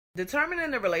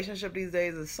Determining the relationship these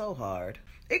days is so hard.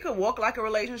 It could walk like a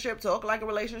relationship, talk like a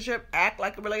relationship, act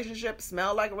like a relationship,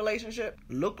 smell like a relationship,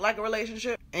 look like a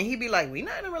relationship. And he be like, we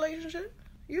not in a relationship.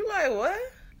 You like, what?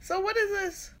 So what is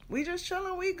this? We just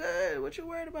chilling, we good. What you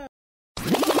worried about?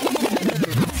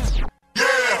 Yeah,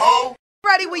 ho!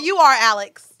 Ready when you are,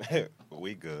 Alex.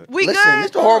 We good. We Listen, good?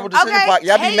 it's the Horrible Decision Okay. podcast.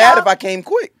 Y'all be Hey, mad y'all. if I came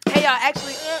quick. Hey, y'all,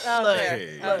 actually, look.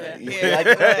 Hey. Yeah,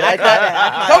 like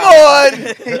that. Come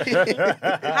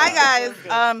on. Hi,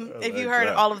 guys. If you heard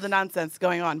all of the nonsense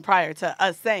going on prior to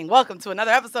us saying welcome to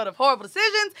another episode of Horrible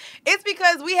Decisions, it's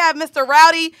because we have Mr.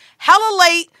 Rowdy hella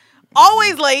late,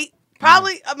 always late.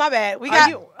 Probably, my bad.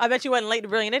 I bet you wasn't late to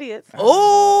Brilliant Idiots.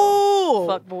 Ooh.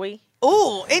 Fuck boy.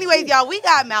 Ooh. Anyways, y'all, we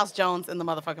got Mouse Jones in the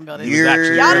motherfucking building. Yeah.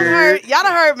 Y'all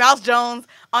done heard Mouse Jones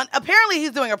on. Apparently,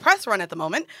 he's doing a press run at the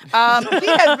moment. He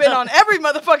has been on every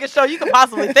motherfucking show you could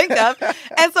possibly think of,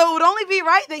 and so it would only be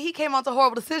right that he came on to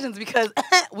Horrible Decisions because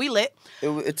we lit.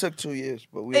 It took 2 years,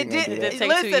 but we It ain't gonna do did. that. take 2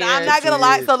 Listen, years. I'm not gonna 2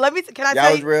 lie. years. So let me. Can I Y'all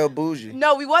tell was you? real bougie.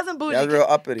 No, we wasn't bougie. Y'all was real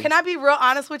uppity. Can I be real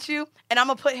honest with you? And I'm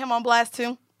gonna put him on blast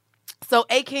too. So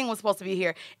A King was supposed to be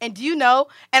here, and do you know?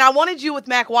 And I wanted you with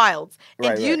Mac Wilds. And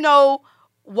Right, do you right. know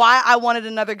why I wanted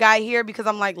another guy here? Because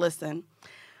I'm like, listen,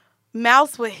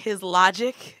 Mouse with his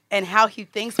logic and how he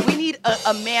thinks. We need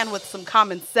a man with some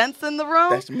common sense in the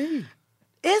room. That's me.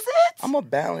 Is it? I'm a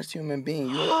balanced human being.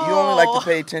 You only like to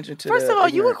pay attention to First the of all,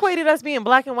 you ignorance equated us being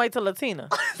black and white to Latina.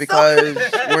 because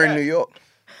we're in New York.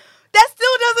 That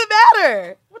still doesn't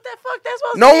matter. What the fuck? That's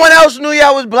what No one else knew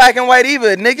y'all was black and white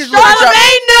either. Niggas look at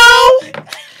Charlamagne knew.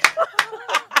 y'all.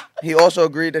 He also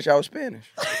agreed that y'all was Spanish.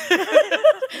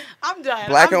 I'm done.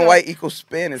 Black I'm and done. white equals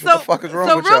Spanish. What the fuck is wrong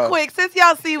with y'all? So real quick, since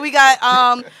y'all see, we got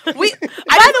By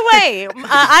the way,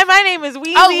 my name is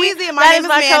Weezy. Oh, Weezy, and my That name is is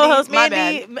my Mandy. co-host, My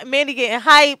Mandy. Mandy getting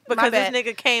hype because this bad.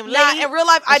 nigga came late. Nah, in real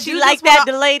life, I she do like just that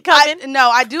wanna- delayed coming.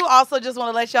 I do also just want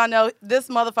to let y'all know this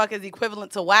motherfucker is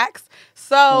equivalent to wax.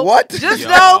 So What? Just Yo.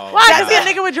 know Why? that- Cause he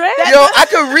a nigga with dreads? Yo, I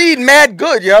could read mad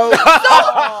good, yo.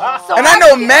 so And I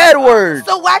know mad words.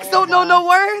 So wax don't know no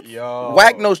words. Yo.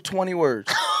 Whack knows 20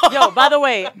 words. Yo, by the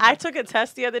way, I took a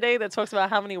test the other day that talks about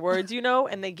how many words you know,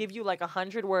 and they give you like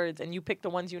 100 words, and you pick the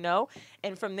ones you know,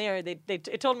 and from there,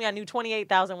 it told me I knew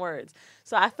 28,000 words.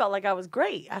 So I felt like I was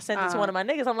great. I sent it to one of my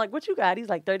niggas. I'm like, what you got? He's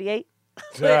like 38.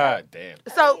 God damn.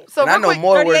 So And I real know quick,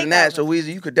 more words than that, 38,000. so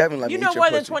Weezy, you could definitely let You me know eat your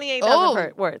more than pussy.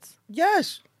 28,000 words.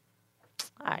 Yes.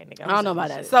 All right, nigga. I don't know about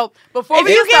that. So before If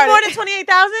we you get get started, more than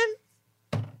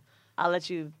 28,000, I'll let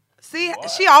you. see,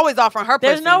 she always offering her pussy.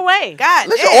 There's no way. God,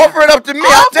 Listen, damn. offer it up to me.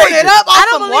 I'll Offering take it up I off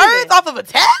don't some believe words it. off of a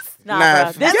test. Nah, Nah,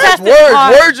 bro. This yes, test is words.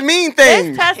 hard. Words mean things.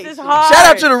 This test is hard. Shout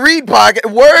out to the Read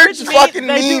Podcast. Words Which fucking means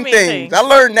they do mean mean things. things. I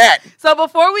learned that. So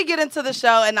before we get into the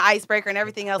show and the icebreaker and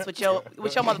everything else with your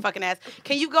motherfucking ass,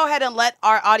 can you go ahead and let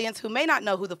our audience who may not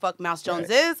know who the fuck Mouse Jones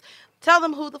is, tell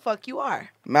them who the fuck you are?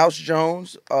 Mouse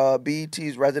Jones,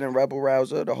 BET's resident rebel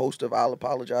rouser, the host of I'll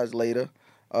Apologize Later,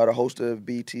 the host of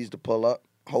BET's The Pull Up,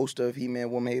 host of He-Man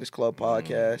Woman Haters Club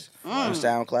podcast on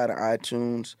SoundCloud and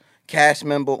iTunes, cast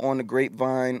member on The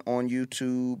Grapevine on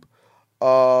YouTube.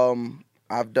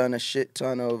 I've done a shit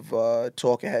ton of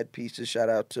talking head pieces. Shout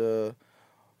out to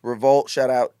Revolt. Shout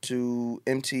out to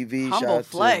MTV. shout Humble out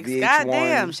flex. to VH1.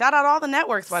 Goddamn. Shout out all the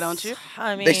networks, why don't you?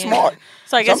 I mean, They smart.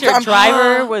 So I guess Sometimes- your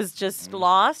driver was just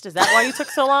lost. Is that why you took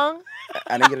so long?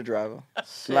 I didn't get a driver.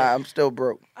 Nah, I'm still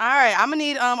broke. All right, I'm gonna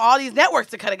need all these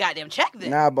networks to cut a goddamn check then.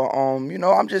 Nah, but you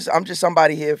know, I'm just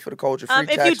somebody here for the culture. Free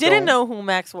If you didn't know who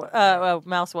Mouse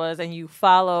was and you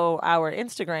follow our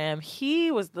Instagram,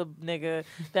 he was the nigga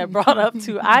that brought up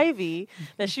to Ivy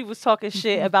that she was talking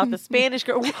shit about the Spanish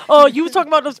girl. Oh, you was talking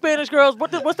about the Spanish girls.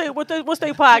 What's their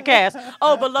podcast?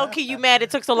 Oh, but low key you mad it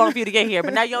took so long for you to get here.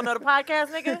 But now you don't know the podcast,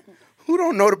 nigga? Who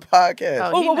don't know the podcast?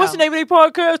 Oh, Oh, he well, what's the know. name of their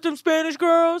podcast? Them Spanish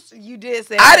girls? You did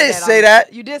say I didn't say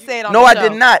that. You did say it on No, the I show.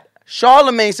 did not.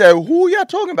 Charlamagne said, "Who y'all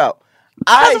talking about?"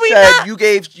 I we said not-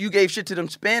 you gave shit to them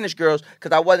Spanish girls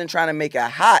because I wasn't trying to make it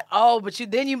hot. Oh, but you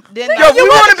then. Yo, if we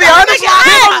want to be honest,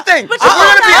 here's the thing. But If you we're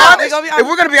gonna be not. honest, if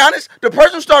we're gonna be honest, the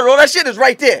person who started all that shit is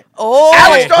right there. Oh,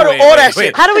 Alex started all that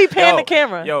shit. How do we pan the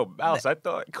camera? Yo, Mouse, I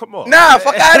thought, come on. Nah,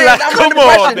 fuck out of here. I'm Come under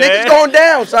pressure. on, man. Niggas going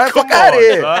down, son. Come Fuck out of on,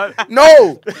 here. son.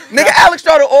 No. Nigga, Alex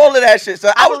started all of that shit,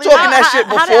 son. I was believe- talking that how- shit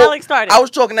how before. did Alex start it? I was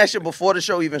talking that shit before the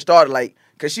show even started. Like,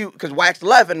 Cause Wax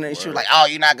left, and then she was like, "Oh,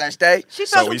 you're not gonna stay." She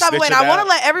So felt we some type of way, and snitching I want to out?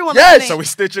 let everyone Yes. listening. So we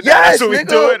stitch it Yes, down. So we nigga.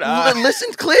 do it.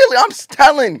 Listen clearly. I'm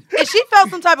telling. and she felt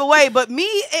some type of way, but me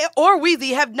or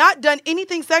Weezy have not done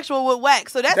anything sexual with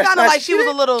Wax, so that That's sounded not- like she was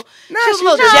a little, Nah, she was a she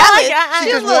little just- jealous. I- She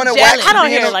She was just a little wanted jealous. Wax. I don't to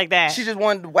be hear in it the- like that. She just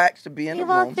wanted Wax to be in the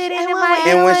room.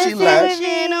 And when she left-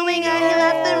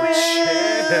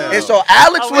 Chill. And so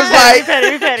Alex Oh, was we like,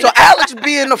 petty. so Alex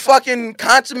being the fucking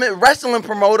consummate wrestling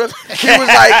promoter, he was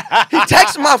like, he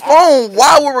texted my phone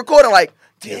while we're recording, like,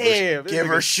 Damn, this give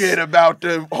her nigga- shit about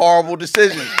the horrible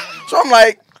decision. So I'm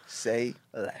like, say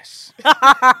less.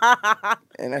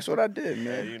 And that's what I did,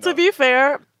 man. You know, To be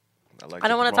fair, like I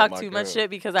don't want to promote talk my too much girl. shit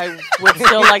because I would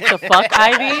still like to fuck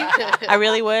Ivy. I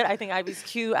really would. I think Ivy's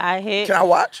cute. I hit. Can I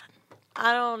watch?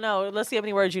 I don't know. Let's see how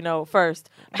many words you know first.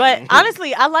 But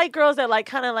honestly, I like girls that like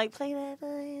kind of like play that.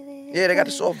 Yeah, they got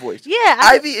the soft voice. Yeah,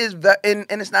 I- Ivy is, and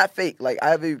it's not fake. Like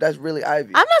Ivy, that's really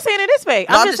Ivy. I'm not saying it is fake.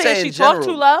 No, I'm I'm just just saying saying she in talked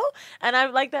too general. low, and I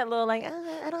like that little like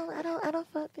I don't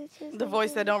fuck bitches. The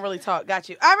voice that don't really talk. Got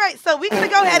you. All right, so we're going to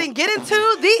go ahead and get into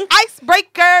the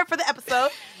icebreaker for the episode.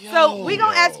 So we're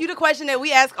going to ask you the question that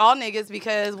we ask all niggas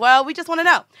because, well, we just want to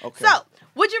know. Okay. So,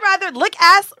 would you rather lick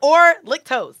ass or lick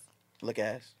toes? Look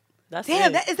ass. That's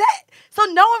Damn, it. is that... So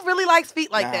no one really likes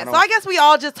feet like Nah, I that. don't- So I guess we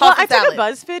all just Well, talk I took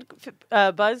salad.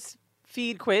 a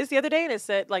BuzzFeed quiz the other day, and it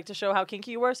said like to show how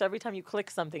kinky you were. So every time you click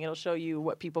something, it'll show you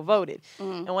what people voted.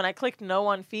 Mm-hmm. And when I clicked no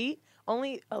on feet,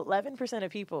 only 11%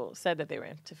 of people said that they were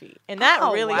into feet, and that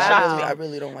Oh, really wow. shocked me. I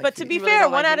really don't like But to feet. be You really fair,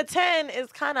 don't 1 like out of feet? 10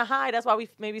 is kind of high. That's why we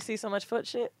maybe see so much foot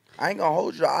shit. I ain't gonna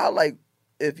hold you. I like,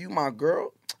 if you my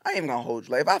girl, I ain't gonna hold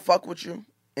you. Like, if I fuck with you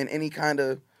in any kind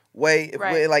of way, if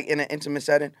Right. we're like in an intimate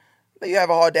setting, like, you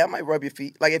have a hard day, I might rub your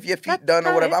feet. Like, if your feet That's done or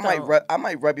not whatever, it, I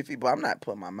might rub your feet, but I'm not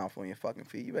putting my mouth on your fucking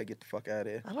feet. You better get the fuck out of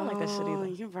here. I don't like that shit either.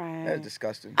 You're right. That's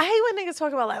disgusting. I hate when niggas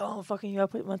talk about like, oh, I'm fucking you. I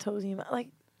put my toes in your mouth. Like,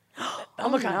 oh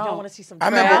my god, no. y'all want to see some? I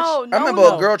remember, trash? No, I remember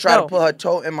no. a girl tried No. to put her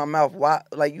toe in my mouth. Why?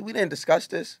 Like, we didn't discuss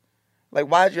this. Like,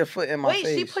 why'd your foot in my Wait,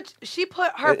 face? she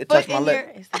put her It foot touched my in lip.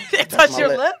 your... It It touched touched my your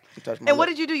lip. lip? It touched my And what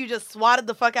lip. did you do? You just swatted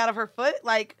the fuck out of her foot?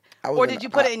 Like, I was or in- did you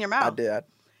put it in your mouth? I did.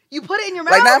 You put it in your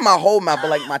mouth? Like, not my whole mouth, but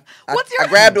like my. What's your- I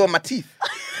grabbed her with my teeth.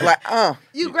 Like,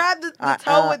 You grabbed the I,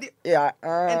 toe with your... Yeah,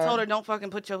 And told her, don't fucking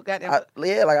put your goddamn...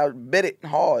 yeah, like I bit it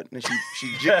hard, and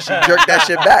she jerked that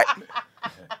shit back.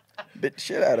 Bit the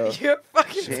shit out of her. You're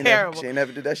fucking She ain't terrible. Never, she ain't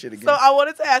never did that shit again. So I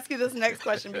wanted to ask you this next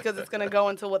question because it's going to go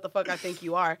into what the fuck I think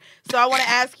you are. So I want to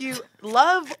ask you,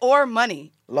 love or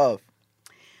money? Love.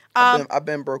 I've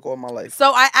been broke all my life.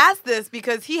 So I asked this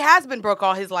because he has been broke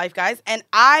all his life, guys, and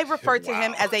I refer to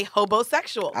him as a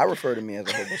hobosexual. I refer to me as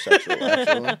a homosexual,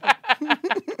 actually.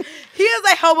 He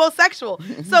is a homosexual.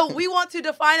 So we want to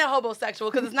define a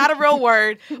homosexual because it's not a real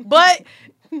word, but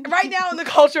right now in the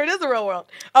culture, it is a real word.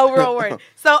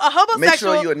 So a homosexual. Make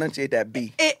sure you enunciate that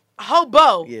B.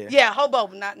 Hobo. Yeah. Yeah, hobo,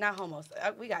 not homo.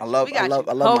 We got I you. love, we got I love,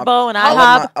 you. I love Hobo my, and I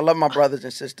love IHOP. my, I love my brothers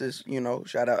and sisters. You know,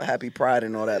 shout out Happy Pride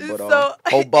and all that. But So,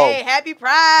 hobo, hey, happy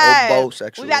pride.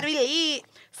 Hobosexual. We got to be lit.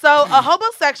 So a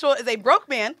homosexual is a broke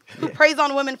man who preys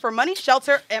on women for money,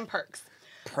 shelter, and perks.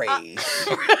 praise,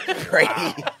 praise,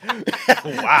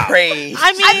 Wow. praise,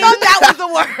 I mean, I thought that was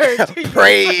the word.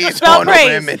 praise spell on the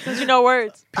praise women. because you know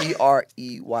words, Preys.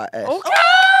 Okay.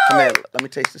 Come here, let me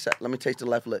taste the let me taste the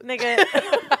left lip. nigga.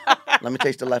 Let me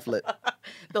taste the left lip.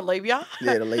 The labia?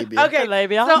 Yeah, the labia. Okay,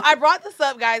 Labia. so I brought this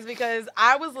up, guys, because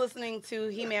I was listening to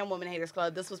He-Man Woman Haters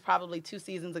Club. This was probably 2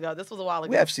 seasons ago. This was a while ago.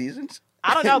 We have seasons.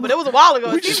 I don't know, but it was a while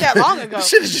ago. It seems that long ago.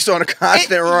 Shit is just on a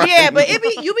constant run. Yeah, but you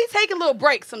be taking little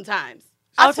breaks sometimes.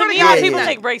 I Oh, to swear me, to God, when people yeah.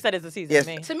 take breaks, that is a season Yes.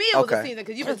 to me. To me, it was a Okay. season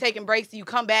because you've been taking breaks. You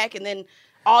come back and then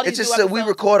all these It's just new that we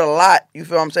episodes- record a lot. You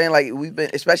feel what I'm saying? Like we've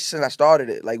been, especially since I started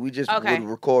it. Like we just Okay. would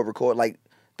record. Like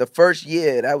the first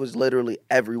year, that was literally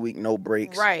every week, no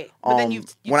breaks. Right. But then you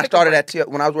when I took a started break.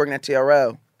 when I was working at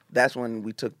TRL, that's when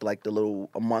we took like the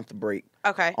a month break.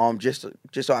 Okay. Just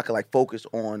so I could like focus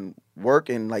on work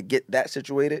and like get that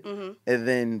situated, Mhm. and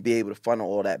then be able to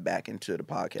funnel all that back into the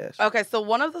podcast. Okay, so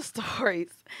one of the stories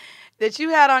that you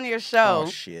had on your show, Oh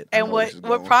shit! I and know what this is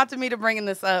what going. prompted me to bringing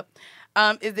this up,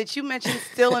 is that you mentioned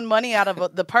stealing money out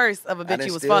of the purse of a I bitch didn't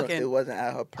you was steal it. fucking. It wasn't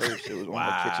at her purse. It was on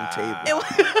her kitchen table. It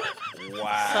was-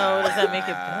 Wow. So does that make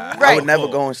it? I Right. would never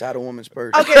go inside a woman's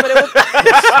purse. okay, but it was. But but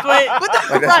the-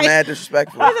 Like that's right. mad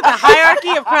disrespectful. is it the hierarchy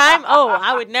of crime? Oh,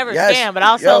 I would never scam, but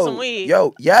I'll sell some weed.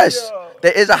 Yes.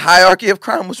 There is a hierarchy of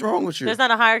crime. What's wrong with you? There's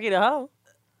not a hierarchy to hoe.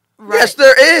 Right. Yes,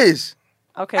 there is.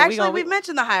 Okay, Actually, we we've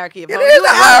mentioned the hierarchy of It hoes. is You a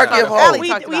and hierarchy Allie of talked- hoes. Allie we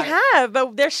talked about it. have,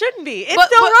 but there shouldn't be. It's But,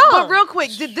 still but, wrong. but real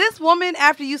quick, did this woman,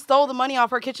 after you stole the money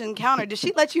off her kitchen counter, did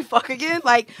she let you fuck again?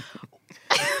 Like,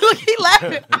 Look, he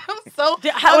laughing. I'm so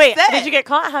Wait, upset. did you get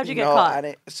caught? How'd you get no, caught? I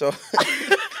didn't. So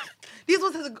These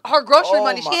was her grocery Oh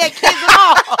money. She my- had kids and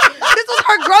all. This was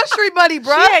her grocery money,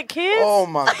 bro. She had kids? oh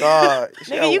my god,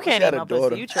 Nigga, you she can't had eat a my pussy.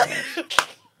 daughter. You trash.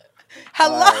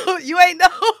 Hello, you ain't know.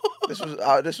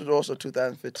 This was also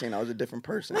 2015. I was a different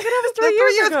person. That was That's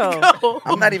 3 years ago.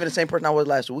 I'm not even the same person I was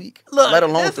last week. Look, let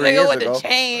alone this 3 nigga years with ago. the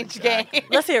change game.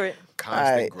 Let's hear it. Constant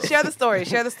Alright. growth. Share the story.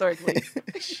 Share the story, please.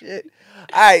 Shit.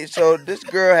 All right, so this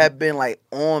girl had been like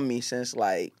on me since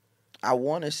like I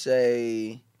want to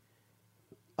say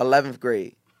 11th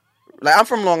grade. Like I'm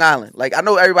from Long Island. Like I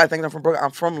know everybody thinks I'm from Brooklyn.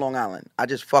 I'm from Long Island. I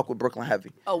just fuck with Brooklyn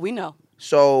heavy. Oh, we know.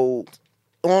 So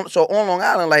on Long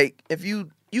Island, like if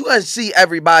you gonna see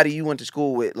everybody you went to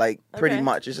school with, like pretty Okay.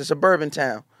 much. It's a suburban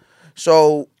town.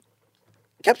 So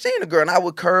kept seeing the girl, and I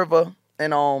would curve her,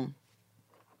 and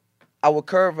I would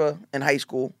curve her in high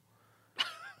school.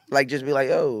 Like just be like,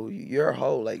 yo, you're a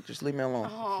hoe. Like just leave me alone.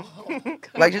 Oh,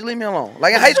 Like just leave me alone.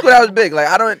 Like in high school, that was big. Like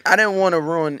I didn't want to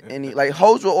ruin any. Like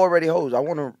hoes were already hoes. I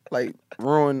want to like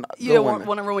ruin. you good don't women.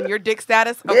 want to ruin your dick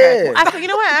status? Okay. Yeah. I feel, you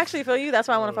know what? I actually feel you. That's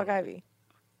why I want to fuck Ivy.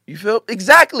 You feel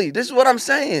exactly. This is what I'm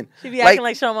saying. She be acting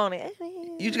like Shomoni.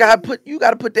 You gotta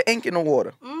put the ink in the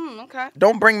water. Okay.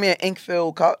 Don't bring me an ink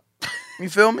filled cup. You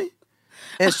feel me?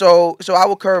 And so I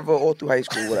would curve her all through high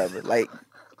school, whatever. Like,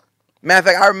 matter of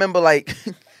fact, I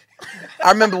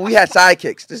remember we had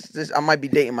sidekicks. This I might be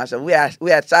dating myself. We had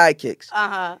sidekicks,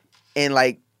 Uh-huh. and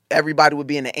like everybody would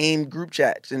be in the AIM group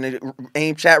chats in the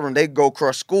AIM chat room. They'd go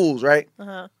across schools, right?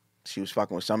 Uh-huh. She was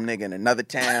fucking with some nigga in another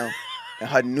town, and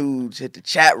her nudes hit the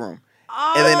chat room.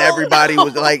 Oh, And then everybody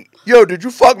was like, yo, did you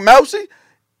fuck Mousy?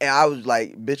 And I was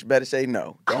like, bitch better say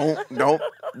no. Don't.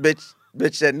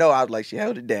 Bitch said no. I was like, she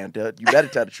held it down, dude. You better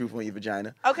tell the truth on your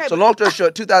vagina. Okay, So but- long story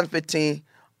short, 2015,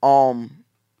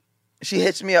 she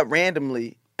hits me up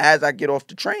randomly as I get off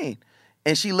the train.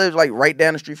 And she lives like right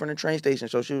down the street from the train station.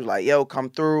 So she was like, yo, come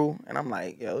through. And I'm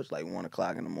like, yo, it's like 1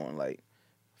 o'clock in the morning. Like,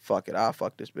 fuck it. I'll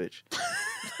fuck this bitch.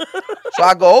 So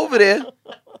I go over there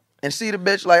and see the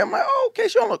bitch. Like, I'm like, oh, okay,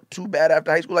 she don't look too bad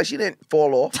after high school. Like, she didn't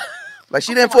fall off. Like,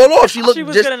 she didn't fall off. She looked She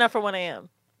was just... good enough for 1 a.m.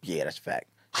 Yeah, that's a fact.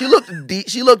 She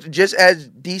looked just as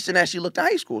decent as she looked in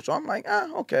high school. So I'm like,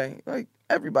 okay. Like,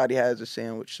 everybody has a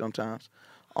sandwich sometimes.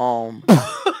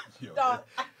 Dog,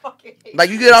 I fucking hate Like,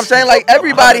 you get what I'm saying? Like,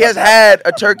 everybody has had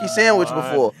a turkey sandwich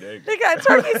before. They got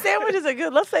turkey sandwiches are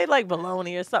good. Let's say like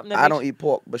bologna or something. I don't eat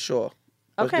pork, but sure.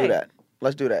 Let's Okay. do that.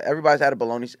 Let's do that. Everybody's had a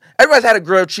bologna. Everybody's had a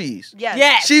grilled cheese. Yes.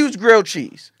 Yes. She was grilled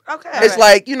cheese. Okay. It's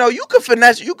like, you could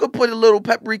finesse, you could put a little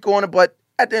paprika on it, but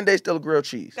at the end of the day, it's still a grilled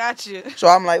cheese. Got you. So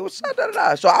I'm like, what's up? Da, da,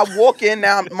 da. So I walk in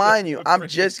now, mind you, I'm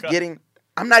just getting,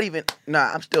 I'm not even,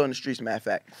 I'm still in the streets, matter of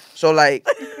fact. So like,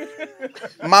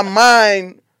 my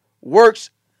mind works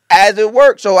as it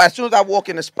works. So as soon as I walk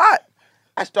in the spot,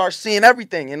 I start seeing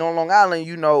everything. And on Long Island,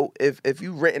 if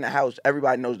you rent in a house,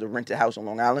 everybody knows the rented house on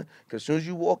Long Island. Because as soon as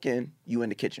you walk in, you in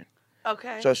the kitchen.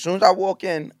 Okay. So as soon as I walk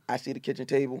in, I see the kitchen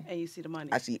table. and you see the money.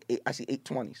 I see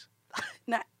 820s.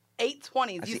 Not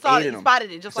 820s. I You see saw 8 it. of You them.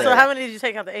 spotted it. Just like So how many did you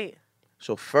take out the 8?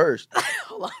 So first,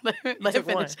 Hold on. Let him took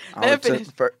one. finish. I Let him only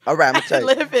took finish. all right, I'm gonna tell you.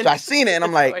 Let him finish. So I seen it and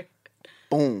I'm like,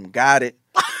 boom, got it.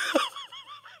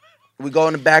 We go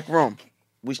in the back room.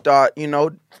 We start,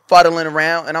 fuddling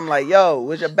around, and I'm like, yo,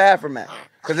 where's your bathroom at?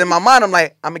 Because in my mind, I'm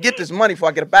like, I'm gonna get this money before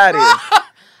I get up out of here.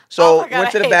 So Oh my God,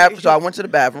 went to I the hate bathroom. you. So I went to the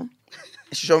bathroom.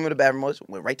 And she showed me where the bathroom was.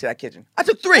 Went right to that kitchen. I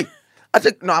took 3. I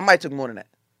might have took more than that.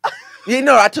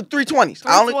 I took 320s.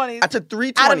 320s. I took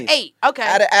 320s. Out of 8. Okay.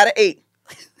 Out of 8.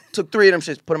 Took 3 of them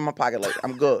shits, put them in my pocket like,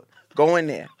 I'm good. Go in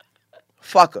there.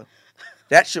 Fuck her.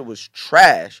 That shit was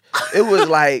trash. It was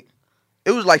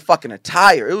like fucking a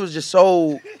tire. It was just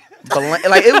so,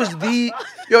 like it was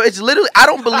it's literally, I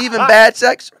don't believe in bad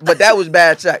sex, but that was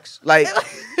bad sex. Like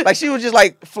she was just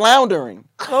like floundering.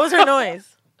 What was her noise?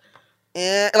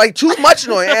 And like too much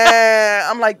noise. And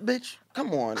I'm like, bitch,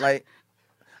 come on. Like,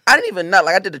 I didn't even nut.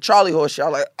 Like I did the Charlie horse shit. I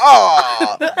was like,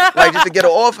 oh, like just to get her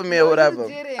off of me or whatever.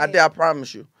 didn't. I did, I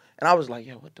promise you. And I was like,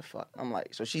 yo, what the fuck? I'm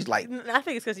like, so she's like, I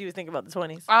think it's because you was thinking about the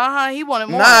 20s. He wanted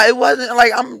more. nah, it wasn't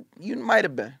like you might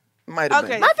have been. Might have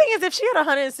Okay. been. My thing is, if she had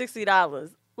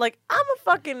 $160, like I'ma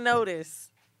fucking notice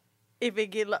if it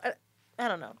get. I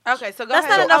don't know. Okay, so go That's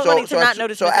ahead. not enough money to not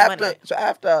notice so missing money.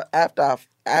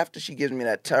 after she gives me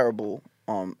that terrible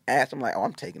ass, I'm like, oh,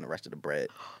 I'm taking the rest of the bread.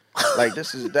 Like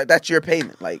this is that's your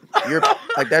payment. Like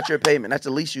that's your payment. That's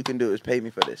the least you can do is pay me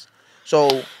for this.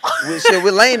 So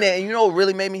we're laying there, and what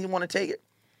really made me want to take it?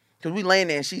 Because we laying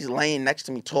there, and she's laying next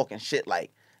to me talking shit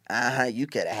like, you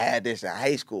could have had this in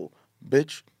high school.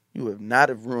 Bitch, you have not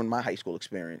have ruined my high school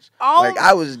experience. Oh. Like,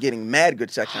 I was getting mad good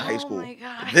sex in high Oh school. my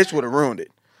God. This would have ruined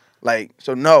it. Like,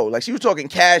 so no, like she was talking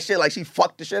cash shit, like she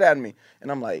fucked the shit out of me.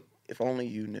 And I'm like, if only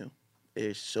you knew.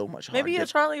 It's so much harder. Maybe your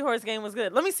Charlie Horse game was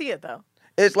good. Let me see it though.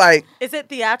 It's like, Is it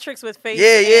theatrics with face?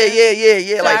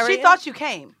 yeah. Like, Sorry. She thought you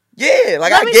came. yeah,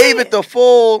 like Let I me gave see it the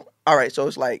full. All right, so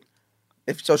it's like,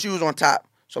 so she was on top.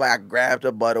 So like I grabbed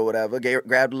her butt or whatever,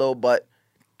 grabbed a little butt,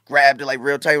 grabbed it like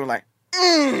real tight, was like,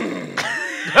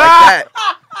 like that,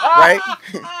 right?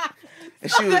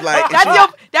 And she was like, and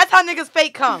she- That's how niggas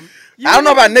fake come. I don't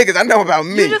know about niggas, I know about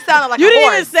me. You just sounded like You a didn't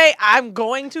horse. even say I'm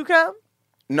going to come.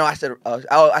 No, I said,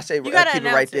 I say, You gotta keep it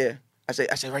announce right it. there. I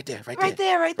say right there, Right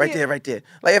there. right there.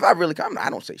 Like if I really come, I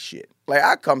don't say shit. Like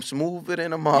I come smoother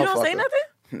than a motherfucker. You don't say nothing?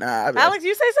 Nah, Alex,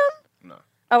 you say something? No.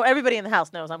 Oh, everybody in the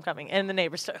house knows I'm coming, and the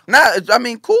neighbors too. Nah, I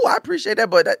mean, cool. I appreciate that,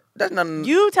 but that's nothing.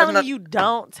 You that's telling me not- you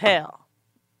don't tell.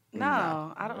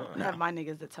 No, I don't have my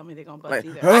niggas that tell me they're gonna bust Like,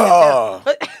 either. oh.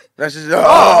 But That's just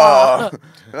oh.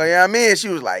 Like, yeah, I mean, she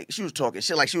was talking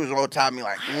shit like she was all time me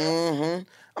like, mm-hmm.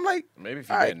 I'm like, Maybe if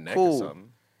you all get right, neck cool. or something.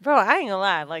 Bro, I ain't gonna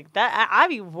lie. Like that, I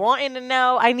be wanting to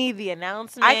know. I need the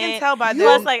announcement. I can tell by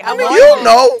Plus, this. like, I mean, want you to-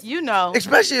 know, you know.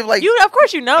 especially if like You, of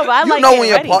course, you know, but I you like know getting when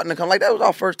your ready. partner come. Like that was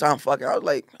our first time fucking. I was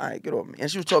like, all right, get over me.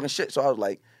 And she was talking shit, so I was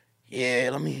like, yeah,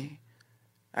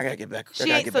 I gotta get back. I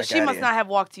gotta get back She out must here. not have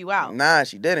walked you out. Nah,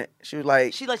 she didn't. She was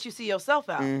like, She let you see yourself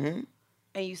out, mm-hmm.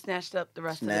 and you snatched up the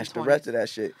rest Snatched of the the rest of that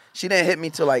shit. She didn't hit me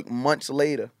till like months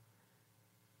later.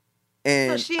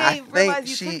 And she I ain't think realize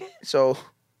you she took it? so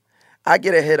I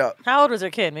get a hit up. How old was her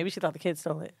kid? Maybe she thought the kid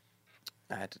stole it.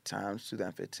 At the time, it's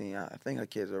 2015. I think her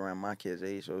kids are around my kids'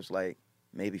 age, so it's like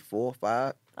maybe 4 or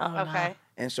 5. Oh, Okay. no.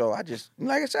 And so I just,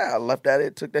 like I said, I left at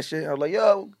it, took that shit. I was like,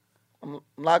 yo, I'm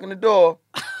locking the door.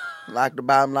 Locked the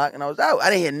bottom lock, and I was out. I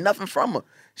didn't hear nothing from her.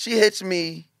 She hits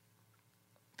me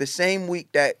the same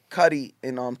week that Cuddy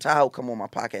and Tahoe come on my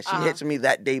podcast. She hits me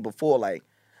that day before, like,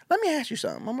 let me ask you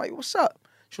something. I'm like, what's up?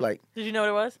 She like, Did you know what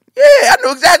it was? yeah, I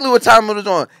knew exactly what time it was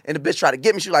on. And the bitch tried to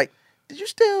get me. She like, did you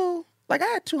steal? Like, I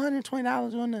had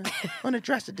 $220 on the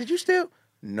dresser. Did you steal?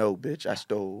 No, bitch, I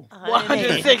stole.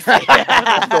 160.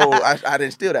 I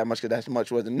didn't steal that much because that much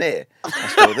wasn't there. I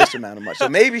stole this amount of money. So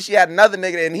maybe she had another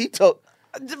nigga and he took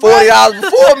 $40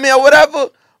 before me or whatever.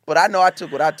 But I know I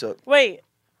took what I took. Wait.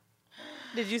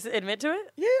 Did you admit to it?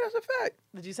 Yeah, that's a fact.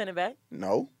 Did you send it back?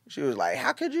 No. She was like,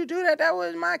 how could you do that? That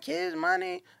was my kid's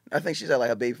money. I think she said like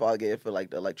her baby father gave it for like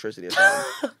the electricity or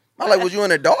something. I'm like, was you in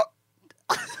the dark?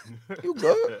 You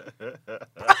good?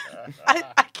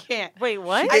 I can't. Wait,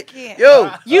 what? I can't.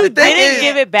 Yo, You the thing didn't is-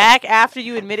 give it back after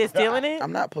you admitted stealing it?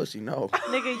 I'm not pussy, no.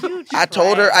 Nigga, you I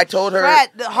told her,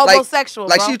 Frat, the homosexual,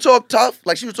 like bro. she talked tough,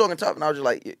 like she was talking tough, and I was just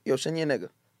like, yo, send your nigga.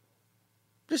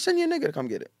 Just send your nigga to come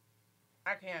get it.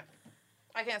 I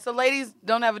can't. So ladies,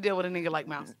 don't ever deal with a nigga like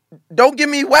Mouse. Don't give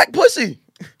me whack pussy.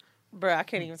 Bruh, I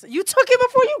can't even say. You took it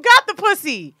before you got the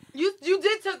pussy. You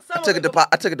did took some. I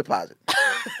took a deposit.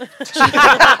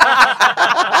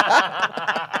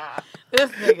 This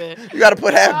nigga. You gotta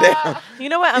put half down. You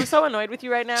know what? I'm so annoyed with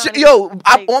you right now. and Yo, it's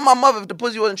I, like- on my mother, if the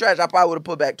pussy wasn't trash, I probably would have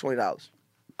put back $20.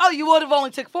 Oh, you would have only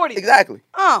took 40. Exactly.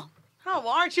 Oh, well,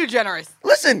 aren't you generous?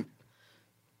 Listen,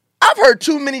 I've heard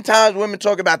too many times women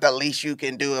talk about the least you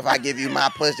can do if I give you my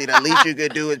pussy. The least you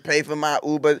could do is pay for my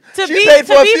Uber. To She be, paid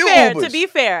for to a be few fair, Ubers. to be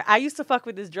fair, I used to fuck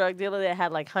with this drug dealer that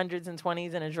had like hundreds and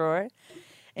 20s in a drawer. You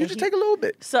And just he- take a little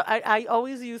bit. So I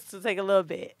always used to take a little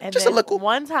bit. And Just a then little.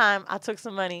 one time I took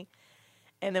some money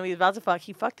and then we was about to fuck.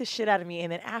 He fucked the shit out of me.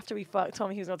 And then after we fucked, told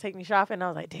me he was going to take me shopping. And I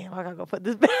was like, damn, I got to go put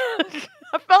this back.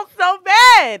 I felt so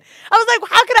bad. I was like,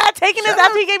 how could I have taken this Shut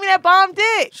after up. he gave me that bomb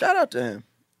dick? Shout out to him.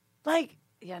 Like,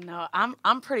 Yeah, no,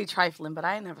 I'm pretty trifling, but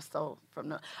I ain't never stole from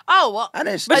no. Oh well, I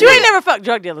didn't. but I you didn't- ain't never fucked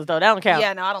drug dealers, though. That don't count.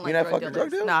 yeah, no, I don't like not drug fucking dealers. drug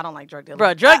dealers? No, I don't like drug dealers.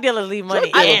 Bro, drug dealers leave money.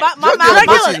 Drug in. dealers- my drug mouth- dealer Drug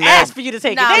dealers pussy's mad. ask for you to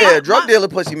take Nah, it. Yeah, They- drug dealer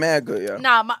pussy mad good, yo.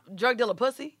 Nah, my drug dealer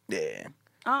pussy. Yeah.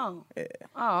 Oh, Yeah.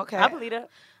 oh, okay. I believe that.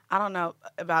 I don't know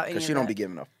about any. Because of she don't that. be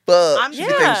giving a fuck. I'm- She be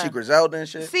Yeah. thinking she Griselda and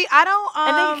shit. See, I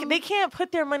don't. And they can't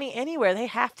put their money anywhere. They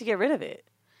have to get rid of it.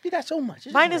 You got so much.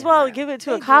 It's Might just as well like- give it to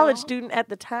They a college do. student at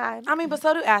the time. I mean, but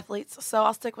so do athletes, so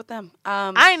I'll stick with them.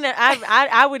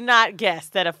 I would not guess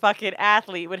that a fucking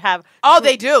athlete would have. Oh,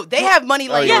 they do. They have money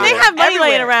laying. Yeah, yeah. they have money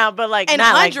laying everywhere. around, but like And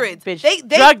not hundreds. Like, bitch,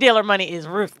 They- drug dealer money is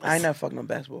ruthless. I ain't never fucking no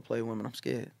basketball player women. I'm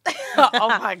scared.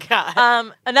 Oh my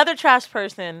god. Another trash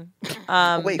person Wait,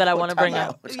 that I hold want to time bring out,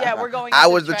 up. time Yeah, out. we're going. I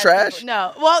into was the trash. people.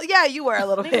 No, well, yeah, you were a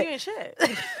little Nigga, you bit. ain't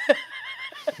shit.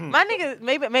 My nigga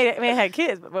may have had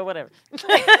kids, but whatever. So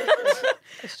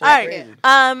All right.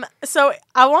 crazy. So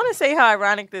I want to say how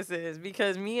ironic this is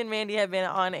because me and Mandy have been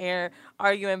on air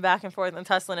arguing back and forth and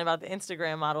tussling about the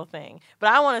Instagram model thing. But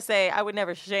I want to say I would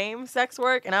never shame sex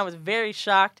work, and I was very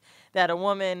shocked that a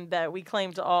woman that we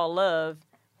claim to all love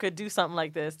could do something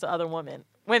like this to other women.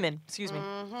 Women, excuse me.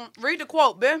 Read the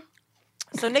quote, Ben.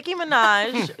 So Nicki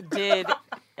Minaj did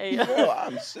Oh,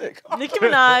 I'm sick. Nicki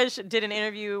Minaj did an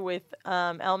interview with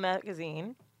Elle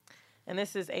magazine, and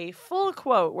this is a full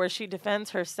quote where she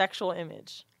defends her sexual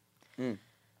image.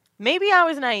 Maybe I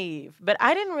was naive, but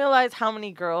I didn't realize how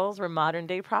many girls were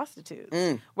modern-day prostitutes.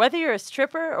 Whether you're a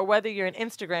stripper or whether you're an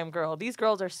Instagram girl, these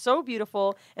girls are so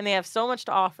beautiful and they have so much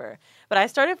to offer. But I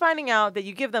started finding out that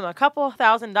you give them a couple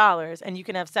 $1,000s and you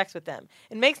can have sex with them.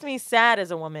 It makes me sad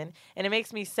as a woman, and it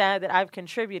makes me sad that I've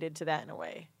contributed to that in a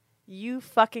way. You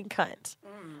fucking cunt.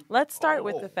 Let's start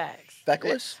with the facts.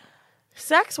 Feckless?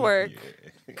 Sex work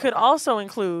could also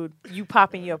include you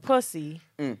popping your pussy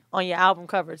on your album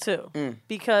cover too.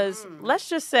 Because let's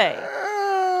just say,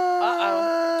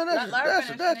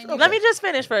 let me just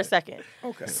finish for a second.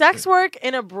 Okay. Sex work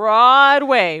in a broad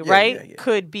way, right? yeah.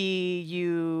 Could be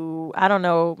you, I don't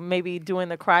know, maybe doing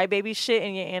the crybaby shit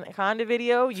in your Anaconda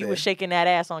video. You Fair. were shaking that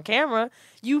ass on camera.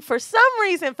 You, for some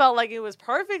reason, felt like it was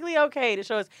perfectly okay to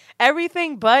show us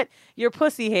everything but your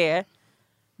pussy hair.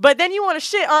 But then you want to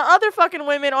shit on other fucking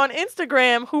women on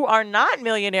Instagram who are not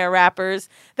millionaire rappers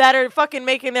that are fucking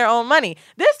making their own money.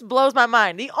 This blows my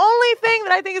mind. The only thing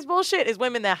that I think is bullshit is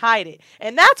women that hide it.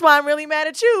 And that's why I'm really mad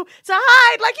at you to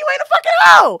hide like you ain't a fucking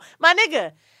hoe. My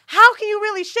nigga, how can you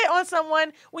really shit on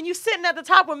someone when you sitting at the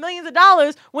top with millions of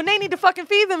dollars when they need to fucking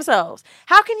feed themselves?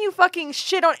 How can you fucking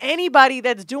shit on anybody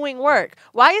that's doing work?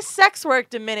 Why is sex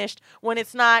work diminished when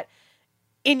it's not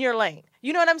in your lane?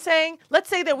 You know what I'm saying?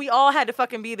 Let's say that we all had to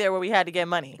fucking be there where we had to get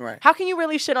money. Right. How can you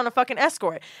really shit on a fucking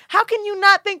escort? How can you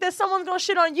not think that someone's gonna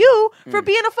shit on you for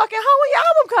being a fucking hoe on your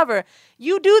album cover?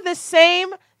 You do the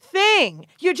same thing.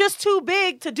 You're just too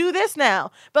big to do this now.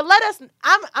 But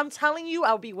I'm telling you,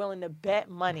 I'll be willing to bet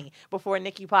money before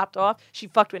Nicki popped off. She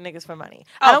fucked with niggas for money.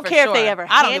 I don't for care if they sure. ever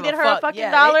I don't handed give a her a fuck. fucking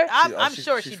Yeah, dollar. I'm she's-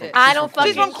 sure she's she from- did. I don't she's from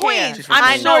fucking She's from care. Queens. She's from I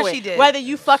Queens. know sure it. she did. Whether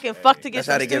you fucking fucked to get That's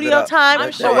how some they give it studio up. time I'm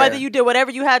or sure. whether you did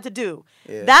whatever you had to do.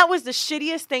 Yeah. That was the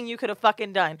shittiest thing you could have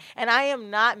fucking done. And I am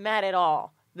not mad at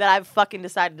all that I've fucking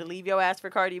decided to leave your ass for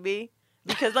Cardi B.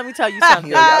 Because let me tell you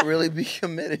something. Yeah, y'all really be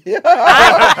committed.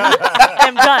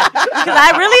 I'm done. Because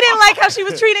I really didn't like how she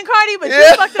was treating Cardi, but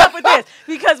you fucked it up with this.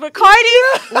 Because with Cardi,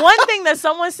 one thing that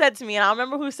someone said to me, and I don't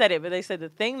remember who said it, but they said the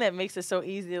thing that makes it so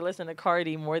easy to listen to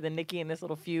Cardi more than Nicki in this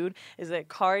little feud is that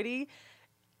Cardi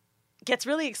gets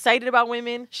really excited about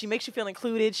women. She makes you feel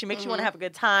included. She makes you want to have a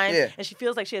good time. Yeah. And she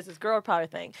feels like she has this girl power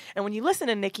thing. And when you listen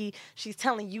to Nicki, she's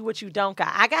telling you what you don't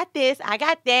got. I got this. I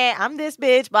got that. I'm this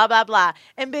bitch. Blah, blah, blah.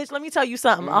 And bitch, let me tell you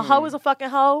something. A hoe is a fucking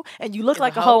hoe. And you look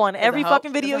like a hoe on every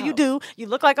fucking video you do. You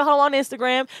look like a hoe on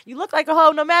Instagram. You look like a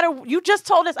hoe no matter. You just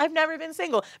told us I've never been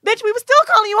single. Bitch, we were still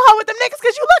calling you a hoe with them niggas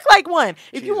because you look like one.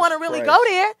 If you Jesus want to really Christ. go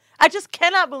there, I just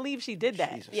cannot believe she did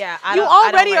that. Yeah, You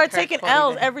already are taking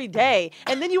L's every day,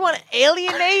 and then you want to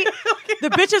alienate the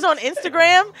bitches on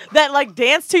Instagram that like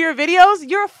dance to your videos.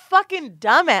 You're a fucking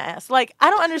dumbass. Like,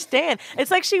 I don't understand. It's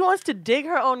like she wants to dig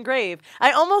her own grave.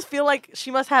 I almost feel like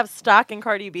she must have stock in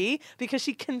Cardi B because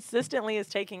she consistently is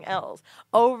taking L's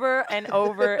over and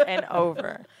over and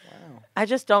over. Wow. I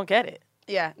just don't get it.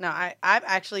 Yeah, no, I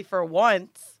actually for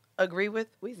once agree with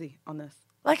Weezy on this.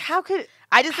 Like, how could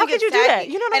I just how think could it's you do tacky.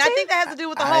 that? You know what I'm and saying? I think that has to do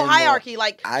with the I whole am a- hierarchy.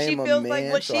 Like I she am a feels man,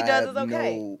 like what so she I does have is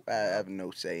okay. I have no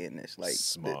say in this. Like,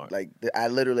 Smart. I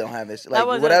literally don't have this. That Like,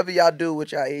 was whatever y'all do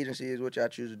with your agency is what y'all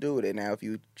choose to do with it. Now, if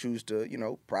you choose to,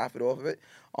 profit off of it,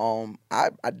 I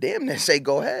damn near say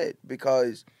go ahead,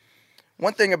 because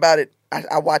one thing about it,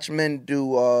 I watch men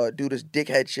do this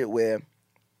dickhead shit where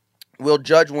we'll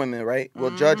judge women, right?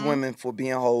 We'll judge women for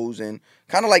being hoes, and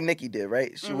kind of like Nicki did,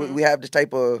 right? We have this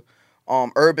type of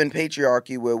urban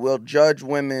patriarchy where we'll judge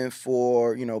women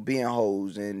for, being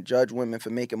hoes and judge women for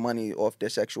making money off their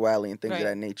sexuality and things of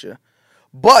that nature.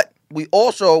 But we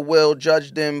also will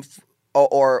judge them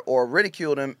or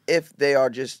ridicule them if they are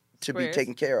just to Squares. be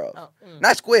taken care of. Oh,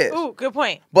 Not squares. Ooh, good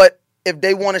point. But if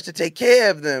they want us to take care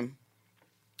of them,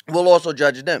 we'll also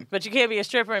judge them. But you can't be a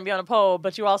stripper and be on a pole,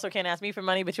 but you also can't ask me for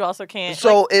money, but you also can't.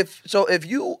 So if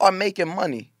you are making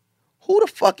money, who the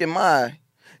fuck am I?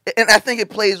 And I think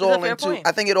it plays That's a all fair into. point.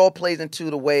 I think it all plays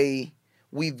into the way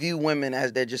we view women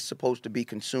as they're just supposed to be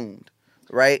consumed,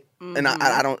 right? And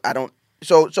I don't.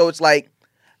 So it's like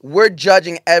we're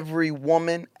judging every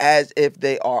woman as if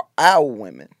they are our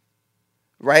women,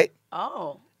 right?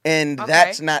 Oh. And Okay.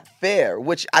 that's not fair.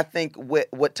 Which I think what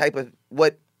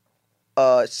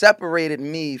separated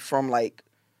me from like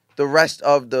the rest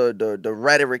of the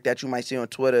rhetoric that you might see on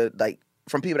Twitter, like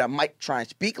from people that might try and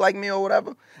speak like me or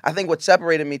whatever. I think what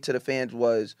separated me to the fans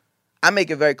was I make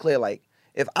it very clear, like,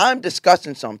 if I'm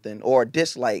discussing something or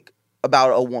dislike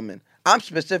about a woman, I'm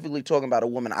specifically talking about a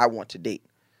woman I want to date.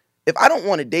 If I don't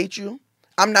want to date you,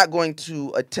 I'm not going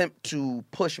to attempt to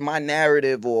push my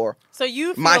narrative or So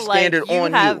you feel my like standard you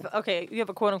on have you. Okay, you have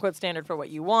a quote unquote standard for what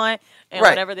you want and Right.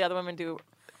 whatever the other women do.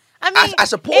 I mean, I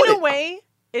support in a it. way.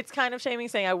 It's kind of shaming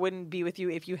saying I wouldn't be with you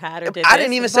if you had or did. I this,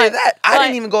 didn't even say but- that. I but-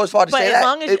 didn't even go as far to But say as that.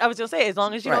 long as It- I was gonna say, as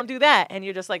long as you Right. don't do that, and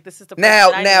you're just like, this is the person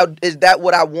now, that I now, need. is that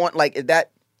what I want? Like, is that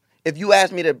if you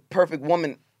ask me the perfect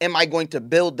woman, am I going to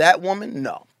build that woman?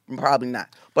 No, probably not.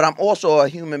 But I'm also a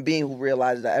human being who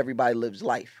realizes that everybody lives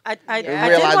life. I And did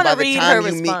realize want by to the read time her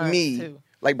you meet response me, too.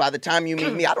 like by the time you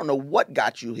meet me, I don't know what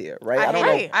got you here, right? I don't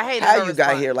hate- know I hated how her you got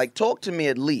response. here. Like, talk to me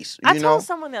at least. I You told know,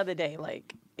 someone the other day,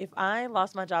 like, if I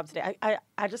lost my job today,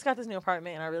 I just got this new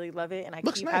apartment and I really love it, and I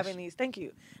Looks keep nice. having these. Thank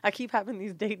you. I keep having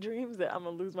these daydreams that I'm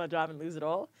gonna lose my job and lose it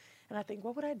all, and I think,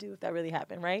 what would I do if that really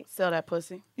happened? Right? Sell that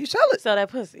pussy. you sell it. Sell that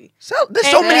pussy. Sell. There's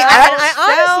And so many I- apps.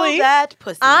 I honestly- Sell that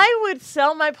pussy. I would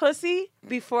sell my pussy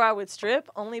before I would strip,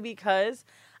 only because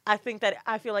I think that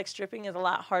I feel like stripping is a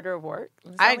lot harder of work.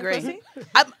 than I selling agree. pussy.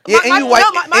 Yeah, and you white,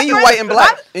 my and you friend- white and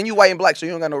black, and you white and black, so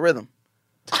you don't got no rhythm.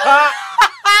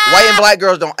 White and black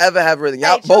girls don't ever have rhythm.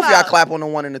 Y'all, Hey, chill both y'all out. clap on the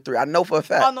 1 and the 3. I know for a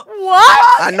fact. On the-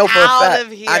 What? I know for a out fact.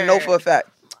 of I know here. for a fact.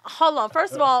 Hold on.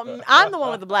 First of all, I'm the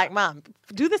one with the black mom.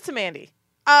 Do this to Mandy.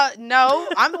 No,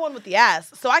 I'm the one with the ass,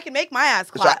 so I can make my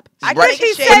ass clap. I can right. make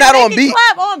it But shake. not on Make it beat.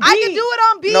 clap on I can beat. do it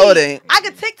on beat. No, it ain't. I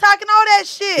can TikTok and all that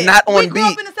shit. Not on we grew up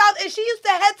beat. in the South, and she used to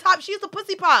head top. She used to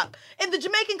pussy pop in the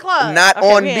Jamaican club. Not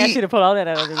Okay, on we ain't asked you beat. to pull all that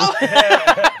out of this.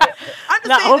 I'm just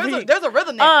not saying, on beat. there's a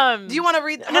rhythm there. Do you want to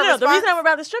read? No, her no. The response? reason I would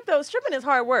rather strip though, stripping is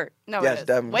hard work. No, Yes, it is.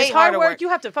 definitely. Way It's hard harder work. You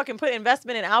have to fucking put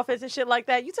investment in outfits and shit like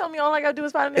that. You tell me all I gotta do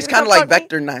is find a nigga. It's to kind of come like fuck me?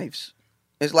 vector knives.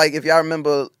 It's like if y'all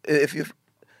remember, if you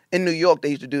in New York, they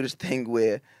used to do this thing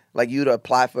where like you'd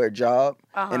apply for a job,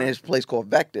 and there's a place called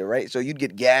Vector, right? So you'd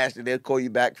get gassed, and they'll call you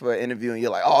back for an interview, and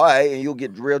you're like, all right, and you'll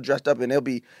get real dressed up, and they'll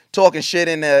be talking shit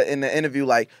in the interview,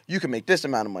 like you can make this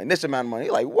amount of money, this amount of money.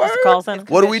 You're like, what? It's a call center.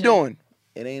 What are we Commission. doing?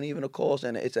 It ain't even a call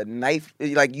center. It's a knife.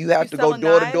 Like you have You to go selling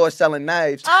door to door knives? selling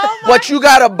knives, Oh my but you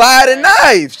gotta buy the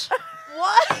knives.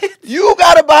 What? You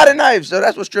gotta buy the knives. So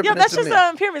that's what stripping Yo, is that's to just me.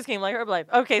 a pyramid scheme like Herbalife.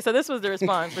 Okay, so this was the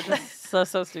response, which is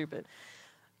so stupid.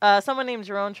 Someone named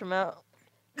Jerome Trammell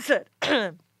said,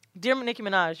 "Dear Nicki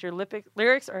Minaj, your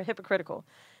lyrics are hypocritical.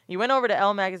 You went over to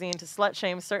Elle magazine to slut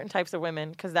shame certain types of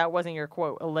women because that wasn't your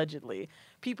quote, allegedly.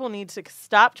 People need to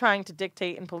stop trying to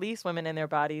dictate and police women and their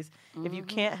bodies. If you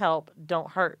can't help, don't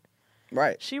hurt."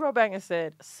 Right. She wrote back and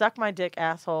said, "Suck my dick,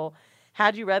 asshole.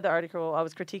 Had you read the article, I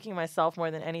was critiquing myself more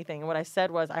than anything. And what I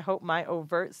said was, I hope my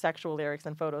overt sexual lyrics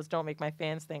and photos don't make my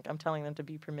fans think I'm telling them to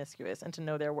be promiscuous and to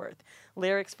know their worth.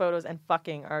 Lyrics, photos, and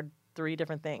fucking are 3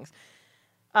 different things."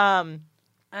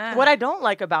 What I don't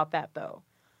like about that, though,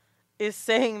 is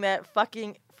saying that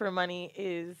fucking for money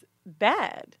is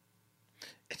bad.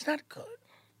 It's not good.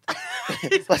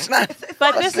 Let's not.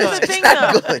 But this is the it's thing,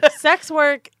 not though. good. Sex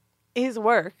work is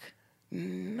work.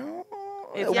 No.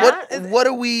 It's What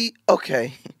are we?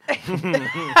 Okay.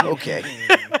 Okay.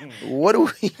 What are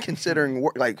we considering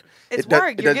work? Like It's it does-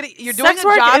 work. it You're does- getting, you're doing Sex a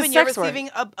work job is and you're sex work. receiving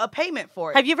a payment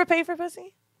for it. Have you ever paid for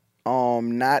pussy?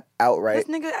 not outright.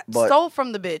 This nigga but- stole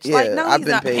from the bitch. Yeah, like, no, I've he's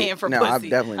been not paid. paying for no, pussy. I've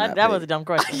definitely not. That paid. was a dumb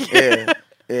question. Yeah.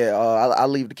 Yeah, I'll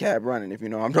leave the cab running if you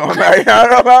know what I'm talking about. You know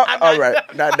what I'm talking about? All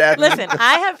right, not that. Listen,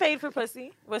 I have paid for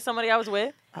pussy with somebody I was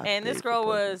with, and this paid girl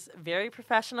for pussy. was very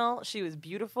professional. She was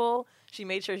beautiful. She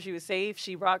made sure she was safe.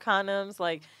 She brought condoms.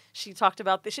 Like, she talked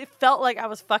about this. It felt like I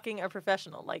was fucking a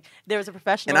professional. Like, there was a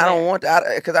professional. and I don't there. want that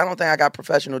because I don't think I got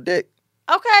professional dick.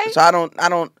 Okay. So I don't.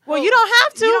 Well, you don't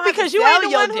have to You don't have because to you ain't sell the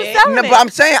your one who's dick. selling No, it. but I'm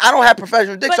saying I don't have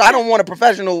professional dick, But so I to- don't want a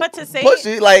professional but to say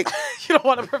pussy. it- Like, You don't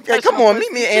want a professional. yeah, come on, pussy.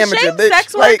 meet me an To amateur, shame bitch.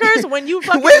 sex Like, workers when you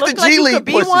fucking where's look the like G you League could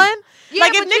be pussy? one. Yeah,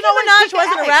 Like, if but Nicki you know what? Minaj She can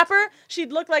wasn't a act. rapper,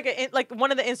 she'd look like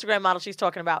one of the Instagram models she's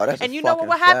talking about. Oh, that's a and you know what fucking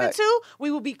would happen fact. too?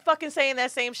 We would be fucking saying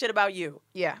that same shit about you.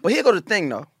 Yeah. But here go the thing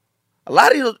though. A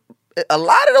lot of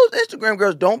those Instagram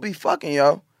girls don't be fucking,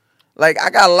 yo. Like I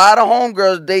got a lot of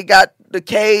homegirls. They got the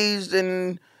K's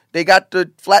and they got the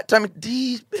flat tummy.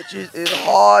 These bitches is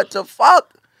hard to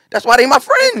fuck. That's why they my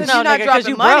friends. No, You're not nigga, 'cause dropping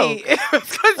you money.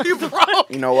 It's because you broke.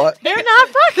 You know what? They're not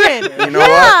fucking. You know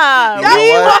yeah, what? You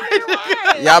we know what?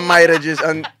 want- Y'all might have just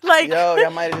Like,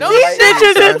 y'all might have just these lightened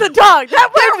bitches me, is son. the dog. That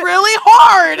They're really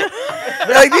hard.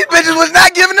 Like these bitches was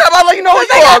not giving up. I'm like, you know what?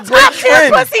 they You are a got great top tier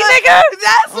friend. pussy, nigga.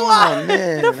 That's Oh why.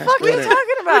 man, The that's fuck you good.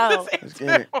 talking about? Let's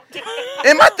get it.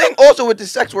 And my thing also with the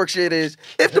sex work shit is,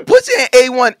 if the pussy ain't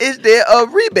A1, is there a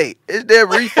rebate? Is there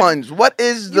refunds? What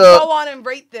is You the? go on and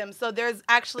rate them. So there's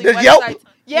actually actually There's websites. Yelp?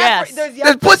 Yes, Yes. there's There's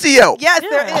Yelp. Pussy Yelp. Yes, Yeah.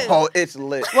 there is. Oh, it's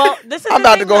lit. Well, this is I'm the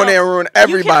about to thing, go in though. there and ruin You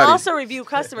everybody. can also review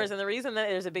customers, and the reason that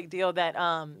there's a big deal that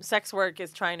sex work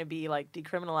is trying to be like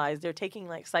decriminalized, they're taking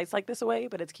like sites like this away,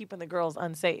 but it's keeping the girls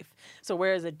unsafe. So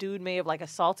whereas a dude may have like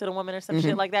assaulted a woman or some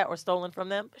shit like that, or stolen from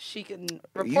them, She can you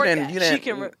report didn't, that. you She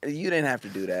didn't, can you didn't have to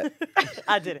do that.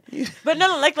 I didn't. But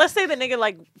no, like let's say the nigga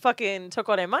like fucking took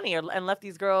all their money and left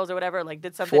these girls or whatever, like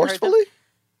did something hurt them. Forcefully?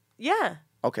 Yeah.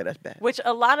 Okay, that's bad. Which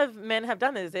a lot of men have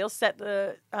done is they'll set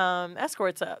the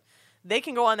escorts up. They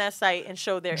can go on that site and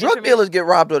show their Drug information. dealers get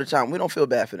robbed all the time. We don't feel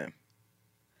bad for them.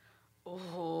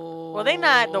 Well, they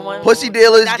not the ones. Pussy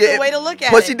dealers That's get the way to look at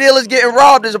pussy it. dealers getting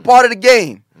robbed is a part of the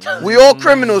game. We all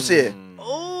criminals here.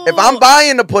 Ooh. If I'm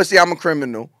buying the pussy, I'm a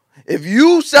criminal. If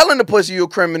you selling the pussy, you're a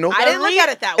criminal. I didn't look at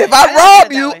it that way. If I didn't look at rob it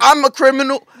that you, way. I'm a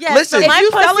criminal. Yes, Listen, so my If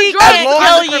you pussy selling drugs, can't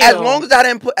I'm a kill you. as long as I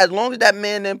didn't put, as long as that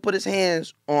man didn't put his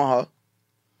hands on her,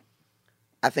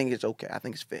 I think it's okay. I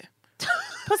think it's fair.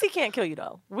 Pussy can't kill you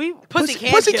though. Pussy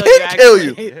can pussy kill can you, kill actually.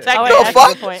 you. Oh, wait, The that's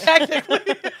fuck? a good point. Technically.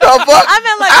 The fuck? I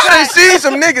meant like I done right. seen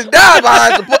some niggas die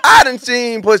behind some. I done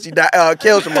seen pussy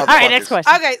kill some motherfuckers. All right, next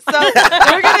question. Okay, so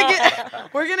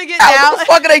we're gonna get Ah, down. what the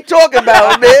fuck are they talking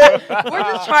about, man? We're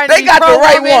just trying to They be got the pro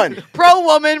right woman, one. pro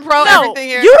woman, pro No, everything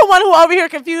here. you the one who over here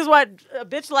confused why a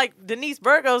bitch like Denise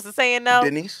Burgos is saying no.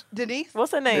 Denise? Denise,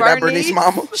 What's her name? Is that Bernice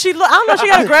mama? She look. I don't know. She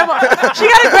got a grandma. She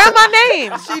got a grandma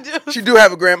name. she do. She do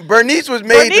have a grand. Bernice was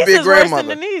made Bernice to be a is worse than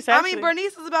grandmother. Denise. I mean, actually.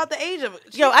 Bernice is about the age of it.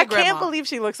 Yo, She's I a grandma. can't believe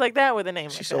she looks like that with a name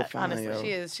like She's so that. fine, honestly, yo. She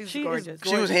is. She's She is gorgeous.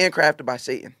 She was handcrafted by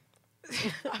Satan.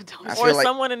 I or feel like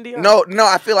someone in Dior. no.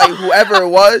 I feel like whoever it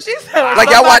was, like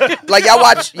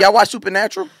y'all watch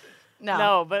Supernatural,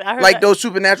 no, but I heard like that- those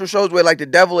supernatural shows where like the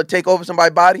devil would take over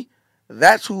somebody's body.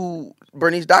 That's who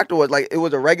Bernice doctor was. Like it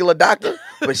was a regular doctor,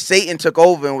 but Satan took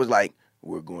over and was like,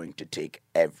 "We're going to take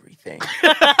everything."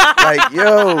 Like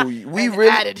yo, we really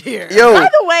added here. yo. By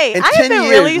the way, in I have 10 been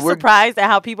years, really we're- surprised at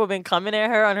how people been coming at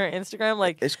her on her Instagram,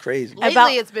 like It's crazy Lately,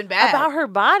 about- it's been bad. about her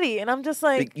body, and I'm just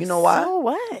like, you know why? So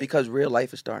what? because real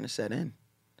life is starting to set in.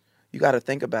 You got to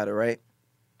think about it, right?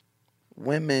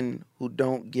 Women who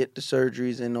don't get the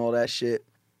surgeries and all that shit.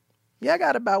 Yeah, I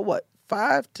got about what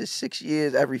 5 to 6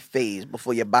 years every phase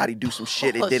before your body do some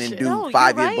shit it Oh, didn't shit. do No,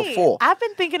 5 you're years right. before. I've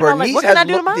been thinking about like, Bernice what can I has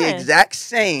do to looked the mine? exact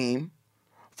same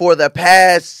for the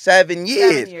past 7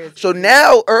 years. years. So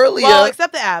now earlier, well,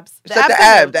 except the abs. except the are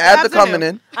abs, new. the abs are coming new.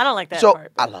 in. I don't like that So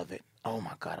part. I love it. Oh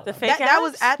my god, I The love fake it. That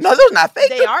was abs? actually. No, those not fake.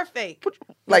 They are fake.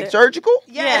 like Yeah. surgical.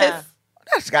 Yes.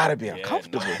 That's got to be Yeah,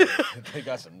 uncomfortable. no. They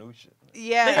got some new shit.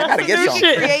 Yeah. I gotta get You some.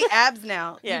 can create abs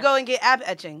now. Yeah. You go and get ab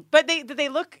etching. But did they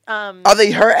look? Are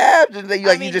they her abs? Or they,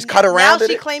 like I mean, you just cut now around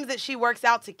she it? claims that she works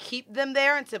out to keep them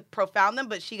there and to profound them,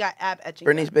 but she got ab etching.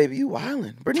 Bernice, baby, you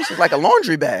wildin'. Bernice is like a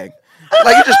laundry bag.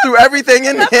 Like you just threw everything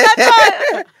in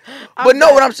there. But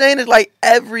no, what I'm saying is like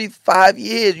every 5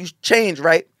 years you change,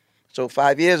 right? So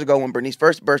 5 years ago when Bernice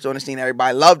first burst on the scene,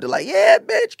 everybody loved it. Like, yeah,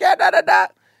 bitch, da da da da.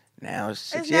 Now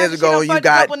 6 It's years now she ago done you fucked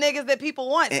got a couple niggas that people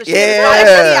want. So she Yeah. was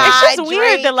It's It's just Drake,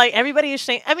 weird that like everybody is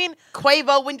saying. I mean,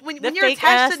 Quavo when The you're fake attached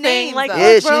ass to thing, names. like, though.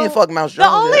 yeah, she bro. didn't fuck Mouse the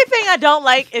Jones. only yet. thing I don't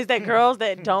like is that girls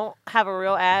that don't have a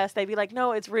real ass, they be like,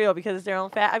 no, it's real because it's their own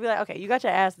fat. I'd be like, okay, you got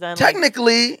your ass done. Like,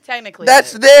 Technically, Technically,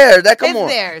 that's it is. there. That come It's on.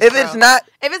 theirs, If bro. it's not,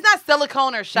 If it's not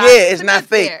silicone or shot, yeah, it's not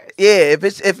fake. theirs. Yeah,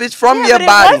 if it's from yeah, your but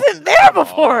body, it wasn't there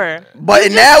before.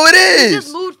 but now it You is.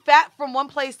 just moved fat from one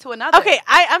place to another. Okay,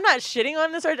 I'm not shitting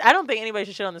on the surgery. I don't think anybody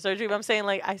should shit on the surgery, but I'm saying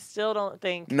like I still don't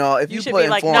think. No, if You you should put be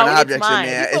like, foreign no, it's objects in mine.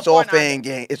 there, You put it's all foreign fair objects.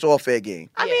 game. It's all fair game.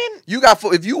 I Yeah. mean, You got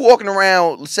if you walking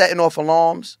around setting off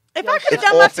alarms. if I could have it's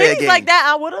done all my fair titties game. like that,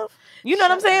 I would have. You know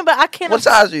what I'm saying? But I can't. What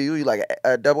size are you? You like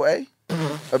a double A,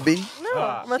 a B, No,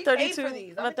 I'm a She paid 32. for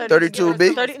these. I'm a I think 32 you should B?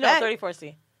 give her some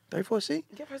 34C. 34C?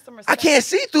 Give her some I respect. can't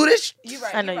see through this. You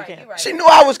right. I know you you right, can't. right. She knew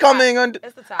I was coming under.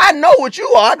 It's the top. I know what you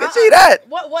are. I can see that.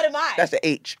 What am I? That's the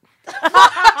H.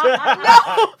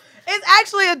 no, it's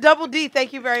actually a double D.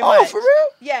 Thank you very much. Oh, for real?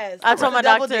 Yes. I it's told a my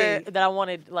double doctor D. that I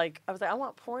wanted I was like, I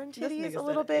want porn This titties nigga a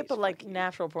little said bit, H but for like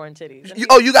natural porn titties. And You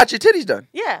got your titties done.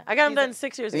 yeah, I got them These are- done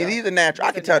 6 years Yeah, ago. these are natural.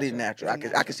 I These can are tell these natural. natural.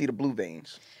 These are I can see the blue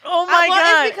veins. Oh my well,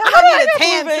 god! It's because How do I need a got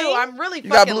tan blue too. veins? I'm really You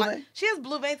got fucking blue like. veins? She has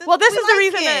blue veins. Well, this We is the light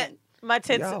reason skin. that my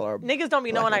tits Y'all are niggas don't be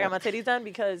black knowing I and got my titties done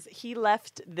because he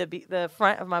left the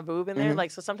front of my boob in there. Mhm. Like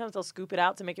so, sometimes they'll scoop it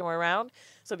out to make it more round.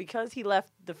 So because he left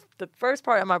the first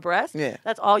part of my breast, Yeah.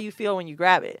 that's all you feel when you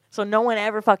grab it. So no one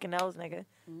ever fucking knows, nigga.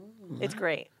 It's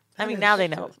great. I mean, now they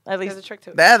know. At There's a least trick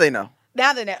to it. Now they know.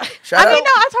 Now they know. Shout out,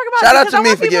 I talk about shout out because to I me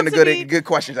want for getting the people to good be- good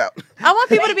questions out. I want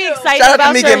people to be They knew. excited Shout out to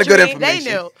about me getting the good surgery. information.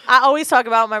 They knew. I always talk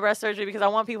about my breast surgery because I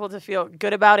want people to feel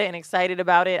good about it and excited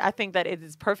about it. I think that it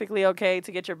is perfectly okay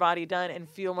to get your body done and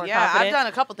feel more Yeah, confident. I've done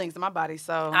a couple things in my body,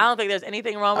 so. I don't think there's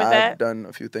anything wrong with I've that. done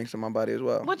a few things to my body as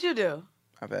well. What'd you do?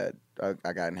 I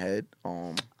got in head.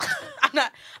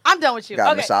 I'm done with you. Got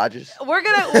Okay. massages. We're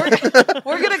gonna go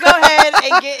ahead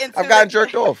and get into I've gotten the,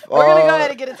 jerked off. We're gonna go ahead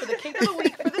and get into the kink of the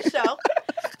week for the show.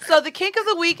 So the kink of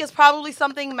the week is probably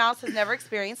something Mouse has never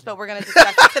experienced, but we're gonna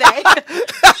discuss it today.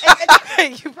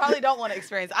 You probably don't want to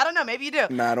experience. I don't know. Maybe you do.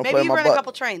 Nah, don't Maybe play you my ran butt. a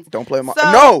couple trains. Don't play my.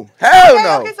 So- No, hell okay,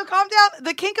 no. Okay, so calm down.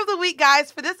 The kink of the week,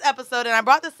 guys, for this episode, and I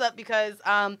brought this up because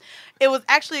it was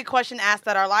actually a question asked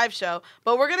at our live show,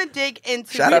 but we're gonna dig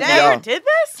into Shout We out to today. y'all. never did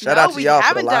this? Shout No, out to we y'all for the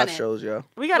haven't live done it. shows, yo.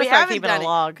 We got to We start haven't keeping done a it,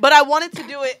 log. but I wanted to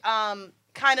do it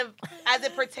kind of as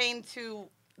it pertained to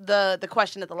the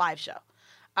question at the live show.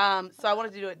 So I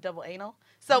wanted to do it double anal.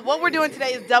 So what we're doing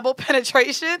today is double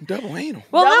penetration. Double anal.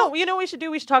 well, double- no, you know what we should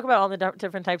do? We should talk about all the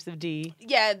different types of D.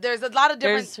 Yeah, there's a lot of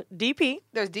different. There's DP,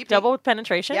 There's DP. double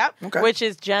penetration, Yep. Okay. which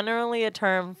is generally a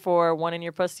term for one in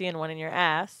your pussy and one in your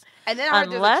ass. And then I heard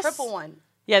there's unless- a triple one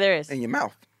Yeah, there is. In your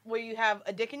mouth. where you have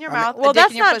a dick in your I mean- mouth, Well, a dick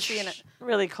that's in your not pussy, and a,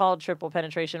 really called triple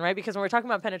penetration, right? Because when we're talking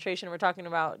about penetration, we're talking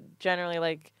about generally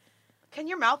like can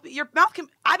your mouth be? Your mouth can.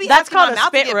 I be that's asking called my a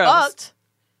mouth to spit get roast. fucked.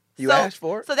 You So- asked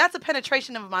for it? So that's a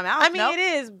penetration of my mouth. I mean, no? it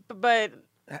is, but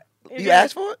You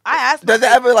asked for it? I asked. Does my it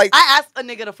face. ever like? I asked a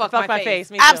nigga to fuck, Fuck my face.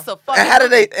 face, me too. Absolutely. And how do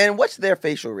they? And what's their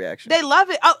facial reaction? They love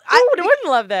it. Oh, Who wouldn't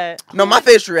love that? No, my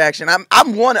facial reaction. I'm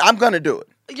gonna do it.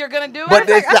 you're gonna do But it.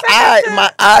 there's I the said that to-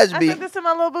 my eyes I be. said this to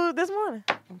my little boo this morning.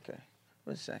 Okay.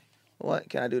 Let's say. What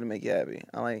can I do to make you happy?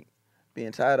 I like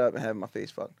being tied up and having my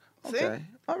face fucked. See? Okay.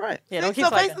 All right. Yeah, See, don't keep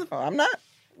so fucking. faces- Oh, I'm not.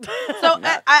 So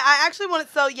I actually wanted.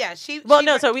 So yeah, she. Well, she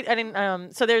no. So we I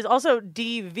didn't. So there's also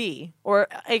DV or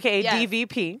AKA Yes.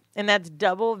 DVP, and that's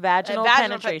double vaginal,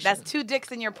 vaginal penetration. That's two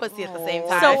dicks in your pussy at the same Oh.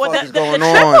 time. So the what fuck the, is the, going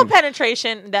the triple on?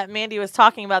 penetration that Mandy was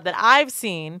talking about that I've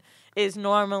seen is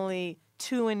normally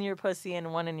 2 in your pussy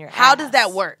and 1 in your how ass. does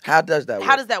that work? How does that work?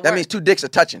 How does that That work? means two dicks are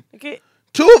touching. Okay.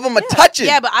 Two of them are touching.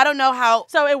 Yeah, but I don't know how.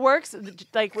 So it works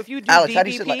like if you do Alex,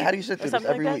 DVP how do you sit or through this something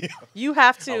every like week? that, you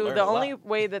have I to. learn The a lot. only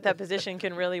way that position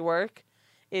can really work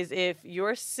is if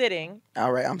you're sitting.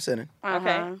 All right, I'm sitting.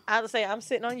 Okay, I'll say I'm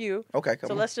sitting on you. Okay, come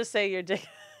So on. let's just say your dick.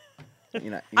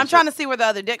 I'm trying to see where the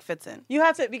other dick fits in. You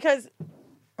have to because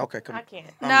Okay, come I on. can't.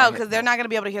 No, because they're not gonna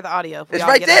be able to hear the audio. if we It's all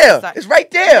right get there. outside. It's right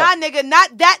there. Nah, nigga,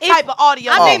 not that type of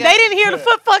audio. I mean, nigga. they didn't hear the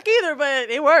foot fuck either, but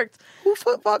it worked. Who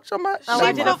foot fucked somebody? Oh, She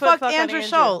I did a foot foot fucked fuck on Andrew Andrew.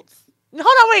 Schultz. Hold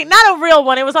on, wait, not a real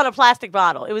one. It was on a plastic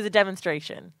bottle. It was a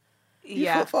demonstration You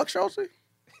Yeah. foot fucked Schultz? with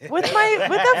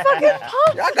that fucking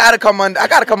pump. I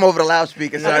gotta come over the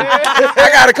loudspeaker, son. I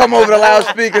gotta come over the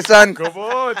loudspeaker, son. Come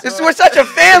on, We're such a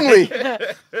family.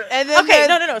 And then Okay,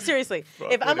 there's- no. Seriously,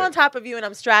 Fuck if I'm with on it. top of you and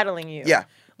I'm straddling you, Yeah.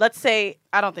 let's say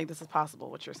I don't think this is possible.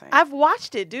 What you're saying? I've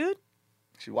watched it, dude.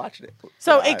 She watched it.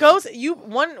 So Live. it goes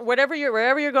wherever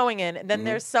you're going in, and then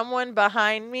there's someone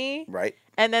behind me, Right.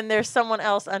 and then there's someone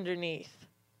else underneath.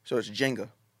 So it's Jenga.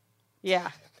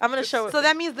 Yeah, I'm gonna show it. So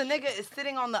that means the nigga is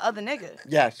sitting on the other nigga.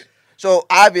 Yes. So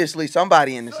obviously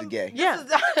somebody in this is gay. Yeah.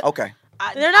 This is- Okay.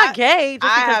 They're not gay just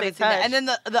I because haven't they seen that. touch. And then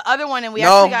the other one, and we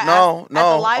No, actually got no, asked no,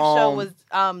 at the live show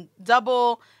um, was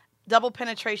double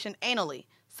penetration anally.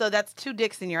 So that's two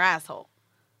dicks in your asshole.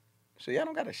 So y'all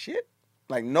don't got a shit?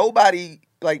 Like nobody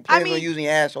like plans mean, on using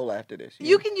your asshole after this.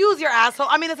 You can use your asshole.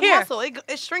 I mean, it's a Here. muscle.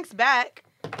 It shrinks back.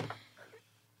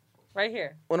 right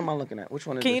here. What am I looking at? Which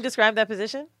one is Can you this? describe that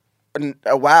position?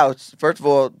 Wow. First of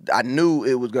all, I knew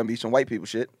it was gonna be some white people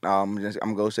shit. I'm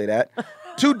gonna go say that.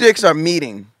 Two dicks are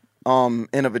meeting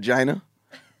in a vagina,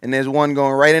 and there's one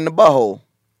going right in the butthole.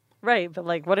 Right, but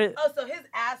like, what is? Oh, so his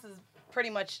ass is pretty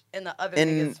much in the other In-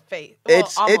 nigga's face. Well,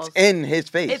 It's almost. in his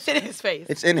face. It's in his face.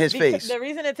 It's in his face. The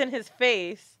reason it's in his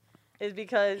face is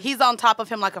because He's on top of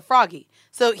him like a froggy.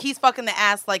 So he's fucking the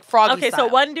ass like froggy okay. style.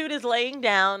 So one dude is laying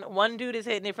down, one dude is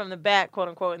hitting it from the back, quote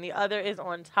unquote, and the other is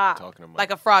on top. Talking about like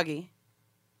a froggy.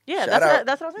 Yeah, Shout out.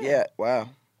 that's what I'm saying. Yeah. Wow.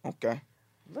 Okay.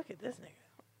 Look at this nigga.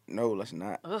 No, let's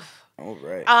not. Ugh. All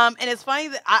right. And it's funny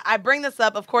that I bring this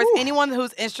up. Of course, anyone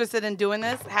who's interested in doing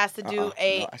this has to do No,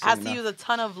 I said has to enough. use a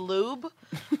ton of lube.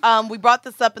 We brought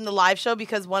this up in the live show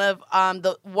because one of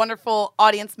the wonderful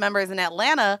audience members in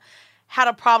Atlanta had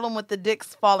a problem with the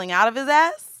dicks falling out of his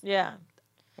ass. Yeah.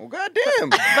 Well, goddamn.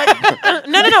 But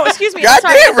no. Excuse me.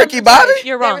 Goddamn, I'm sorry. Ricky Bobby.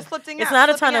 You're They were wrong. slipping It's out, not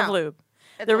a ton slipping of out. lube.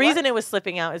 The reason it was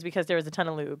slipping out is because there was a ton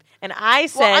of lube. And I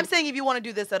said... Well, I'm saying if you want to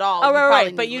do this at all, oh,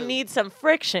 right. you But you lube. need some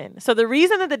friction. So the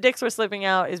reason that the dicks were slipping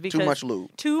out is because... Too much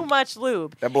lube. Too much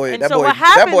lube. That boy, And that so boy, what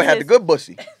that boy happens had the is- good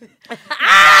bussy.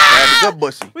 Had the good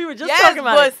bussy. We were just Yes, talking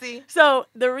about pussy. it. So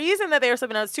the reason that they were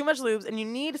slipping out is too much lubes, and you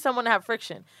need someone to have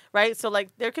friction, right? So like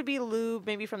there could be lube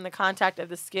maybe from the contact of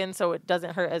the skin, so it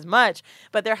doesn't hurt as much,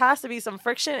 but there has to be some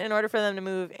friction in order for them to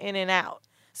move in and out.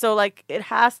 So like it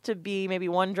has to be maybe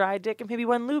one dry dick and maybe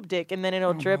one lube dick, and then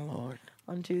it'll drip Lord.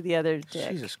 onto the other dick.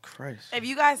 Jesus Christ. If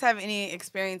you guys have any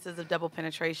experiences of double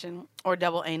penetration or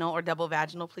double anal or double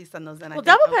vaginal, please send those in. Well,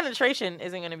 double penetration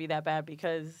isn't going to be that bad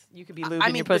because you could be lubing I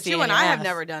your mean, but pussy. you and and your I have ass.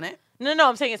 never done it. No,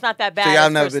 I'm saying it's not that bad. So y'all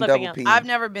as never for been slipping double out. peed? I've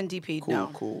never been DP'd. Cool,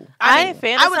 No. cool. I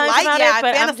fantasize I would like- about yeah, it,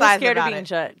 but I I'm just fantasize scared of about being it.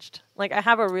 judged. Like I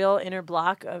have a real inner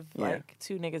block of Yeah. like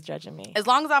two niggas judging me. As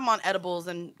long as I'm on edibles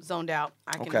and zoned out,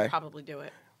 I can Okay. probably do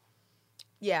it.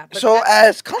 Yeah. But So that-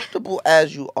 as comfortable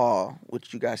as you are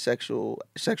with you guys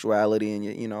sexuality and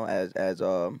you know as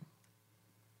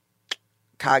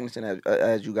cognizant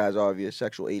as you guys are of your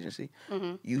sexual agency,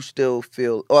 Mhm. you still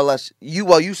feel or less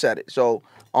you said it. So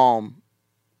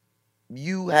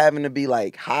you having to be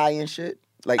like high and shit.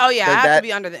 Like oh yeah, I does have that, to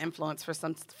be under the influence for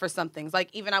some things. Like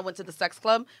even I went to the sex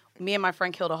club. Me and my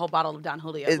friend killed a whole bottle of Don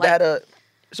Julio. Is like,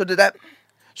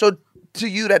 so to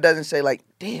you that doesn't say like,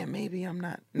 damn, maybe I'm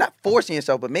not forcing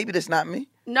yourself, but maybe this not me.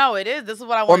 No, it is. This is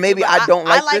what I want. maybe do, but I don't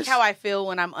like I like this. how I feel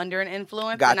when I'm under an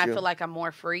influence, Got and I you. feel like I'm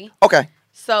more free. Okay,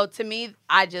 So to me,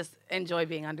 I just enjoy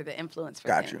being under the influence. For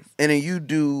got things. you. And then you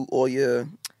do all your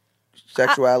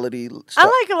sexuality I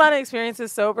stuff. like a lot of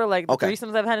experiences sober, like the Okay.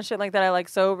 threesomes I've had and shit like that. I like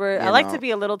sober. You I like know. to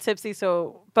be a little tipsy,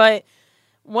 but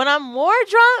when I'm more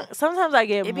drunk, sometimes I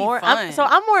get It'd be more. fun.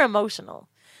 I'm more emotional.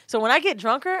 So when I get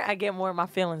drunker, I get more of my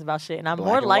feelings about shit, and I'm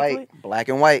more likely. Black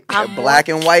and white. I'm Black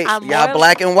more- and white. I'm Y'all more-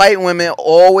 black and white women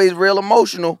always real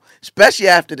emotional, especially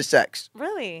after the sex.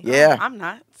 Really? Yeah. I'm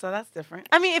not. So that's different.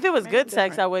 I mean, if it was Maybe good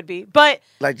sex, different. I would be. But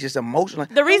Like just emotional.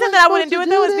 the reason I'm that I not wouldn't do it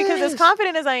supposed though to is because as this.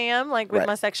 confident as I am, like with Right.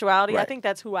 my sexuality, I Right. think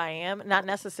that's who I am, not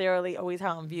necessarily always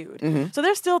how I'm viewed. Mhm. So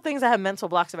there's still things I have mental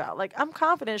blocks about. Like I'm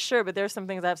confident, sure, but there's some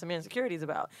things I have some insecurities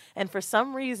about. And for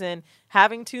some reason,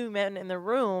 having two men in the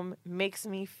room makes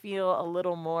me feel a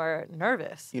little more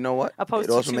nervous. You know what? Opposed It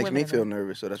to also two makes women me in the feel room.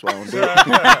 nervous, so that's why I don't do it. That's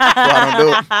why I don't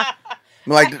do it.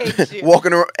 I'm like hate you.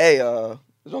 walking around. Hey,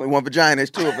 there's only one vagina. There's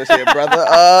two of us here,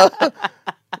 brother.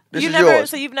 This you is never, yours.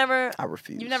 so you've never. I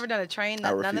refuse. You've never done a train? I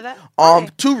None refuse. of that? Why?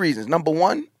 Two reasons. Number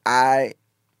one, I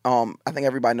think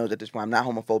everybody knows at this point I'm not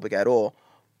homophobic at all,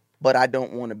 but I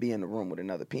don't want to be in the room with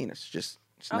another penis. Just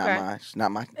it's Okay. not my It's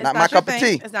not my your cup of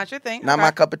thing. tea. It's not your thing. Not Okay.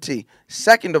 my cup of tea.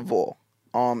 Second of all,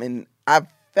 and I've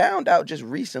found out just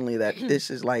recently that this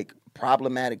is like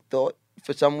problematic thought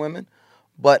for some women,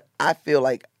 but I feel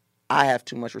like I have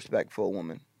too much respect for a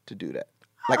woman to do that.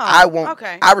 Like Oh, I won't.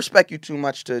 okay. I respect you too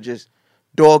much to just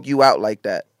dog you out like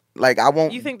that. Like I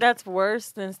won't. You think that's worse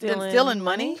than stealing? Then stealing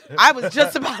money? I was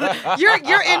just about to.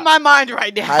 You're in my mind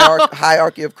right now.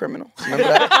 hierarchy of criminals. Remember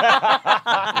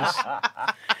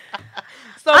that?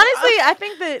 So, Honestly, I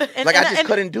think that. And, Like I and- just and-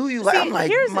 couldn't do you. Like See, I'm like,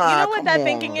 here's, you Ma, know what come that on.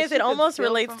 thinking is? She It could almost steal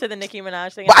relates from- to the Nicki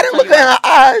Minaj thing. But I I'll didn't tell look you in why.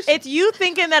 her eyes. It's you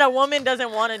thinking that a woman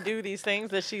doesn't want to do these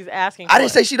things that she's asking for. I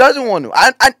didn't say she doesn't want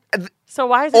to. So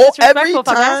why is it every disrespectful if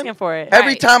I'm time- asking for it?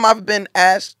 Every Right. time I've been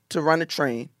asked to run a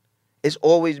train, it's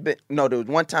always been no. There was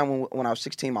one time when I was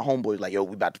 16, my homeboy was like, "Yo,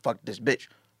 we about to fuck this bitch."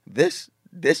 This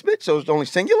bitch. So it's only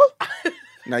singular.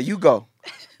 Now you go.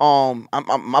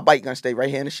 My bike gonna stay right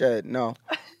here in the shed. No.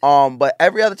 But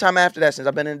every other time after that, since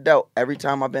I've been an adult, every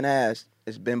time I've been asked,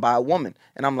 it's been by a woman,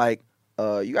 and I'm like,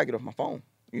 you gotta get off my phone.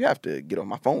 You have to get off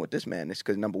my phone with this man. It's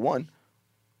because number one,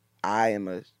 I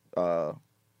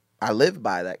live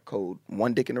by that code.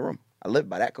 One dick in the room. I live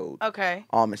by that code. okay.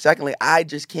 And secondly, I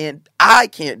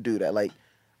can't do that. Like,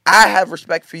 I have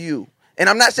respect for you. And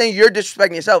I'm not saying you're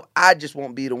disrespecting yourself. I just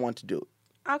won't be the one to do it.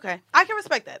 Okay. I can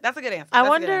respect that. That's a good answer. I That's a good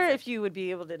wonder answer. if you would be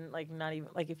able to not even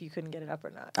if you couldn't get it up or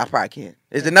not. I probably can't.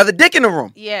 There's another dick in the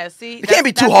room. Yeah, see? It can't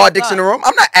be two hard dicks in the room.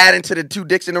 I'm not adding to the two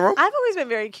dicks in the room. I've always been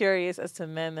very curious as to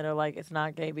men that are like it's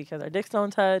not gay because our dicks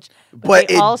don't touch. But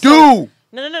they it also, do.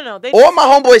 No. They All my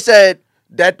homeboy said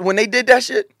that when they did that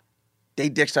shit, they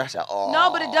dicks. I said, oh.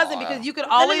 No, but it doesn't because you could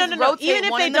no, always no, no. rotate Even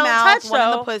if one they in the don't mouth, touch, one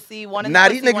in the though. pussy, one in Now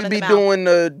the these pussy, one niggas in be the mouth. doing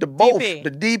the both, DP.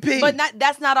 the DP. But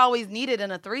that's not always needed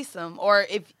in a threesome or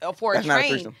for That's a not a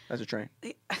train. threesome. That's a train.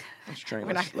 That's a train.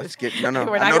 We're Let's, not- let's get no. we're I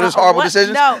not know gonna- there's horrible what?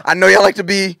 decisions. No. I know y'all like to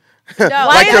be No. like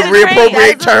Why to is it a train?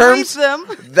 reappropriate That's a terms.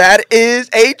 threesome. That is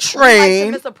a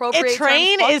train. a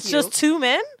train is just two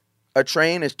men. A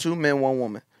train is two men, one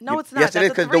woman. No, it's not. Yes, it That's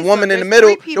is a because the threesome. woman in the There's middle,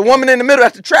 three the people. woman in the middle,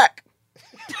 that's the track.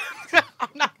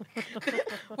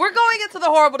 We're going into the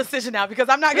horrible decision now because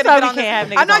I'm not gonna That's get why on we this. can't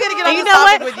have niggas I'm not on. gonna get And on you this know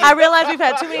topic what? with you. I realized we've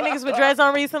had too many niggas with dreads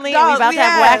on recently, and we Dog, about we to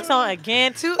have have. wax on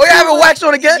again. Two- Oh, you having wax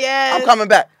on again? Yes. I'm coming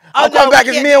back. Oh, I'm coming no, back. we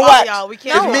It's can't me and do all Wax. y'all. We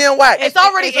can't It's do me all. and Wax. It's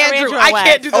already It's Andrew. Andrew I and Wax.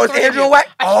 can't do the Oh, it's three of Andrew you. and Wax?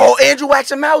 Oh, Andrew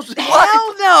Wax and Mouse. What?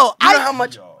 Hell no. You know how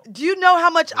much? Do you know how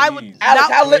much I would? Please. Alex,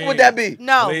 not- how lit would that be?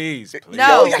 No. Please.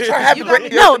 No. Yo, y'all trying to have You a got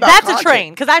great- me- No, about that's a content.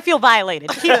 train because I feel violated.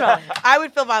 Keep going. I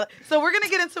would feel violent. So we're gonna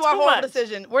get into our Too horrible much.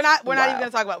 decision. We're not even Wow. gonna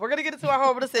talk about it. We're gonna get into our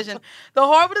horrible decision. The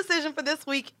horrible decision for this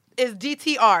week is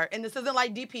DTR, and this isn't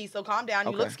like DP, so calm down.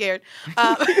 You Okay. look scared.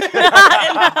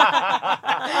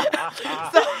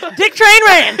 Dick Train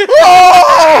ran.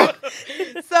 Oh!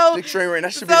 So Dick Train Rain.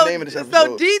 That should be the name of this So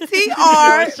episode.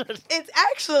 DTR, it's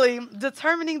actually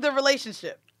determining the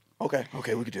relationship. Okay, we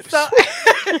can do this. So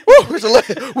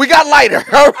Woo, we got lighter.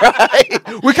 All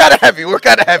right. We're kind of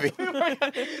heavy.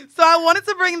 So I wanted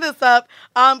to bring this up,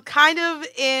 kind of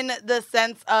in the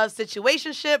sense of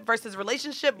situationship versus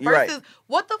relationship You're right. versus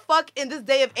what the fuck in this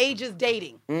day of age is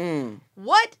dating.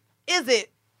 What is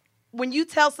it when you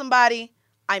tell somebody,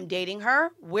 I'm dating her,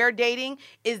 we're dating,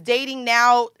 is dating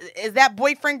now, is that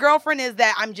boyfriend, girlfriend, is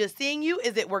that I'm just seeing you,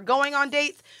 is it we're going on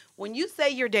dates? When you say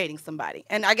you're dating somebody,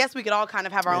 and I guess we could all kind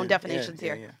of have our own definitions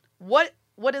here, what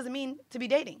does it mean to be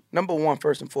dating? Number one,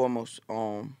 first and foremost,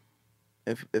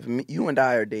 if you and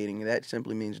I are dating, that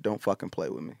simply means don't fucking play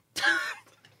with me.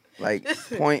 Like,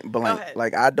 point blank. ahead.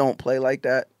 Like, I don't play like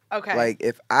that. Okay. Like,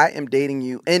 if I am dating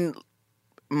you, and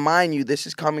mind you, this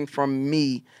is coming from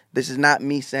me. This is not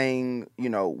me saying,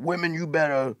 women, you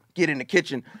better get in the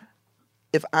kitchen.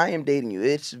 If I am dating you,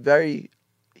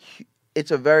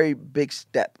 it's a very big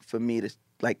step for me to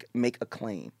like make a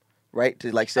claim, right?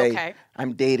 To like say, Okay.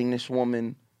 I'm dating this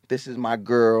woman. This is my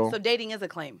girl. So dating is a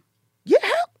claim. Yeah,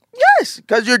 yes,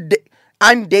 because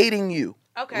I'm dating you.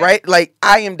 Okay. Right? Like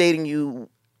I am dating you,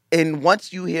 and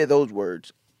once you hear those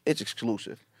words, it's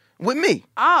exclusive with me.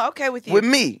 Oh, okay, with you. With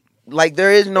me, like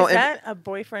there is no. Is that a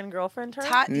boyfriend girlfriend term?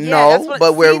 Yeah, that's what-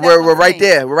 but see, we're that's what I'm right saying.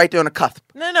 there. We're right there on the cusp.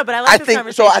 No, but I like I this think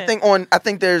so. conversation. I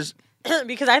think there's.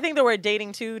 because I think the word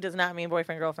dating too does not mean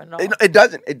boyfriend girlfriend at all. It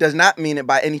doesn't. It does not mean it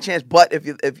by any chance. But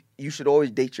if you should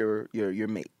always date your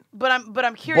mate. But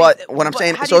I'm curious. But what I'm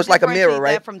saying, how do so you it's like a mirror, differentiate that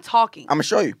right? From talking. I'm gonna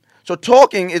show you. So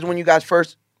talking is when you guys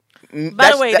first.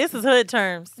 By the way, this is hood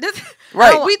terms.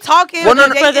 Right. We talking. Well, no, we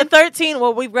no, For the dating.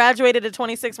 13, we've graduated to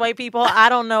 26 white people. I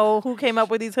don't know who came up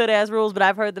with these hood ass rules, but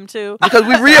I've heard them too. because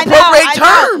we I reappropriate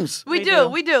know. terms. We We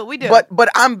do. do. But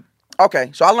I'm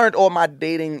okay. So I learned all my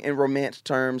dating and romance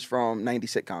terms from 90s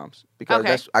sitcoms because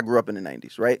Okay. I grew up in the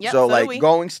 90s, right? Yep, so so like did we.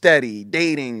 going steady,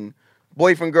 dating,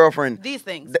 boyfriend, girlfriend. These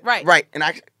things, Th- right? Right. And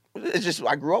it's just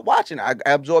I grew up watching. I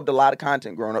absorbed a lot of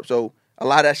content growing up, so a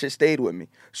lot of that shit stayed with me.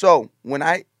 So when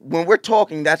we're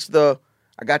talking, that's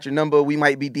I got your number. We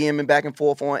might be DMing back and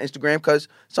forth on Instagram because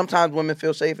sometimes women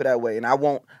feel safer that way, and I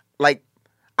won't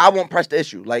press the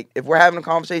issue. Like if we're having a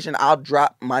conversation, I'll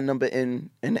drop my number in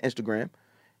the Instagram,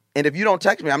 and if you don't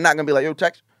text me, I'm not gonna be like, yo,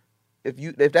 text.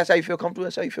 If that's how you feel comfortable,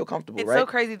 that's how you feel comfortable, It's right? so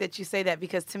crazy that you say that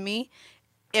because to me,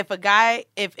 if a guy,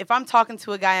 if I'm talking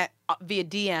to a guy via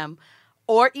DM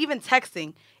or even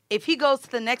texting, if he goes to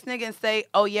the next nigga and say,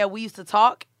 "Oh yeah, we used to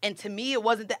talk," and to me it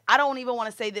wasn't that. I don't even want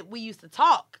to say that we used to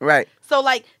talk. Right. So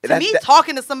like to That's- me, that-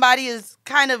 talking to somebody is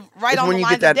kind of right It's on when the you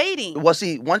lines get that. of dating. Well,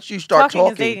 see, once you start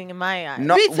Talking is dating in my eyes.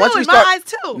 No, Me too, once we in my start- eyes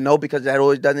too. No, because that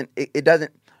always doesn't. It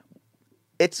doesn't.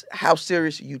 It's how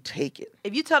serious you take it.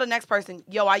 If you tell the next person,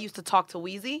 "Yo, I used to talk to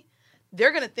Weezy,"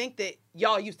 they're gonna think that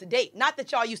y'all used to date, not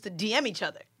that y'all used to DM each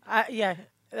other. Yeah.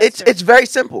 that's It's true. it's very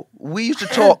simple. We used to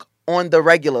talk on the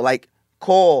regular, like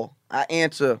call, I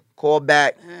answer, call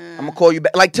back. I'm gonna call you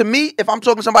back. Like to me, if I'm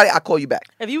talking to somebody, I call you back.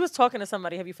 If you was talking to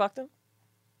somebody, have you fucked them?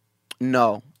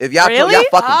 No, if y'all Really? y'all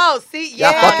fucking. Oh, see,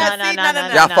 Y'all yeah, fucking. see, No,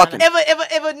 no. Y'all fucking.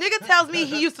 If a nigga tells me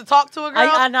he used to talk to a girl,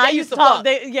 I they used to talk.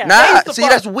 Yeah. Nah, used to see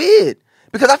fuck. that's weird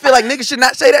because I feel like niggas should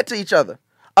not say that to each other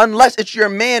unless it's your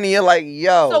man and you're like,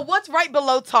 yo. So what's right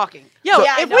below talking? Yo,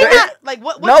 yeah, if I we know. not- like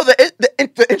what? No,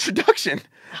 the introduction.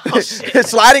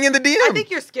 Sliding in the DM. I think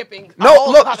you're skipping. a No,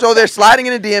 whole look. lot of So they're stuff. sliding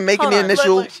in the DM, making Hold the on.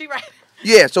 initial. Look, she right.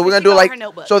 Yeah, so we're She gonna do got like. her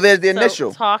notebook. So there's the So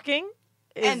initial. talking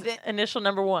is And then- initial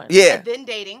number one. Yeah, And then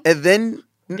dating. and then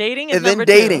Dating is and then number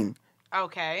two. dating.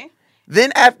 Okay.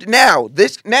 Then after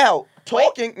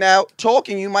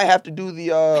talking, you might have to do the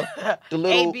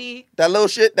little AB. that little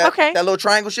shit that Okay. that little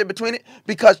triangle shit between it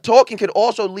because talking could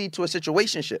also lead to a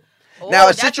situationship. Oh, Now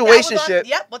a that was on- situationship,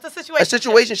 Yep. What's a a situation?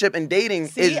 situationship and dating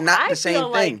See, is not I the same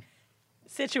feel thing.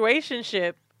 like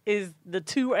situationship is the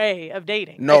 2A of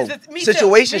dating. No, Me too.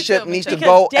 situationship Me needs too. to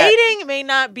Because go. at- dating may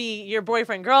not be your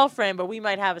boyfriend girlfriend, but we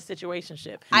might have a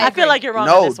situationship. I I agree. feel like you're wrong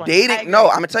on No, this one. I dating. agree. No,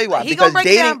 I'm gonna tell you why. He gonna Because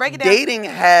break it down, break it down. dating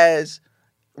has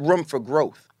room for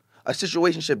growth. A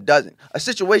situationship doesn't. A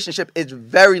situationship is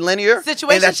very linear. and that's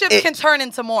Situationships it. can turn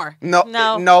into more. No,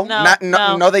 No, no, no, not,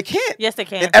 no. no, they can't. Yes, they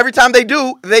can. And every time they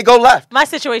do, they go left. My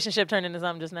situationship turned into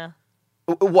something just now.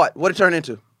 What? What it turn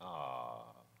into?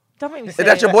 Don't make me say Is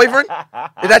that your it. boyfriend?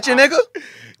 Is that your nigga?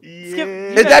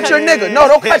 Skip- Is that your nigga? No,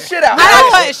 don't cut shit out. I'm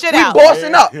not cutting shit out. We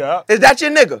bossing up. Yeah. Is that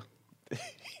your nigga?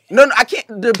 No, I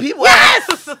can't. The people.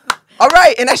 Yes! All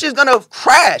right, and that shit's gonna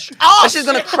crash. Oh, that shit's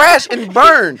gonna shit. crash and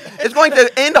burn. It's going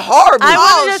to end horribly. I want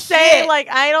to Oh, just say, shit. like,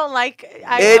 I don't like.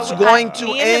 It's going to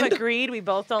me and him end- agreed. We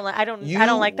both don't like. I don't You-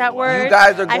 like that word. you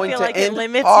guys are I going feel to like end it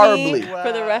limits horribly. me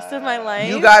for the rest of my life.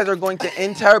 You guys are going to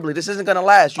end terribly. This isn't gonna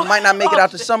last. You might not make it out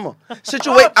to summer. I'm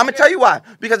gonna tell you why.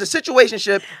 Because a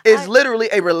situationship is literally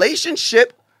a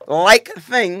relationship-like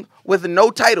thing with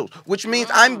no titles, which means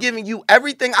I'm giving you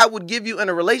everything I would give you in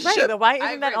a right, relationship. but why I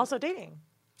isn't that agree. also dating?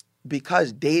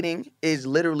 Because dating is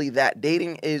literally that.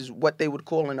 Dating is what they would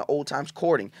call in the old times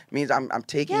courting. It means I'm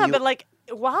taking Yeah, you. but like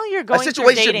while you're a going through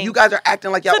situation. dating, You guys are acting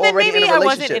like y'all so then already maybe in a I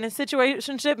relationship. wasn't in a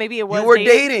situationship. Maybe it was. You were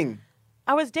dating.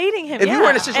 I was dating him. If yeah. you were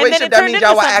in a And then situation, it that turned means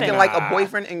y'all into were acting something. like a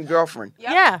boyfriend and girlfriend.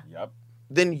 Yep. Yeah. Yep.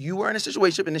 Then you were in a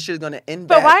situation and this shit is gonna end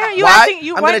But bad. why aren't you acting?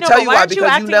 I'm gonna tell you why why. aren't you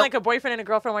Because acting you know, like a boyfriend and a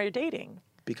girlfriend while you're dating?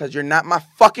 because you're not my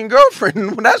fucking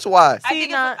girlfriend. That's why. I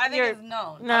think, nah, it's, I think you're- it's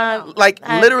known. I nah. don't know. Like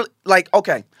I- literally, like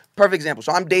okay, perfect example.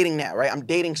 So I'm dating now, right? I'm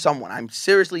dating someone. I'm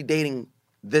seriously dating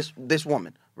this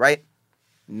woman, right?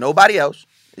 Nobody else.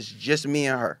 It's just me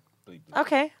and her. Bleep, bleep.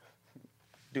 Okay.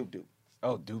 Doop doop.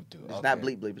 Oh, doop doop. It's not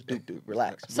bleep bleep. It's doop doop.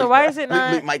 Relax. So Bleep, why is it bleep,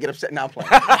 not- bleep might get upset now. I'm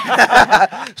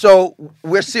playing. So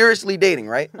we're seriously dating,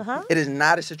 right? Uh-huh. It is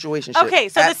not a situation. Okay,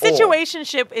 so the at all.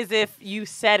 situationship is if you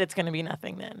said it's going to be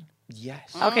nothing then.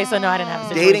 Yes. Okay, so no, I didn't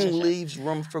have a Dating situationship. leaves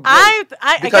room for growth.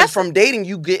 I because guess, from dating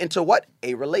you get into what?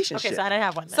 A relationship. okay, so I didn't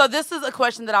have one then. So this is a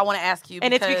question that I want to ask you.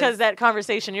 and it's because that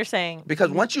conversation you're saying.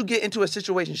 Because once you get into a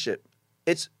situationship,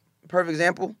 it's perfect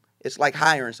example. It's like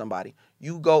hiring somebody.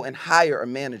 You go and hire a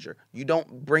manager. You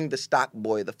don't bring the stock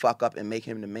boy the fuck up and make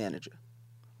him the manager.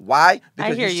 Why?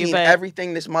 Because hear you've you, seen but-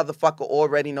 everything this motherfucker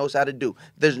already knows how to do.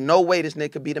 There's no way this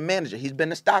nigga could be the manager. He's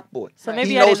been a stock boy. So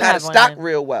maybe he I knows didn't how to have one stock then.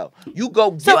 real well. You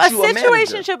go get So a you a manager.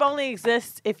 situationship only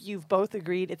exists if you've both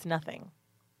agreed it's nothing.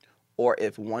 Or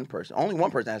if one person, only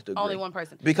one person has to agree. only one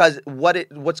person. Because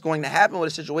what's going to happen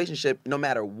with a situationship, no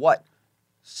matter what,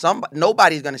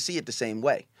 nobody's going to see it the same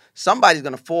way. Somebody's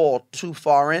going to fall too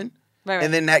far in, Right.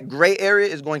 and then that gray area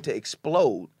is going to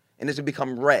explode, and it's going to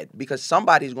become red because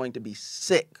somebody's going to be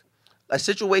sick. A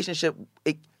situationship,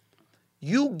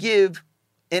 you give,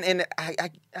 and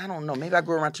I don't know, maybe I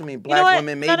grew around too many black what?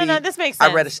 women. No, Maybe no, this makes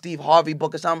I read a sense. Steve Harvey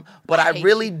book or something, but I I hate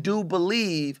really you. do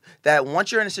believe that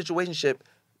once you're in a situationship,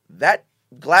 that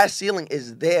glass ceiling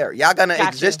is there. Y'all gonna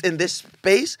Got exist you. in this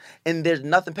space, and there's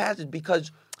nothing past it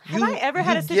because Have I ever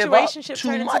had a you give up situationship too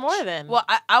turn into much. more than? Well,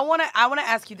 I want to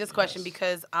ask you this question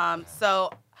because so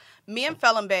me and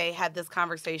Felon Bay had this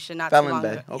conversation not too Felon long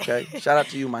Bay. ago. Okay, shout out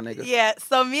to you, my nigga. Yeah,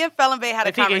 so me and Felon Bay had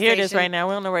if a he conversation. can hear this right now,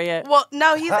 we don't know where yet. Well,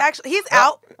 no, he's out. He's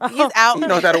out. He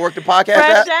knows how to work the podcast.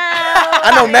 Fresh app. out.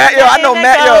 I know Matt. Yo, I know Ready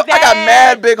Matt. to Yo, go I got back.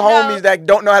 mad big No. homies that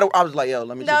don't know how to. I was like, yo,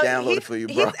 let me just download it for you,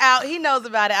 bro. He's out. He knows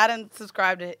about it. I didn't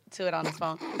subscribe to it on his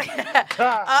phone.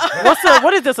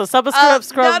 What is this? A subscript?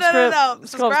 Scrub? no, script? no.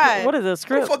 Subscribe. What is a Who the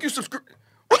script? fuck you subscribe?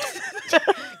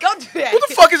 Don't do that. Who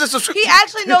the fuck is a subscribe? He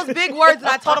actually knows big words, and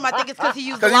I told him I think it's because he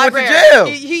used the 'Cause he went to library. jail.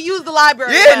 He used the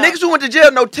library. Yeah, well. niggas who went to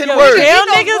jail know 10 Yo, words. jail He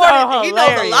knows niggas more are than- He knows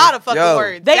a hilarious. lot of fucking Yo.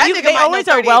 words. They, That you, nigga they might know always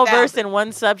are well 38,000. versed in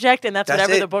one subject, and that's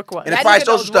whatever it. the book was. And it's That probably nigga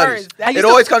social knows studies. words. That It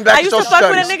always comes back I to used to social fuck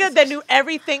studies. with a nigga that knew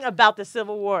everything about the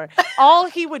Civil War. All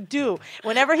he would do,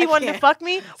 whenever he wanted to can't. fuck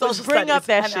me, was Social bring up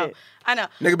studies. that shit. I know.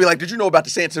 Nigga be like, did you know about the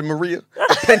Santa Maria,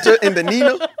 the Penta, and the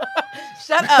Nina?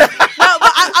 Shut up. No,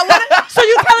 but I want to. So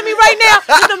you telling me right now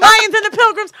that the Mayans and the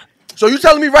Pilgrims? So you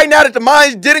telling me right now that the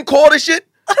Mayans didn't call this shit?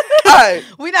 All right.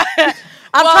 We not.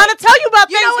 I'm Well, trying to tell you about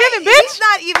You know Thanksgiving,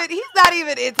 what? bitch. He's not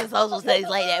even into social studies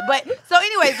like that. But so,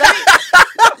 anyways,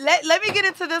 let me get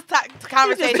into this He's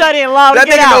conversation. studying law to That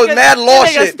get nigga out. knows mad law That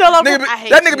nigga shit. still up- Nigga be- I hate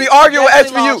that nigga be you. arguing with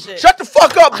Definitely law SVU. shit. Shut the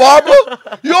fuck up,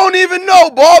 Barbara. You don't even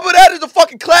know, Barbara. That is a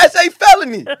fucking Class A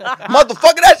felony.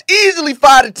 Motherfucker, that's easily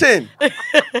 5 to 10.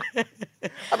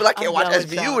 I mean, I can't I'm watch done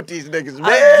with SVU y'all. with these niggas, I'm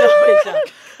man. done with y'all.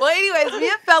 Well, anyways, me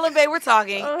and Felon Bay were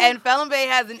talking, and Felon Bay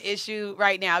has an issue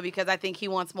right now because I think he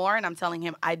wants more, and I'm telling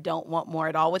him I don't want more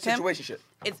at all with him. Situationship.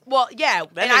 It's yeah,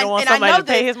 That and nigga wants I somebody know to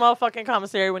pay this. his motherfucking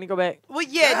commissary when he go back. Well,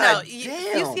 yeah, God no, you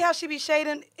damn. see how she be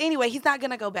shading? Anyway, he's not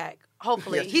gonna go back.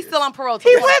 Hopefully, Yes, he he's is. still on parole.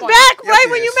 He went back right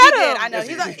he when you is. met He him. did. I know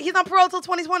Yes, he's on parole till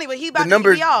 2020, but he about The to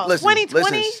numbers, be off. listen,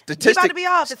 2020? listen, He about to be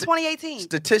off. It's 2018.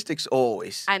 Statistics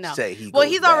always I know. say he Well,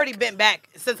 goes he's back. already been back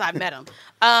since I met him.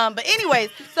 But anyways,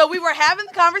 so we were having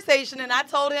the conversation, and I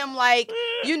told him like,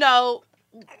 you know,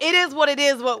 it is what it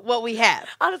is. What we have.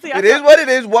 Honestly, It is what it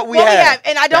is, what we What have. we have,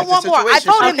 and I don't That's want the more. I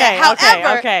told him situationship. that. Okay,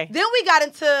 However, okay. then we got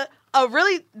into a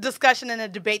really discussion and a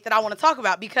debate that I want to talk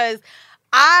about because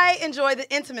I enjoy the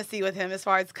intimacy with him as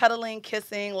far as cuddling,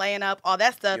 kissing, laying up, all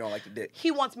that stuff. You don't like the dick. He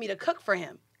wants me to cook for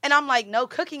him. And I'm like, no,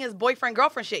 cooking is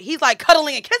boyfriend-girlfriend shit. He's like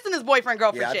cuddling and kissing his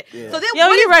boyfriend-girlfriend Yeah, shit. yeah. So then Yo,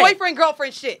 what is you're right.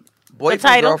 boyfriend-girlfriend shit? Boyfriend,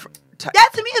 title. girlfriend. That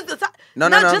to me is the title. No.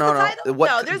 Just the title? What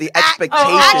no, there's the act- expectation?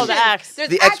 Oh, the acts. There's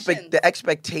the actions. the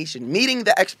expectation, meeting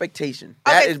the expectation.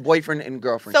 That Okay. is boyfriend and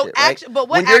girlfriend So shit, right? action- but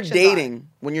what when you're actions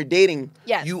dating,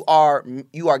 Yes. you are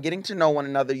getting to know one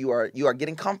another. You are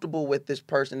getting comfortable with this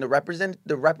person, the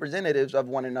representatives of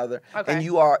one another, Okay.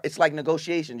 and it's like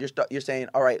negotiation. You're saying,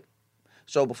 all right.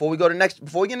 So before we get in this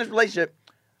relationship,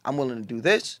 I'm willing to do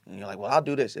this, and you're like, well, I'll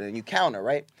do this, and then you counter,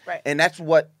 right? Right. And that's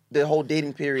what the whole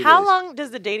dating period How is. long does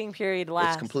the dating period last?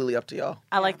 It's completely up to y'all.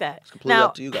 I like that. It's completely now,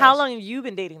 up to you guys. how long have you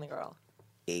been dating the girl?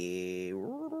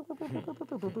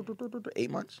 8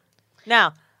 months.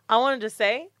 Now, I wanted to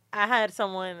say, I had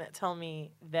someone tell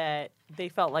me that they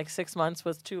felt like 6 months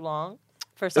was too long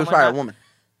for It was someone. probably a not- woman.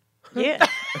 Yeah.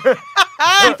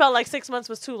 He felt like 6 months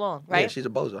was too long, right? Yeah, she's a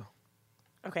bozo.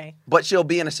 Okay. But she'll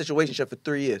be in a situationship for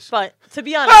 3 years. But to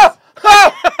be honest,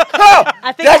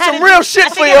 I think That's it had some to real do- shit I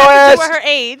for think it your had to do ass. with her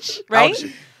age, How old right?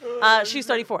 is she? She's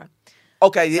 34.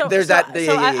 Okay, So, there's so, that. So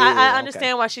Yeah, I okay.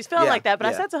 understand why she's feeling Yeah, like that, but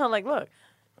I yeah. said to her, like, look,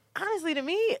 honestly, to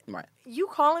me, Right. you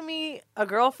calling me a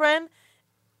girlfriend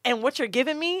and what you're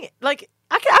giving me, like,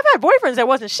 I've had boyfriends that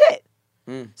wasn't shit.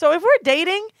 Mm. So if we're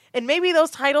dating and maybe those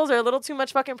titles are a little too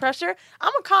much fucking pressure,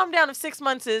 I'm gonna calm down if 6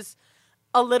 months is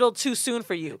a little too soon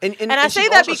for you. And I she's say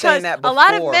that also saying because that a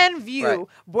lot of before. men view Right.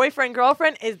 boyfriend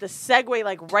girlfriend is the segue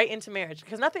like right into marriage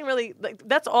because nothing really like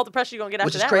that's all the pressure you're gonna get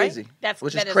Which after is that, crazy. right?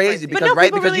 Which that is is crazy crazy. But because no, right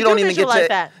people because really you don't do even get visualize to.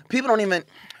 that. People don't even.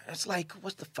 It's like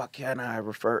what the fuck can I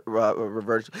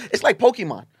reverse? It's like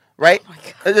Pokemon, right?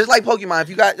 It's like Pokemon. If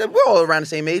you got, we're all around the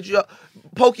same age.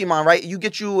 Pokemon, right? You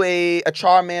get you a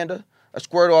Charmander, a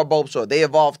Squirtle, or a Bulbasaur. They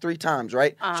evolve 3 times,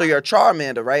 right? So you're a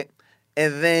Charmander, right?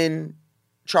 And then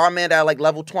Charmander at like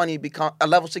level 20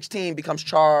 level 16 becomes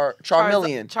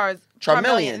Charmeleon.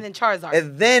 Charmeleon, and then Charizard.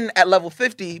 And then at level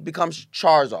 50 becomes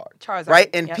Charizard. Charizard, Right?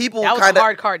 And yep. people that was kind a of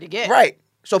hard card to get. Right.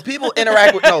 So people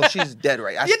interact with no, she's dead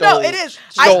right. I You stole, know, it is.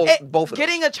 Stole both of them.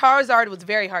 Getting a Charizard was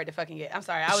very hard to fucking get. I'm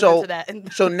sorry, I was So into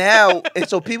that. so now and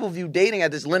so people view dating as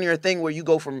this linear thing where you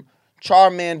go from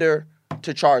Charmander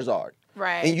to Charizard.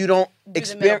 Right. And you don't Do the middle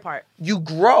experience part. you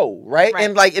grow, right? Right.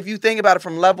 And like if you think about it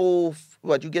from level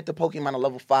you get the Pokemon at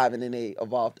level 5 and then they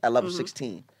evolve at level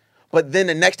 16. But then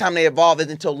the next time they evolve is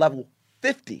until level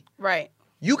 50. Right.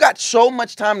 You got so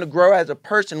much time to grow as a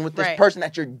person with this Right. person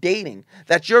that you're dating,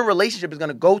 that your relationship is going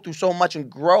to go through so much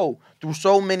and grow through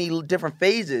so many different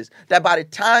phases that by the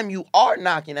time you are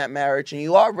knocking at marriage and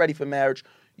you are ready for marriage,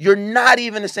 you're not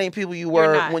even the same people you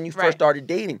were not, when you right. first started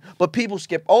dating. But people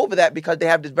skip over that because they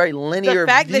have this very linear The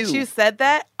fact view. that you said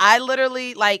that, I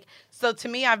literally like. So to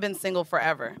me, I've been single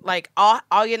forever. Like I'll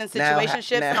get in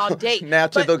situationships and I'll date. Now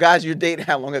to But- the guys you're dating,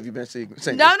 how long have you been single?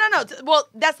 No. Well,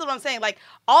 that's what I'm saying. Like,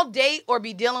 I'll date or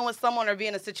be dealing with someone or be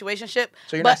in a situationship.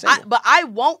 So you're but not single? but I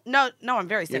won't. No, I'm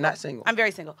very single. not single. I'm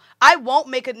very single. I won't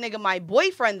make a nigga my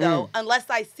boyfriend though, unless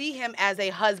I see him as a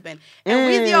husband. And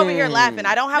Weezy over here laughing.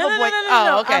 I don't have No, a no, boy. no, no, Oh,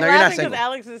 no. okay. I'm No, you're not laughing single. because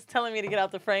Alex is telling me to get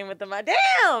out the frame with the mic.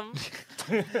 Damn.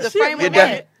 The frame You're of done.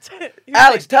 man.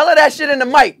 Alex, tell her that shit in the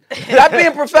mic. Stop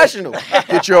being professional.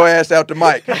 Get your ass out the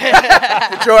mic.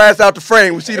 Get your ass out the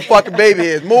frame. We see the fucking baby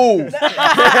heads. Move.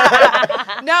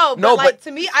 No, No, like but-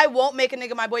 to me, I won't make a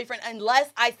nigga my boyfriend unless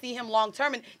I see him long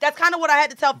term, and that's kind of what I had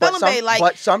to tell Felon Bay. Like,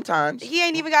 but sometimes, he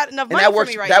ain't even got enough and money that for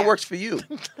works. me right That now. works for you.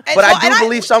 But so- I do and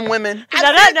believe some women. now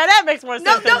that makes more sense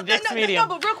No, than the Dick's medium.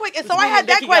 but real quick. And so It's I had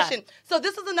that medium dick he got. question. So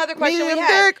this is another question Medium we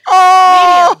had. dick.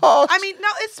 Oh, Medium. I mean, no,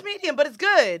 it's medium, but it's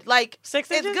good. Like 6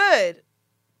 it's inches? good.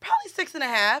 Probably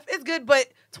 6.5. It's good, but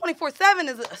 24/7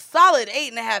 is a solid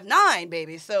 8.5, 9,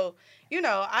 baby. So You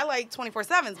know, I like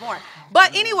 24/7s more.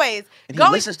 But anyways, And he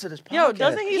going. listens to this podcast. Yo,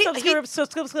 doesn't he? He- What's it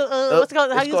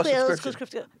called? It's How you called say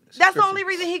subscription. That's the only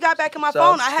reason he got back in my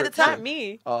phone. I had to tell Not him.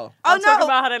 me. Oh, Oh I'm talking no.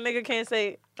 about how that nigga can't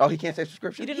say. oh, he can't say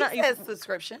subscription. You did He not. says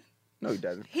subscription. No, he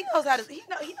doesn't. He knows how to. He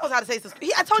knows how to say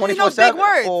subscription. I told you he knows big 24/7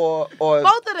 words. or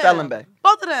Both of them. Spelling Bay.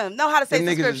 Both of them know how to say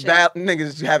Them niggas is subscription. niggas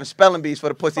is having spelling bees for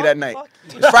the pussy that night. Fuck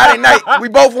you. It's Friday night. We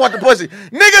both want the pussy.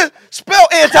 Nigga, spell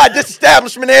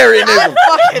anti-disestablishmentarianism.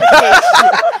 Fucking hate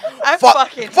you. I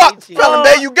fucking fuck, hate you. Spelling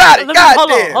Bay, you got it. Hold God on,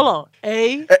 damn. hold on.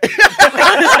 A.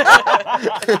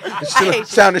 hate you.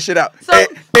 Sound this shit out. So-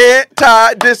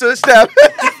 Anti-disestablishment.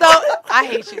 So I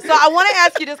hate you. So I want to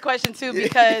ask you this question too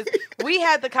because we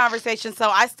had the conversation. So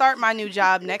I start my new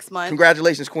job next month.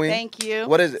 Congratulations, Queen. Thank you.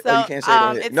 What is it? So, Oh, you can't say it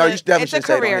on here. it's No, a- you definitely it's a shouldn't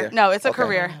say it on career. here. No, it's a Okay.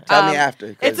 career. Tell me after.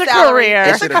 'cause It's a salary. career.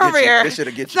 This It's a shit'll get you. career. This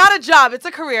shit'll get It's you. not a job. It's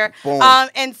a career. Boom.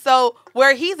 And so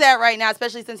where he's at right now,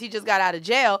 especially since he just got out of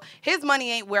jail, his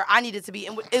money ain't where I need it to be,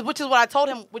 and which is what I told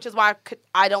him. Which is why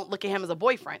I don't look at him as a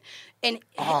boyfriend. And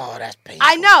Oh, that's painful.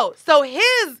 I know. So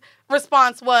his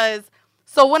response was,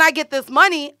 so when I get this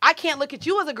money, I can't look at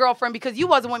you as a girlfriend because you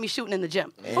wasn't with me shooting in the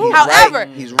gym. And he's However, right.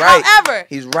 He's right. However,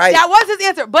 He's right. that was his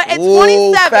answer. But at Ooh,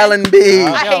 27, Felon B.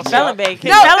 I hate Felon y'all. Bay.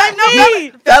 No, Felon no,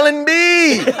 B. Felon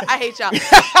B. I hate y'all.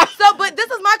 So, but this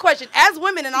is my question. As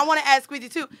women, and I want to ask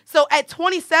Squeezy too. So at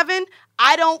 27,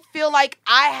 I don't feel like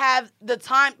I have the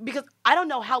time because I don't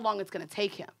know how long it's going to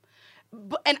take him.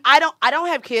 And I don't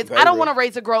have kids. Very I don't real. want to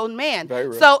raise a grown man. Very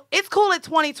real. So it's cool at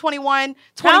 20, 21,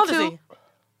 How old is 22. he?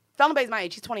 Felon Bay's my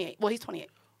age. He's 28. Well, he's 28.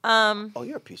 Oh,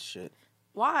 you're a piece of shit.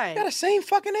 Why? You got the same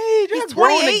fucking age. You're He's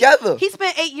growing 28. together. He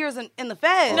spent 8 years in the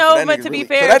Fed. No, that but nigga to be really-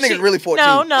 fair, so that if nigga's she- really 14.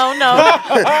 No.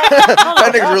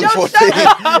 That nigga's really Yo, 14.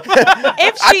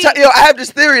 If she, I have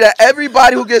this theory that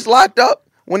everybody who gets locked up,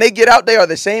 when they get out, they are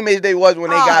the same age they was when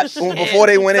they before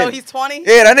they went so in. he's 20?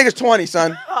 Yeah, that nigga's 20,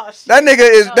 son. Oh, shit. That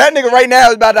nigga right now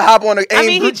is about to hop on the AIM I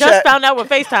mean, he group just chat. found out what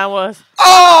FaceTime was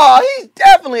Oh, he's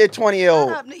definitely a 20-year-old.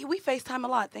 Shut up. We FaceTime a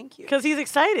lot. Thank you. because he's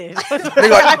excited. Nigga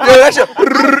like, yo, that shit.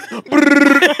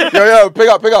 Yo, pick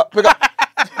up.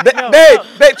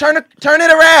 Babe, turn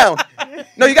it around.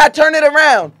 No, you gotta turn it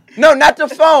around. No, not the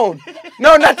phone.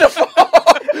 No, not the phone.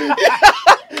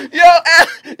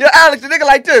 Yo, Alex, the nigga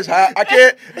like this. I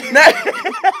can't.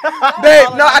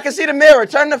 Babe, no, I can see the mirror.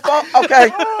 Turn the phone. Okay.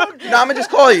 No, I'ma just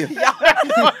call you.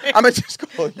 I'ma just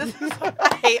call you.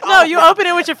 I hate No, you open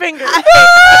it with your finger.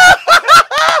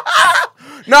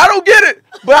 No, I don't get it.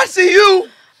 But I see you.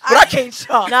 But I can't. hate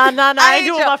y'all. Nah, I I ain't hate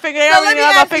doing y'all. my finger. So I don't let even me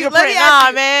have my ask you, let fingerprint. me ask Nah,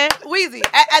 you. man. Wheezy,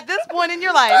 at this point in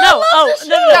your life. No, No, I want to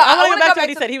go wanna back to what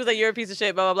he to- said. He was like, "You're a piece of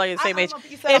shit." Blah blah blah. You're the same I'm age. a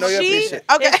piece of- No, If you're a piece she, of shit.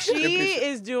 Okay. if You're a she piece of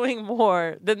is doing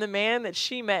more than the man that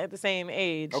she met at the same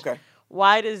age, Okay.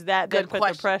 why does that then Good put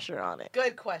question. the pressure on it?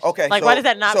 Good question. Okay. Like, why does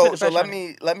that not So, put the so pressure let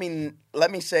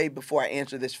on me say before I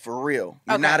answer this for real.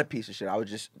 You're Okay. not a piece of shit. I was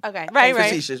just Okay. Right, right.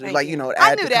 facetious. Thank Like you. you know,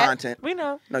 I add knew to that. content. We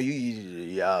know. No,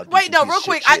 y'all do Wait, some no, piece real of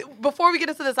quick. shit. Before we get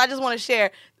into this, I just want to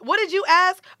share. What did you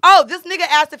ask? Oh, this nigga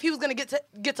asked if he was gonna get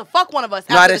to fuck one of us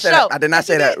No, I after didn't the say show. that. I did not Yes,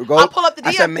 say you that. did. Go. I'll pull up the DM.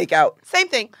 I said make out. Same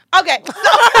thing. Okay. So,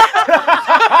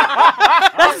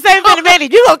 That's the same thing to Manny.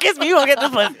 You gonna kiss me? You gonna get this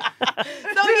pussy?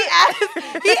 so he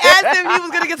asked him if he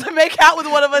was gonna get to make out with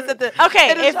one of us at the Okay,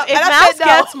 at the if show. And I Mouse said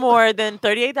no. gets more than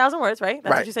 38,000 words, right? That's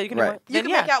what Right, you said. You can right. do more. You Then can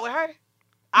yeah. make out with her. Listen,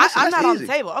 I'm that's not on easy.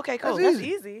 the table. Okay, cool. That's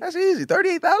easy. That's easy.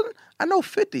 38,000. I know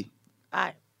 50. All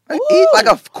right. Like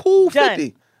a cool Done.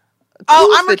 50.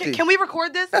 Oh, Cool 50. can we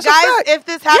record this, That's a guys? fact. If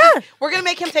this happens, Yeah. we're gonna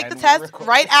make him take the Can we test record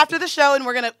right this? after the show, and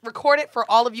we're gonna record it for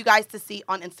all of you guys to see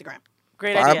on Instagram.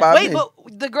 Great Fine idea. by Wait, me. but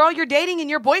the girl you're dating and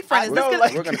your boyfriend is this gonna?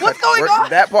 We're gonna What's cut- going we're- on?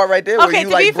 That part right there, where Okay, you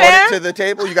to like be brought fair- it to the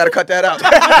table, you gotta cut that out. You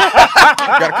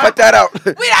gotta cut that out.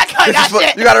 We not cutting that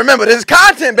shit. You gotta remember, this is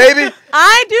content, baby.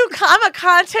 I'm a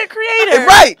content creator.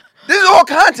 Right. This is all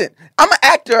content. I'm an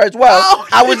actor as well. Oh.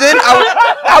 I was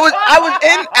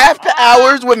in After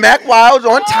Hours with Mac Wiles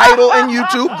on Tidal and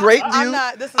YouTube. Great view.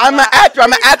 I'm an actor.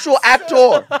 I'm an actual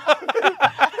actor.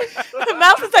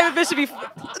 Mouse the type of bitch should be.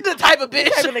 The type of bitch.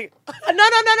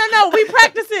 No. We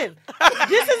practicing.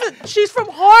 This isn't. She's from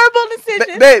Horrible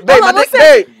Decisions. Babe, Hold my on, one dick,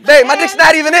 second. babe, my dick's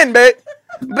not even in, babe.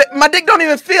 My dick don't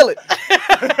even feel it.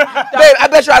 Babe, I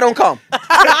bet you I don't come.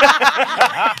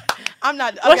 I'm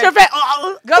not. Okay. What's your fat?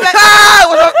 Go back. Ah,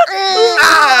 what's up?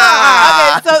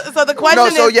 Ah. Okay, so the question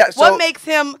No, is, yeah, so- what makes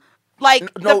him like?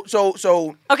 No,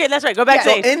 so Okay, that's right. Go back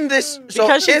so to in this, so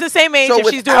because she's if- the same age so if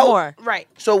she's doing without- more. right.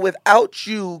 So without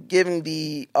you giving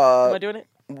the Am I doing it?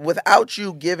 without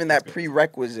you giving that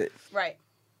prerequisite, Right.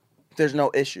 there's no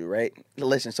issue, right?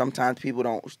 Listen, sometimes people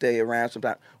don't stay around.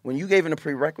 Sometimes when you gave him the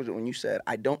prerequisite, when you said,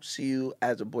 "I don't see you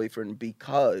as a boyfriend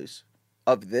because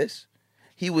of this,"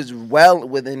 he was well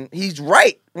within. He's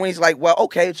right when he's like, well,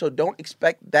 okay, so don't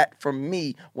expect that from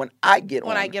me when I get on.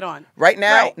 When I get on. Right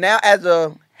now, Right. now as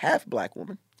a half black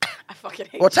woman. I fucking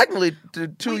hate Well, you. technically, the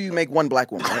two of you make one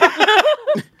black woman.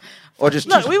 Right? Or just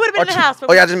Look, two, we would've been or in the two- house, but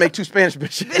Oh, y'all just make two Spanish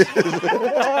bitches.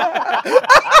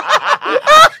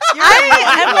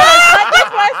 And let's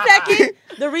just for a second.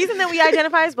 The reason that we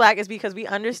identify as black is because we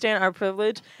understand our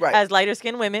privilege Right. as lighter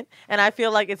skinned women, and I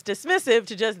feel like it's dismissive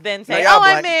to just then say, y'all "Oh,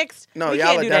 I'm black. mixed." No, we y'all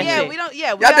can't are do that. definitely- Yeah, shit. we don't.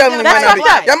 Yeah, we Y'all gotta definitely get might on not be.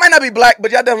 black. Y'all might not be black,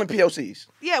 but y'all definitely POCs.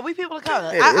 Yeah, we people of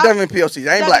color. Yeah, you're definitely POCs.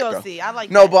 I ain't black though. WOC, I like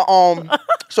No, that. but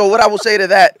so what I will say to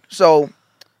that, so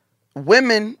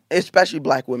women, especially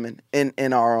black women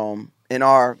in our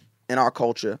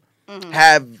culture, Mm-hmm.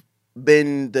 have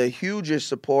been the hugest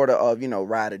supporter of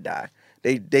ride or die.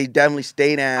 They definitely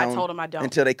stay down. I told 'em I don't.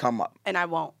 until they come up And I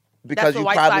won't. because That's the you've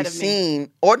white probably side of me.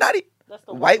 seen or not. That's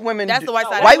the White women. That's do- the white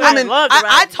side. White of me. women.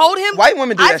 I told him. White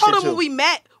women do I that told shit him when too. we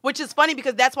met, which is funny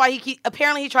because that's why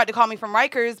apparently he tried to call me from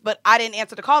Rikers, but I didn't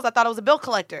answer the calls. I thought I was a bill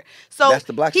collector. So That's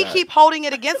the black he side. keep holding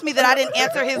it against me that I didn't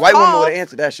answer his White women calls. would have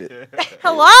answered that shit.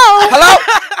 Hello. Hello?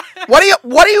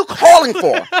 What are you calling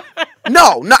for?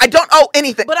 No, I don't owe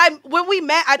anything. But when we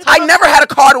met, I told I him, never had a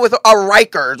card with a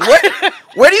Rikers.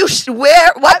 Where do you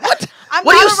what I'm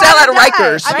what do not you a sell ride at or die.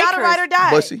 Rikers? I'm not a Rikers. ride or die.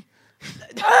 Pussy.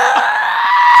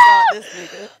 God, this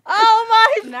nigga.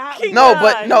 Oh my Not fucking No, God.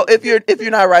 but no, if you're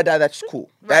not a ride or die, that's cool.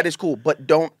 That is cool. But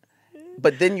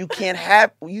then you can't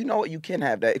have you can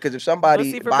have that because if somebody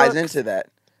Pussy for buys books. into that,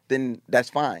 then that's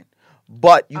fine.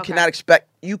 But you Okay.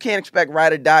 can't expect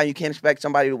ride or die. You can't expect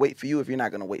somebody to wait for you if you're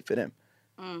not gonna wait for them.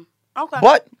 Okay.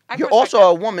 But I can you're respect also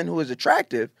a woman who is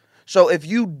attractive. So if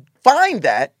you find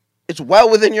that, it's well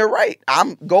within your right.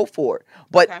 Go for it.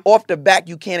 But Okay. off the back,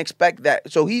 you can't expect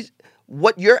that. So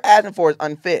what you're asking for is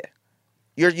unfair.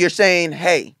 You're saying,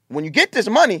 hey, when you get this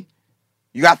money,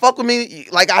 you gotta fuck with me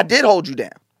like I did hold you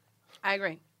down. I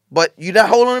agree. But you're not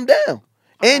holding them down.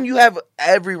 And you have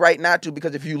every right not to,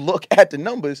 because if you look at the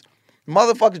numbers,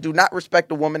 motherfuckers do not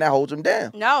respect a woman that holds them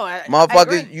down. No, I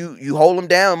Motherfuckers, agree. you hold them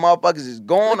down, and motherfuckers is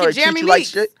gone Look or at treat Jeremy you like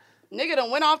Meeks. shit. Nigga done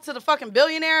went off to the fucking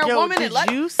billionaire Yo, woman did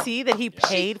and you see that he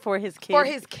paid for his kid? for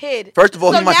his kid. First of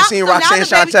all, he must have seen Roxanne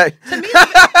Shante. To me,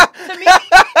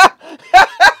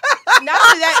 not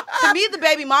only that, to me, the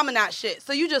baby mama not shit.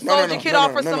 So you just sold your kid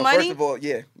off for some money? First of all,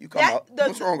 yeah, you come That- out. the-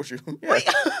 What's wrong with you? Yeah. Wait,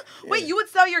 wait, you would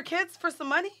sell your kids for some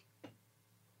money?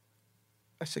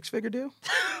 A 6-figure deal?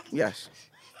 Yes.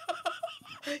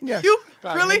 Yes. You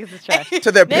Sorry, really? niggas is trash.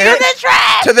 To their Niggas parents? is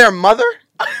trash. To their mother?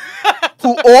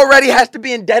 Who already has to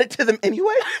be indebted to them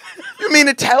anyway? You mean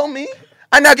to tell me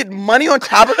I now get money on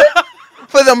top of it?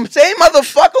 For the same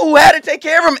motherfucker who had to take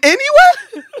care of him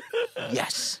anyway?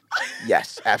 Yes.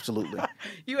 Yes, absolutely.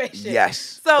 You ain't shit.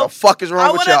 Yes. So the fuck is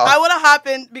wrong with y'all? I want to hop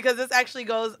in because this actually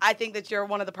goes. I think that you're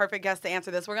one of the perfect guests to answer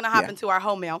this. We're gonna hop Yeah. into our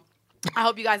home mail. I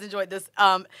hope you guys enjoyed this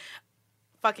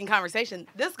fucking conversation.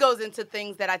 This goes into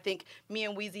things that I think me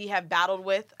and Weezy have battled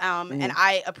with, and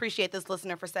I appreciate this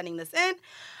listener for sending this in.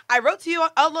 I wrote to you.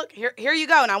 Oh, look, here you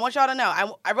go, and I want y'all to know.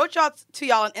 I wrote to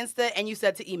y'all on Insta, and you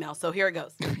said to email. So here it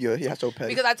goes. Yeah, so petty.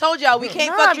 Because I told y'all we can't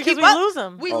Nah, fucking because keep we up. lose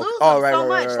 'em. We Oh, lose oh, them right, so right,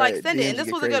 much. right, Like right. send it, and DMs this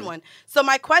get was a good crazy. one. So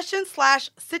my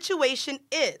question/situation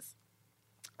is: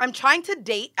 I'm trying to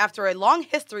date after a long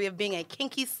history of being a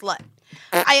kinky slut.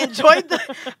 I enjoyed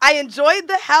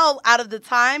the hell out of the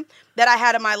time that I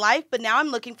had in my life, but now I'm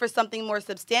looking for something more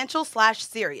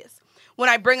substantial/serious. When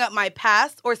I bring up my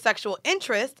past or sexual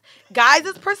interest,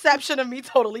 guys' perception of me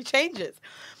totally changes.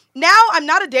 Now I'm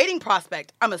not a dating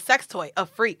prospect. I'm a sex toy, a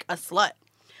freak, a slut.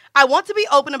 I want to be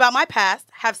open about my past,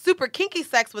 have super kinky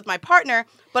sex with my partner,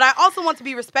 but I also want to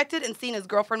be respected and seen as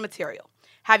girlfriend material.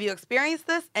 Have you experienced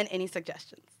this, and any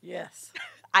suggestions? Yes.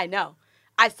 I know.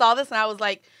 I saw this and I was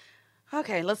like,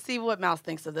 okay, let's see what Mouse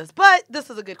thinks of this. But this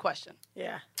is a good question.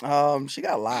 Yeah. She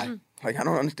got to lie. Like, I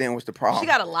don't understand what's the problem. She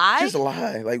got to lie? She's a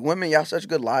lie. Like, women, y'all such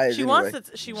good liars. She anyway. wants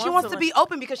to. She She wants to be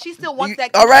open because she still wants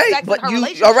that all right, sex but in her you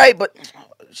relationship. all right, but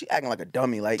she acting like a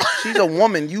dummy. Like, she's a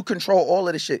woman. You control all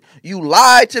of this shit. You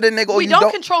lie to the nigga, or We you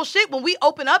don't control shit when we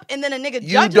open up and then a nigga You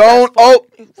judges don't. us for it.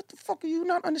 Oh, what the fuck are you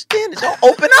not understanding? Don't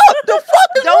open up. The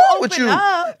fuck is Don't wrong with open you?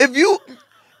 up. If you,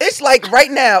 it's like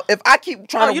right now. If I keep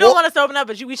trying Oh, to, you don't walk, want us to open up,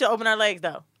 but we should open our legs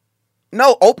though.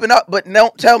 no, open up, but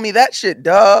don't tell me that shit,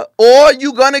 duh. Or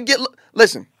you gonna get.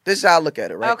 Listen, this is how I look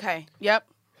at it, right? Okay. Yep.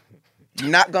 You're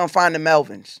not gonna find the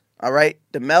Melvins. All right,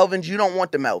 the Melvins. You don't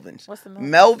want the Melvins. What's the Melvins?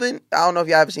 Melvin? I don't know if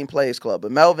y'all ever seen Players Club,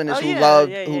 but Melvin is Oh, who yeah,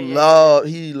 loved, yeah, who yeah, yeah, loved.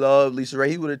 He loved Lisa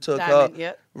Ray. He would have took Diamond, her.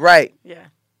 yep. Right. Yeah.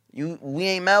 We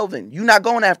ain't Melvin. You not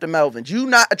going after Melvin. You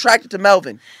not attracted to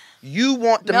Melvin. You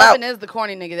want the Melvin mouth. is the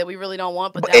corny nigga that we really don't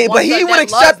want, but, But, that but he that would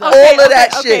loves accept us. all of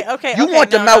that shit. Okay, you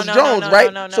want the no, Mouse no, Jones, no,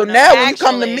 right? no, So no. now when you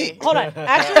come to Actually- me, Hold on.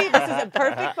 Actually, this is a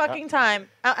perfect fucking time.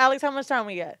 Alex, how much time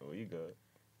we got? Oh, you good.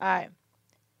 All right.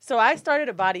 So I started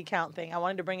a body count thing. I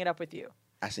wanted to bring it up with you.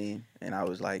 I seen, and I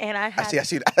was like, And I had-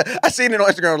 I seen it on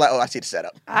Instagram. I was like, oh, I see the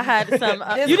setup. I had some.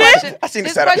 His You question, did? I seen the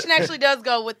his setup. question actually does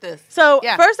go with this. So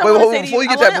Yeah. first, I Wait, want hold to on, say before to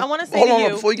you you. get to that, I want to say hold to on, you.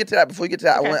 before you get to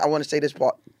that, Okay. I want to say this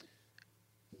part.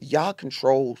 Y'all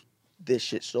control this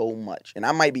shit so much, and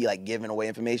I might be like giving away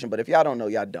information, but if y'all don't know,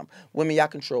 y'all dumb. Women, y'all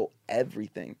control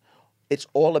everything. It's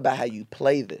all about how you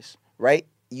play this, right?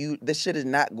 This shit is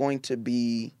not going to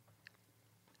be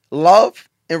love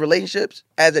in relationships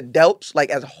as adults, like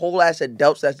as whole ass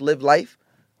adults that's lived life.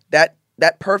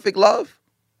 That perfect love,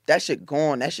 that shit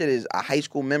gone. That shit is a high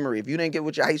school memory. If you didn't get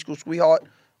with your high school sweetheart,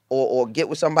 or get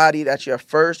with somebody that's your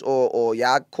first, or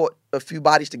y'all caught a few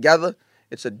bodies together,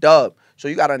 it's a dub. So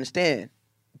you gotta understand,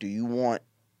 do you want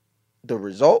the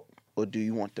result or do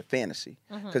you want the fantasy?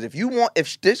 Because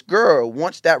if this girl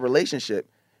wants that relationship,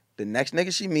 the next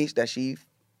nigga she meets that she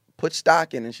puts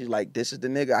stock in and she's like, this is the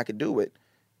nigga I could do it.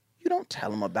 You don't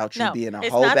tell him about you No, being a it's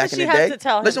hoe not back that in she the has day. to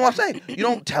tell him Listen what that. I'm saying. You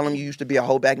don't tell him you used to be a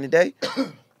hoe back in the day.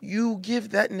 You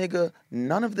give that nigga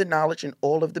none of the knowledge and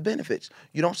all of the benefits.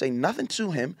 You don't say nothing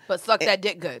to him. But suck that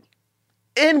dick good.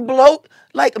 And bloat,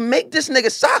 like make this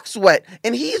nigga socks wet,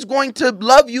 and he's going to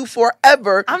love you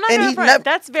forever. I'm not and gonna he's front. never.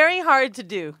 That's very hard to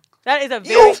do. That is a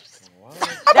very. You,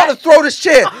 I'm about to throw this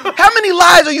chair. How many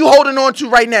lies are you holding on to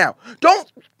right now?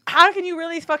 Don't. How can you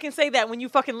really fucking say that when you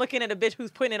fucking looking at a bitch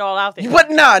who's putting it all out there? But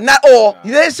nah, not all.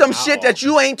 There's some shit that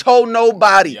you ain't told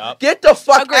nobody. Yup. Get the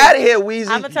fuck Agreed. out of here, Weezy.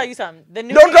 I'm gonna tell you something. The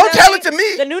new Don't nigga I'm tell it dating- to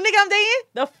me. The new nigga I'm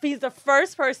dating, he's the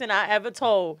first person I ever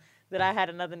told that I had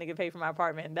another nigga pay for my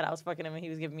apartment and that I was fucking him and he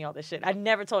was giving me all this shit. I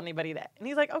never told anybody that. And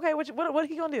he's like, okay, what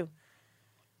he gonna do?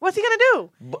 What's he gonna do?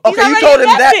 He's Okay, you already told him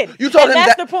that. invested. You told And him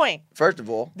that's that. the point. First of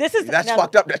all, This is- that's now-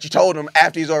 fucked up that you told him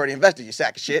after he's already invested, you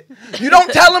sack of shit. You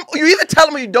don't tell him. You either tell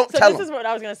him or you don't So tell this him. is what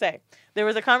I was gonna say. There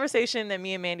was a conversation that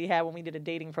me and Mandy had when we did a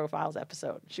dating profiles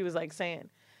episode. She was like saying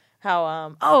how I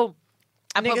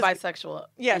put niggas- bisexual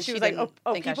up. yeah, and she was like, didn't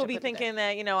oh think I people should be put it thinking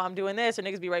that, you know, I'm doing this or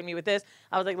niggas be writing me with this.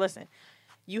 I was like, listen,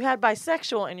 you had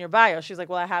bisexual in your bio. She was like,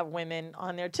 well, I have women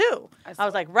on there too. I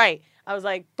was like, right. I was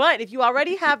like, but if you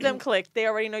already have them clicked, they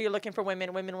already know you're looking for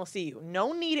women. Women will see you.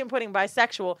 No need in putting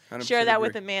bisexual. 100% Share that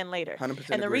with agree. a man later. 100%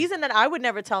 And the agree. reason that I would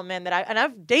never tell men that and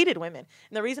I've dated women,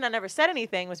 and the reason I never said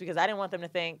anything was because I didn't want them to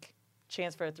think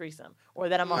chance for a threesome or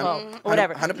that I'm a hoe or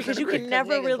whatever. 100% Because you agree. can 'Cause never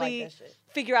niggas like really that shit.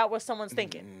 figure out what someone's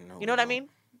thinking. No, You know what I no. mean?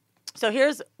 So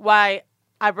here's why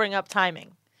I bring up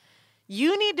timing.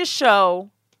 You need to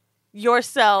show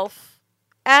yourself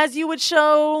as you would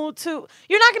show to.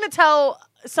 You're not going to tell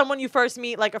someone you first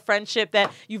meet, like a friendship,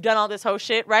 that you've done all this whole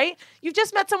shit, right? You've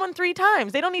just met someone 3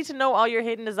 times. They don't need to know all your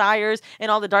hidden desires and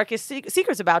all the darkest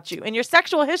secrets about you. And your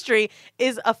sexual history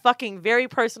is a fucking very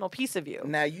personal piece of you.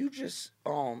 Now you just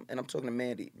and I'm talking to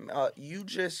Mandy. You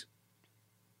just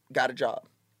got a job.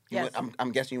 Yes.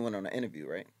 I'm guessing you went on an interview,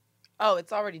 right? Oh,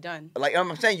 it's already done. Like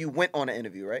I'm saying, you went on an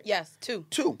interview, right? Yes, 2.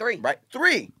 2, 3. right?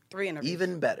 3. 3 interviews.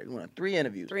 Even better. You went on 3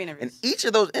 interviews. 3 interviews. And each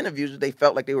of those interviews, they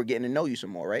felt like they were getting to know you some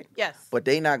more, right? Yes. But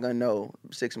they not gonna know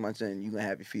 6 months in you're gonna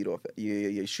have your feet off,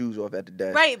 your shoes off at the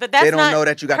desk. Right, but that's they don't not, know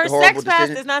that you got her the horrible sex past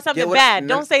decision. is not something Get what- bad.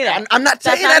 no, Don't say that. I'm not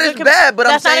That's saying not that a it's good bad, but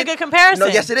I'm that's not saying a good comparison.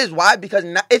 No, yes, it is. Why? Because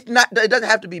it's not. It doesn't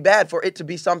have to be bad for it to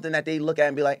be something that they look at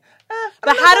and be like,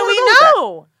 But how do we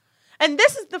know? And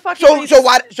this is the fucking So reason.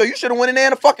 why? So you should have went in there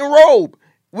in a fucking robe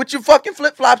with your fucking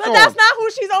flip flops But on. that's not who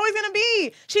she's always gonna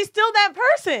be. She's still that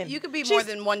person. You could be She's- more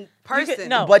than one you person. could-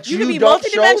 no, But you you can be don't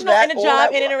show multidimensional that in a all job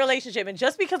at and in a once. relationship. And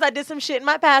just because I did some shit in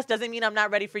my past doesn't mean I'm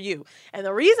not ready for you. And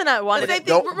the reason I wanted same to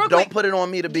thing- real Don't quick, put it on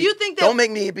me to be. do you think that- Don't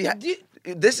make me be.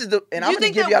 This is the. And Do I'm you gonna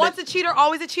think give that you once a cheater,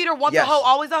 always a cheater? Once Yes. a hoe,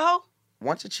 always a hoe?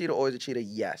 Once a cheater, always a cheater.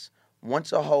 Yes.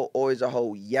 Once a hoe, always a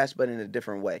hoe. Yes, but in a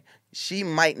different way. She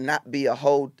might not be a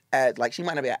hoe as like she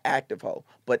might not be an active hoe,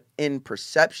 but in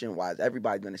perception wise,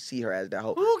 everybody's gonna see her as that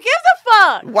hoe. who gives a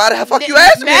fuck? Why the fuck you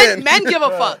asking me? then? Men give a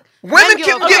fuck. Women Men give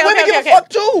give, a fuck. give, women give a fuck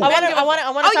too. I want Men to give a- talk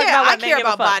Oh about yeah, why I men care give a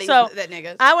about fuck. bodies So that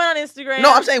niggas. I went on Instagram.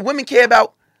 No, I'm saying women care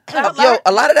about. Larry- Yo,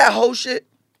 a lot of that whole shit,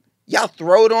 y'all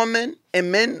throw it on men,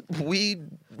 and men we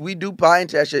do buy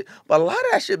into that shit. But a lot of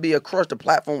that should be across the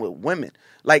platform with women.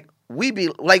 Like we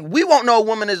won't know a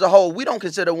woman is a hoe. We don't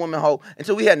consider a woman a hoe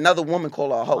until we had another woman call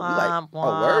her a hoe. We like, Womp,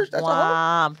 oh, words? That's a hoe.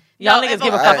 womp. Y'all No, niggas if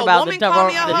give a a- fuck if a about the woman call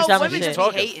me a hoe, dumb women shit. just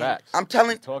Talking hating. facts. I'm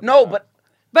telling Talking no, facts.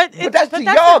 but that's to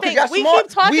y'all, 'cause y'all we smart.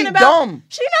 keep talking We about. dumb.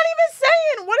 She's not even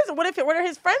saying what is it. What are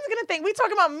his friends gonna think? We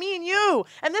talking about me and you,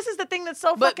 and this is the thing that's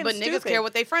so But fucking niggas stupid. care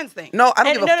what they friends think. No, I don't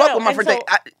And give a no, no, fuck no, what my and friends think.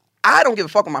 so- I don't give a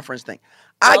fuck what my friends think.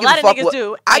 Well, I a give lot a of fuck niggas what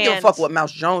do, I give a and- fuck what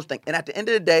Mouse Jones think. And at the end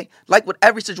of the day, like with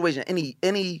every situation,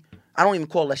 any I don't even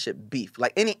call that shit beef.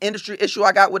 Like any industry issue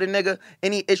I got with a nigga,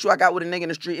 any issue I got with a nigga in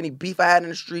the street, any beef I had in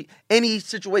the street, any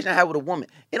situation I had with a woman,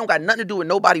 it don't got nothing to do with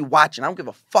nobody watching. I don't give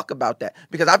a fuck about that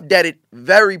because I've deaded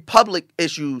very public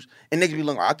issues and niggas be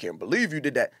like, I can't believe you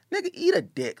did that. Nigga, eat a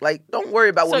dick. Like, don't worry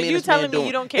about what So me and you this man telling me doing.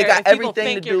 you don't It care got if people everything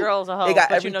think to your do- girl's a hoe, It got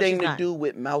but you know everything she's to not. do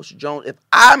with Mouse Jones. If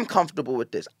I'm comfortable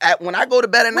with this, when I go to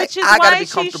bed at night, Which is I gotta why be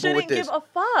she comfortable with shouldn't this. give a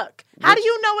fuck. How do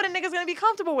you know what a nigga's gonna be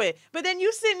comfortable with? But then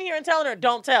you sitting here and telling her,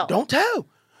 don't tell. Don't tell.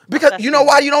 Because That's you know stupid.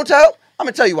 why you don't tell? I'm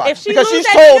gonna tell you why. If she Because lose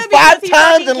she's that told nigga because 5 he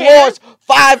times fucking and cares? lost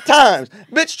 5 times.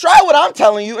 Bitch, try what I'm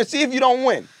telling you and see if you don't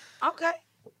win. Okay.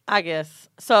 I guess.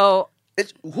 So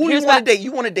It's who Here's you want what- to date?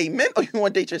 You want to date men or you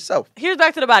want to date yourself? here's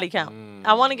back to the body count.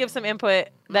 I want to give some input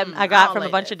that I I got don't from a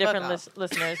like bunch that. of different Fuck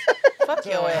listeners. Fuck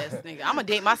your ass, nigga. I'm gonna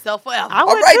date myself forever. I All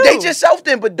would right, too. date yourself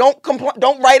then, but don't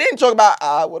don't write in and talk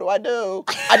about what do I do?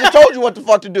 I just told you what the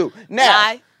fuck to do. Now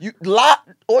Lie. you lie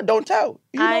or don't tell.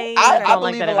 You know, I don't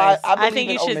like believe that in lie. advice. I I believe think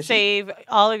you in should omission. save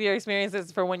all of your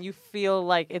experiences for when you feel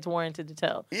like it's warranted to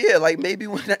tell. Yeah, like maybe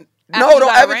when After no, you don't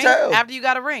got a ever ring? tell. After you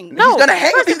got a ring. No. He's gonna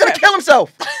hang. He's gonna kill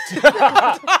himself.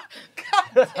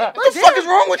 What the fuck is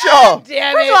wrong with y'all?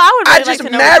 Damn First it. of all, I would I really like just to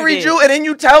know what married did. you, and then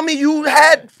you tell me you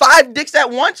had 5 dicks at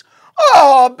once.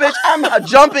 Oh, bitch, I'm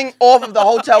jumping off of the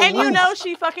hotel And roof. you know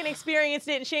she fucking experienced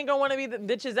it, and she ain't gonna want to be the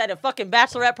bitches at a fucking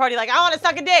bachelorette party like, I want to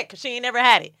suck a dick, 'cause she ain't never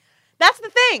had it. That's the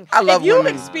thing. I love if you've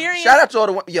women. experienced, Shout out to all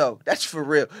the women. Yo, that's for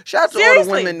real. Shout out to all the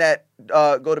Seriously. women that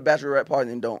go to bachelorette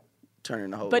parties and don't turn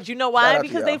into hoes. but you know Shout why? out to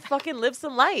Because y'all. they fucking live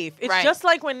some life. It's Right. just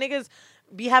like when niggas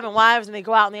be having wives and they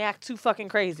go out and they act too fucking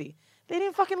crazy. They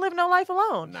didn't fucking live no life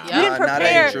alone. Nah. You didn't Nah, that ain't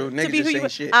prepare true. to Niggas be just who you ain't were.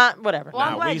 shit. Whatever. Well,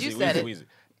 I'm glad you said it.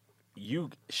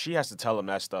 She has to tell him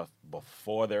that stuff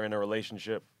before they're in a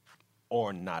relationship,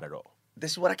 or not at all.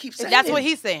 This is what I keep saying. That's what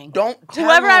he's saying. Don't tell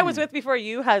Whoever I him. was with before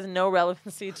you has no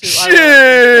relevancy to our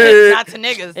Shit. Not to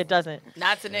niggas. It doesn't.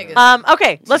 Not to niggas.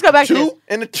 Okay, let's go back to this. 2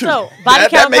 and a 2. So, body That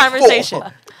count makes 4. conversation.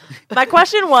 My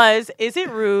question was, is it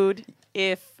rude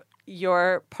if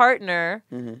your partner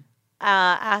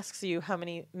asks you how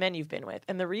many men you've been with?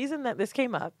 And the reason that this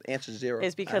came up, Answer 0.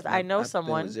 Is because I've I know been with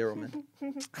someone- 0 men.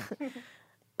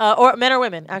 or men or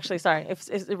women, actually, sorry. If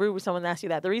it's rude when someone asks you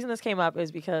that. The reason this came up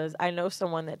is because I know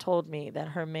someone that told me that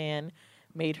her man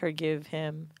made her give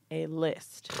him a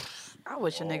list. I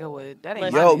wish a nigga would. That ain't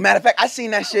Listen. my Yo, nigga. matter of fact, I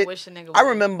seen that shit. wish a nigga I would.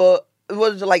 remember it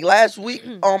was like last week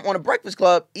on the Breakfast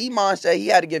Club. Iman said he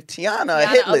had to give Tiana a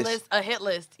hit list. A hit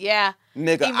list. Yeah.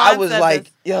 Nigga, Iman I was said like,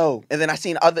 this. yo, and then I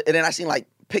seen like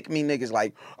pick me niggas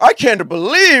like, I can't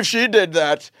believe she did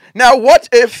that. Now what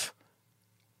if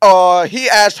he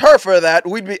asked her for that?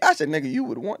 I said, nigga, you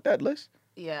would want that list?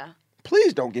 Yeah.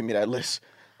 Please don't give me that list.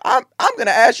 I'm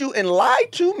gonna ask you and lie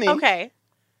to me. Okay.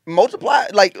 Multiply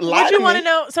lie Would you to want me. to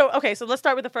know? So let's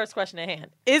start with the first question at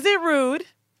hand. Is it rude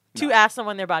to ask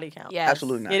someone their body count? Yes.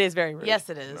 Absolutely not. It is very rude. Yes,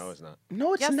 it is. No, it's not.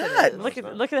 No, it's Yes, it not. is.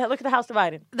 Look at the house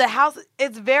divided. The house,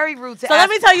 it's very rude to So ask let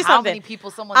me tell you how something. many people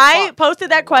someone I fucked.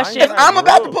 posted that question. If I'm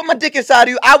about to put my dick inside of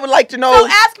you, I would like to know. So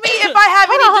ask me if I have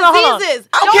Hold on. any diseases.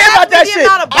 I don't Don't care ask about me that the shit.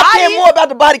 amount of I care bodies. more about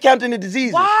the body count than the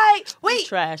diseases. Why? Wait,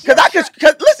 Trash.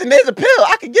 Cause listen, there's a pill.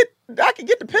 I could get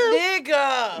the pill,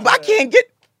 nigga. but I can't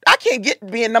get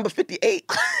being number 58.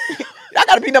 I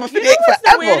gotta be number You 58 know what's the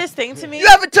forever. weirdest thing to me? You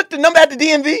ever took the number at the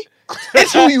DMV?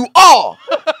 It's who you are.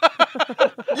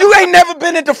 You ain't never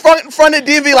been in the front of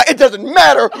DMV like it doesn't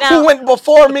matter Now- who went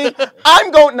before me.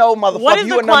 I'm going no motherfucker. What does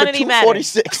You the are number quantity matter?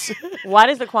 246. Why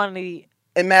does the quantity?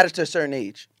 It matters to a certain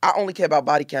age. I only care about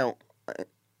body count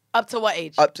Up to what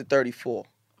age? up to 34.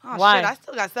 Oh, Why? shit, I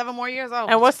still got 7 more years old.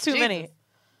 And what's too Jesus. many?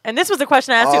 And this was the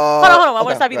question I asked you. Hold on. I want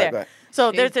okay, to stop you go there. ahead, go ahead.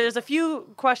 So Jesus. there's a few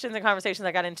questions and conversations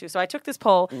I got into. So I took this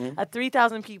poll at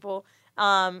 3,000 people.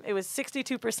 It was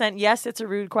 62% yes, it's a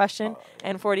rude question,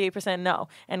 and 48% no.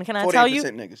 And can I tell 48% you,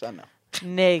 niggas, I know.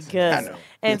 niggas. I know.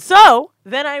 And so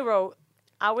then I wrote,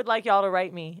 I would like y'all to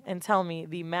write me and tell me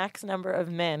the max number of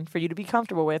men for you to be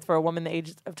comfortable with for a woman the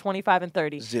ages of 25 and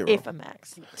 30. 0. If a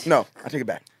max. No, I take it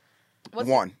back. What's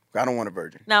 1. I don't want a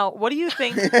virgin. Now, what do you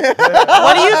think? What do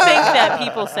you think that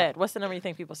people said? What's the number you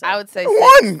think people said? I would say 1.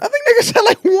 6. I think niggas said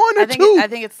like 1 or 2. I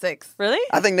think it's 6. Really?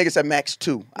 I think niggas said max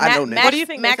 2. I know niggas. Max, What do you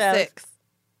think Max this has? 6.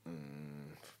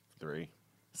 3.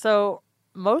 So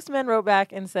most men wrote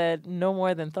back and said no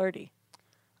more than 30.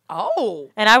 Oh.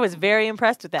 And I was very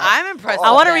impressed with that. I'm impressed. I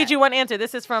with want to that. read you one answer.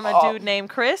 This is from a dude named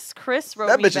Chris. Chris wrote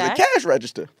That me bitch is back. a cash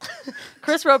register.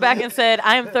 Chris wrote back and said,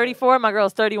 I am 34. My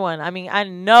girl's 31. I mean, I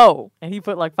know. And he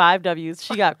put like 5 W's.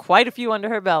 She got quite a few under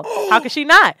her belt. How could she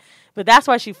not? But that's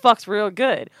why she fucks real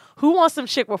good. Who wants some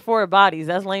chick with 4 bodies?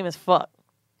 That's lame as fuck.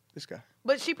 This guy.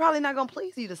 But she probably not gonna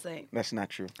please you the same. That's not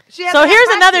true. She has So to have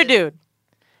here's another practice. dude.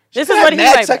 This She is had what he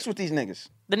mad wrote sex back. with these niggas.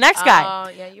 The next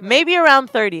guy, Yeah, you're right. maybe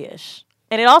around 30-ish.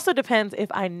 And it also depends if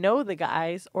I know the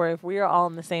guys or if we are all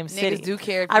in the same city. Niggas do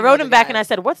care. If I you wrote know him the back guy. and I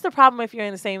said, what's the problem if you're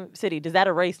in the same city? Does that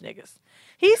erase niggas?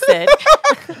 He said,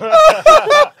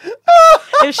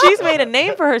 if she's made a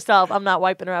name for herself, I'm not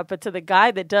wiping her up. But to the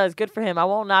guy that does, good for him. I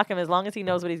won't knock him as long as he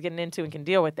knows what he's getting into and can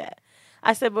deal with that.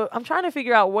 I said, but I'm trying to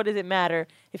figure out, what does it matter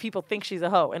if people think she's a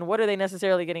hoe? And what are they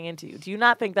necessarily getting into? Do you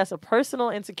not think that's a personal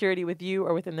insecurity with you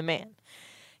or within the man?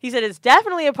 He said, it's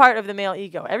definitely a part of the male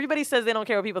ego. Everybody says they don't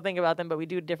care what people think about them, but we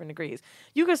do to different degrees.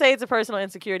 You could say it's a personal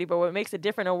insecurity, but what makes it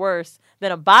different or worse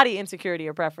than a body insecurity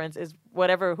or preference is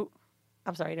whatever...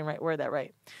 I'm sorry, I didn't word that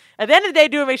right. At the end of the day,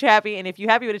 do what makes you happy, and if you're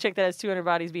happy with a chick that has 200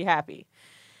 bodies, be happy.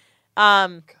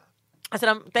 I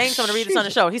said, thanks, I'm going to read this on the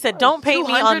show. He said, don't paint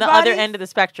me on 200 the other bodies? end of the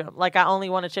spectrum, like I only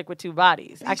want a chick with 2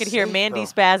 bodies. I could hear Mandy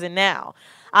spazzing now.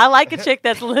 I like a chick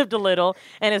that's lived a little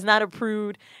and is not a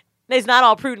prude. It's not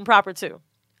all prude and proper, too.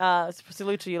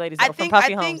 Salute to you, ladies. I From think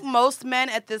Puffy I think Holmes. most men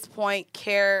at this point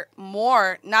care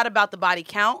more not about the body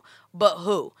count, but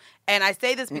who. And I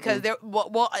say this because they're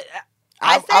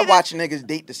I I watch niggas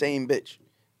date the same bitch.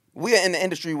 We are in the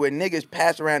industry where niggas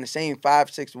pass around the same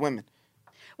 5-6 women.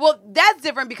 Well, that's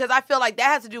different because I feel like that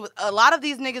has to do with a lot of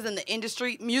these niggas in the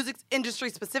industry, music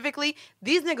industry specifically.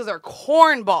 These niggas are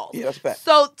cornballs. Yeah, that's a fact.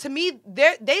 So to me,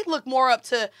 they look more up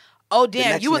to, oh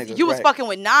damn, next you was nigga, right. fucking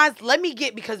with Nas. Let me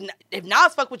get, because if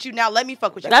Nas fuck with you now, let me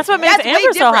fuck with you. That's what makes way Amber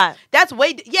so different. hot. That's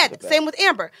same with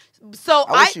Amber. So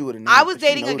I wish you would've known, I was but she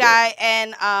dating a know guy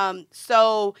and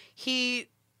so he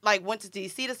like went to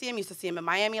DC to see him. Used to see him in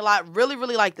Miami a lot. Really,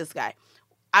 really liked this guy.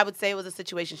 I would say it was a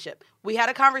situationship. We had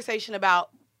a conversation about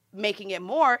making it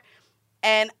more,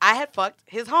 and I had fucked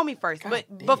his homie first,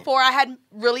 but before I had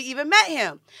really even met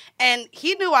him, and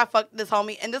he knew I fucked this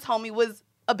homie, and this homie was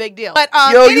a big deal. But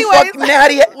Yo, anyways, you fucking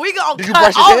natty. we gonna Did you cut brush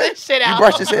his all hair? this shit out. You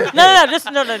brushed his hair? No, you just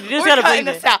We're gotta cutting believe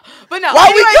this it. out. But no,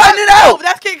 Why we anyways, cutting it out? No,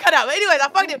 that's getting cut out. But anyways, I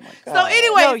fucked him. So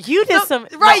anyways, No, you did so- some.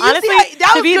 right. No, You honestly, see,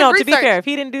 that was good to be research. fair, if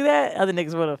he didn't do that, other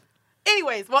niggas would have.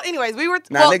 Anyways, we were.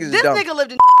 Nah, well, niggas is this dumb. nigga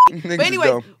lived in. Niggas But is anyways,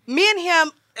 dumb. me and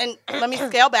him, and let me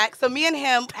scale back. So me and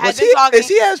him had Was been he, talking. is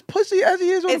he as pussy as he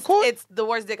is on the court? It's the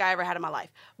worst dick I ever had in my life.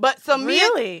 But so me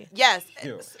Really? and, yes.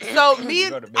 Ew. So me You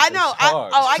and gotta make I this know.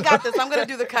 hard. I got this. I'm gonna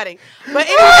do the cutting. But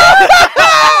anyway,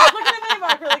 Look at the mini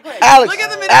mark really quick. Alex, Look at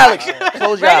the minute. Alex,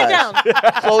 close your Write it eyes.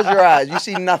 down. Close your eyes. You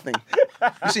see nothing.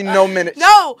 You see no minutes.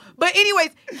 no. But anyways,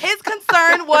 his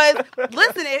concern was,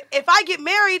 listen, if I get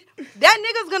married, that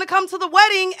nigga's gonna come to the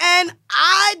wedding, and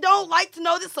I don't like to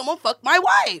know that someone fucked my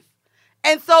wife.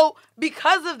 And so,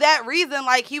 because of that reason,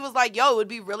 like, he was like, yo, it would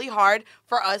be really hard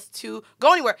for us to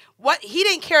go anywhere. What he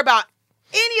didn't care about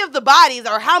any of the bodies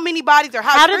or how many bodies or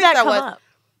how How did experienced that I come was. up?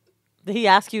 Did he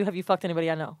ask you, have you fucked anybody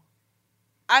I know?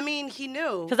 I mean, he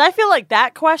knew. Because I feel like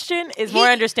that question is more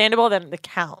He- understandable than the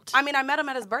count. I mean, I met him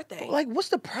at his birthday. Like, what's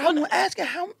the problem with asking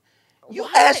how? You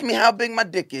asked me how big my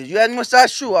dick is. You asked me what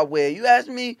size shoe I wear. You asked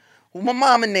me who my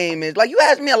mama name is. Like, you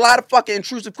asked me a lot of fucking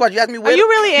intrusive questions. You asked me where. you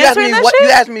really asked answering me that what, shit? You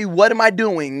asked me what am I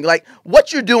doing? Like,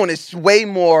 what you're doing is way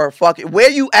more fucking. Where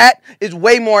you at is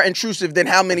way more intrusive than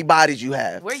how many bodies you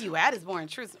have. Where you at is more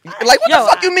intrusive. Like, what Yo, the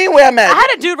fuck you mean where I'm at? I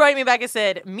had a dude write me back and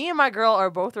said, me and my girl are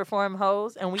both reformed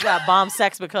hoes, and we got bomb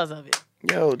sex because of it.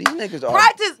 Yo, these niggas are.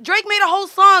 Practice. Drake made a whole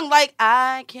song like,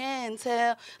 I can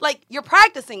tell. Like, you're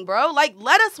practicing, bro. Like,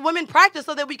 let us women practice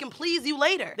so that we can please you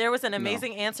later. There was an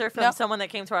amazing answer from No. someone that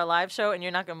came to our live show, and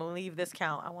you're not going to believe this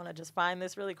count. I want to just find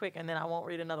this really quick, and then I won't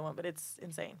read another one, but it's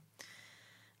insane.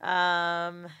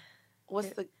 I've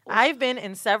been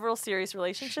in several serious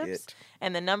relationships, Shit.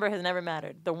 and the number has never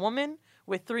mattered. The woman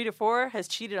with 3 to 4 has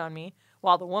cheated on me,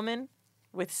 while the woman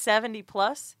with 70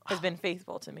 plus has been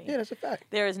faithful to me. Yeah, that's a fact.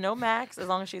 There is no max. As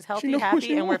long as she's healthy, knows what happy,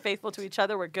 she and we're wants. faithful to each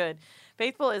other, we're good.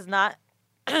 Faithful is not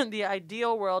the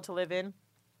ideal world to live in,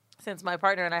 since my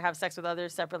partner and I have sex with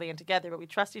others separately and together, but we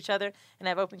trust each other and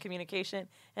have open communication.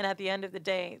 And at the end of the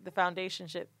day, the foundation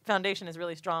is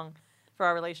really strong for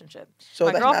our relationship. So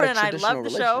My that's not a girlfriend and I traditional love the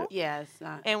show, relationship. Yeah, it's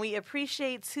not. and we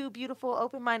appreciate 2 beautiful,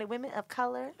 open-minded women of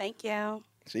color. Thank you.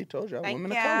 See, told y'all, Thank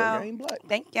women you. of color, they ain't black.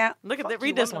 Thank you. Look at Fuck that. you,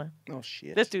 Read this woman. one. Oh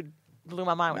shit. This dude blew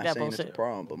my mind I'm with not that saying it's a bullshit.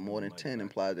 problem, but more than 10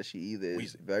 implies that she either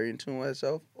is very in tune with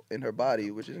herself in her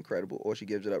body, which is incredible, or she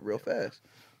gives it up real fast.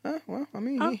 Well, I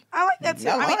mean, I like that too.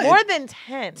 Not I mean, lying. More than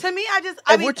 10. to me, I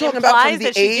if we're talking about implies from the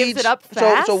that she gives age, it up so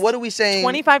fast. what are we saying?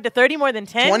 25 to 30 more than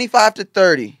 10? 25 to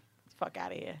 30. Fuck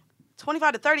out of here.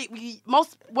 25 to 30,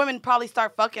 most women probably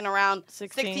start fucking around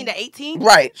 16. 16 to 18.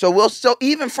 Right. So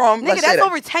even from Nigga, let's say that's that.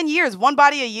 over 10 years. One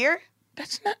body a year?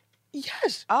 That's not.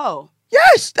 Yes. Oh.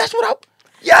 Yes. That's what I.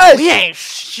 Yes. We ain't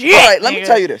shit. All right. Let me nigga.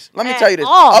 tell you this. Let me At tell you this.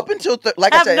 all. Up until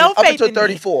like I Have said, no it's up faith until in me.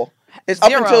 34. It's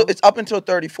Zero. up until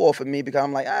 34 for me because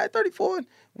I'm like, all right, 34.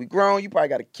 We grown. You probably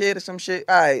got a kid or some shit.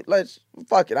 All right, let's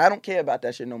fuck it. I don't care about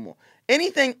that shit no more.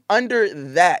 Anything under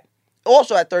that.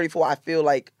 Also at 34, I feel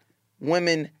like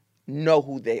women know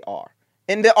who they are.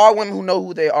 And there are women who know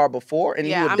who they are before, and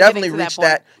Yeah, you will I'm definitely getting to that reach point.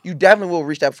 that. You definitely will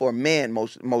reach that for a man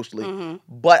mostly. Mm-hmm.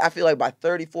 But I feel like by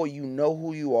 34, you know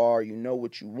who you are. You know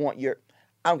what you want.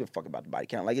 I don't give a fuck about the body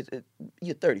count. Like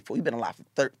you're 34. You've been alive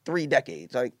for 3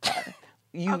 decades. Like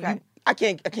I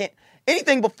can't.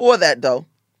 Anything before that though.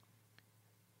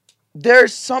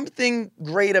 There's something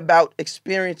great about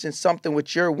experiencing something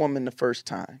with your woman the first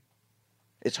time.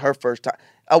 It's her first time.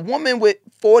 A woman with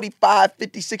 45,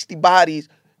 50, 60 bodies.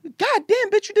 God damn,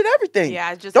 bitch, you did everything. Yeah,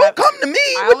 I just don't have- come to me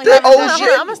I with only the have- old Hold on,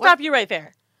 shit. I'm gonna stop you right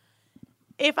there.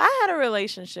 If I had a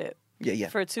relationship Yeah.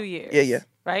 for 2 years, Yeah.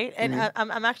 right, and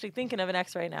Mm-hmm. I'm actually thinking of an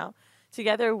ex right now.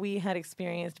 Together, we had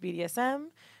experienced BDSM.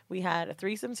 We had a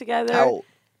threesome together. How old?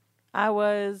 I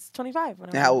was 25 when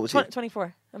I was And how old was he?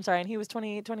 24. I'm sorry, and he was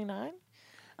 28, 29.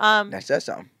 That says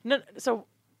something. No, so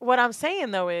what I'm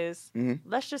saying though is, Mhm.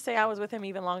 let's just say I was with him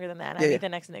even longer than that. And Yeah, I yeah. meet the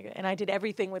next nigga, and I did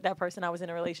everything with that person I was in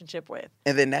a relationship with.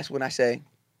 And then that's when I say,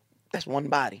 that's one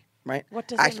body, right? What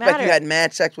does I it expect matter? you had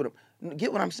mad sex with him.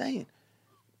 Get what I'm saying?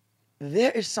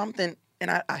 There is something, and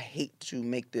I hate to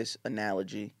make this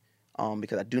analogy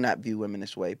because I do not view women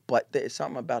this way, but there is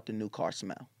something about the new car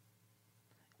smell.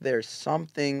 There's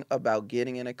something about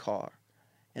getting in a car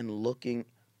and looking.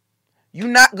 You're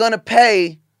not going to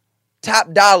pay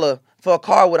top dollar for a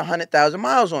car with 100,000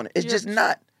 miles on it. It's You're- just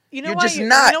not. You know You're why? just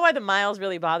not. You know why the miles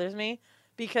really bothers me?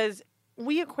 Because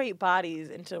we equate bodies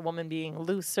into a woman being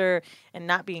looser and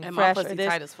not being And my fresh or pussy this.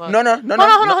 tight as fuck. No. Hold on,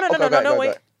 Okay, no, go wait.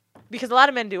 ahead. Because a lot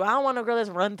of men do. I don't want no girl that's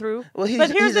run through. Well,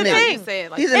 but here's the an idiot. thing. Say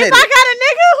it like He's that. an If idiot. I got a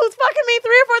nigga who's fucking me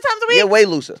 3 or 4 times a week, You're way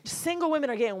looser. single women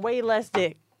are getting way less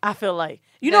dick. I feel like.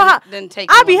 You Then- know how then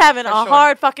take I be one, having for a sure.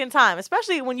 hard fucking time,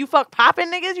 especially when you fuck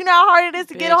popping niggas. You know how hard it is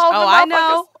to get a Bitch. hold of Oh, them I motherfuckers?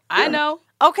 know. I know.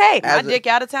 Okay. My As a- dick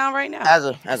out of town right now. As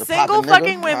a Single poppin'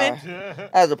 fucking nigga, women.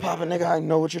 as a poppin' nigga, I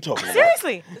know what you're talking about.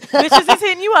 Seriously. Bitches is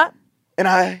hitting you up. And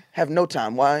I have no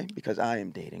time. Why? Because I am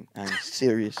dating. I'm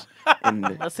serious. And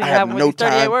Let's see I what have happened with no these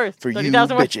 38 time words. for you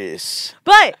 30,000 words. bitches.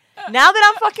 But now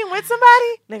that I'm fucking with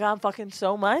somebody, nigga, I'm fucking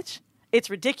so much. It's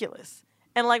ridiculous.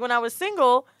 And like when I was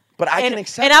single, But I and, can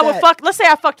accept and I would that. fuck. Let's say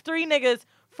I fucked 3 niggas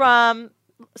from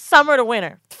summer to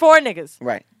winter. 4 niggas.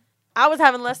 Right. I was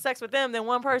having less sex with them than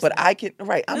one person. But I can,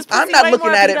 right. I'm This pussy not way looking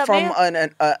more at beat it up from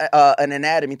man. an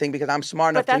anatomy thing because I'm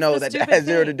smart enough But to know that's that the it has stupid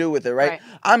zero to thing. do with it, right? Right.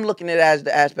 I'm looking at it as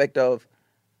the aspect of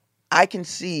I can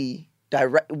see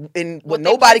direct, and what What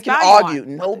they nobody place can value argue.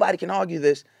 on. Nobody can argue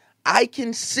this. I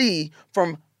can see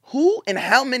from who and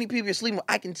how many people you're sleeping with,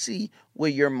 I can see where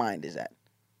your mind is at.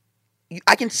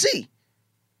 I can see.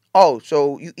 Oh,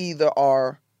 so you either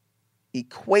are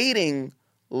equating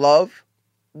love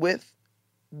with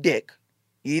dick.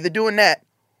 You're either doing that,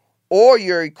 or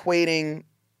you're equating,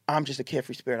 I'm just a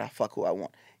carefree spirit, I fuck who I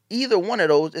want. Either one of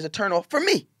those is a turnoff for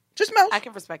me. Just Mouse. I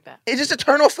can respect that. It's just a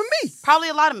turnoff for me. Probably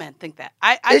a lot of men think that.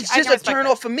 I It's I just can a respect turnoff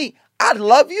that. for me. I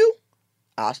love you.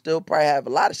 I'll still probably have a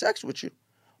lot of sex with you.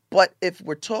 But if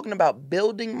we're talking about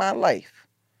building my life,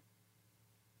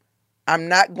 I'm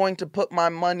not going to put my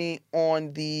money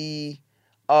on the,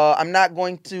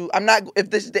 if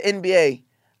this is the NBA,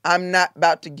 I'm not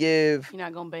about to give, You're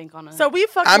not gonna bank on it. So we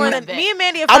fucked I'm more not- than me and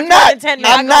Mandy have I'm fucked more not- than 10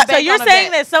 I'm niggas. not- So you're Bank on a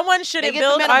saying bet. that someone shouldn't They get the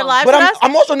build our minimum. lives but with I'm, us?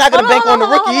 I'm also not going to Hold bank on, on the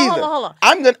hold rookie on, either. hold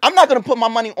on. I'm not going to put my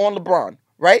money on LeBron,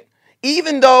 right?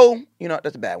 Even though,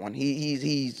 that's a bad one.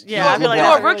 He's Yeah, I feel like do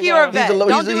that's a rookie or a He's vet. a low-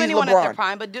 Don't he's do a anyone at their LeBron.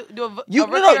 prime, but do a rookie You or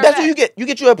no, a that's vet. what you get. You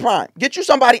get you a prime. Get you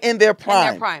somebody in their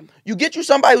prime. prime. You get you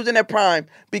somebody who's in their prime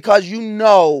because you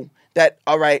know that,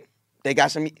 all right, they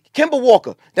got some Kemba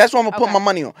Walker. That's what I'm gonna put Okay. my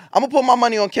money on. I'm gonna put my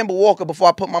money on Kemba Walker before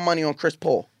I put my money on Chris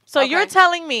Paul. So Okay. you're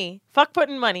telling me, fuck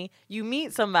putting money, you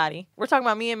meet somebody. We're talking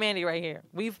about me and Mandy right here.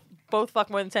 We've both fucked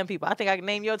more than 10 people. I think I can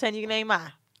name your 10, you can name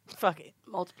mine. Fuck it.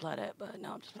 Multiply that, but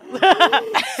no, I'm just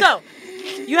playing. So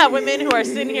you have women who are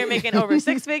sitting here making over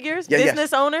 6 figures, Yeah, yes.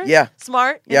 business owners, Yeah.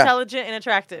 smart, Yeah. intelligent, and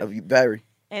attractive. Very.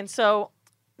 And so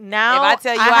now If I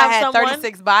tell you I have had someone,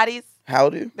 36 bodies, How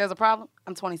do you? there's a problem.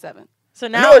 I'm 27. So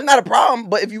now No, it's not a problem.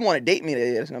 But if you want to date me,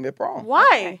 it's gonna be a problem.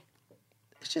 why?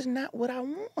 it's just not what I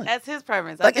want. That's his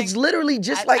preference. Like it's literally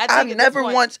just like I think I've at this never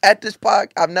point- once at this pod.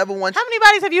 I've never once. How many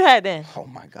bodies have you had then? Oh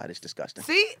my God, it's disgusting.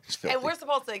 See, It's filthy. and we're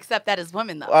supposed to accept that as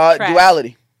women, though. Trash.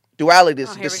 Duality. Duality. Oh,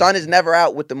 here The we sun is never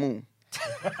out with the moon.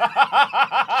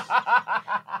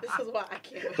 This is why I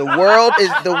can't. The world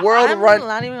I'm run.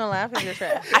 not even gonna laugh at your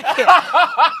trash. I can't.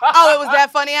 Oh, it was that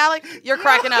funny, Alex? You're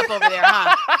cracking up over there,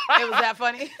 huh? It was that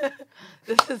funny.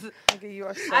 This is. Nigga, you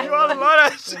are so You all love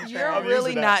that shit. You're I'm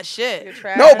really using that. not shit. You're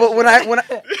trash. No, but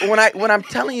when I'm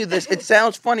telling you this, it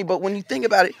sounds funny, but when you think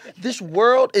about it, this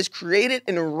world is created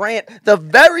and ran. The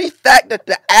very fact that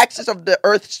the axis of the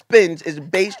earth spins is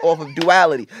based off of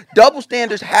duality. Double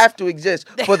standards have to exist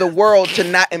for the world to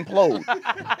not implode.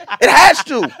 It has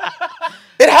to.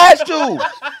 It has to.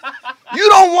 You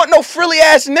don't want no frilly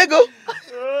ass nigga.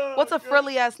 What's a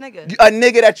frilly ass nigga? A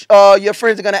nigga that your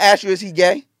friends are gonna ask you, is he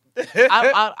gay?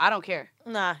 I don't care.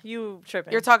 Nah, you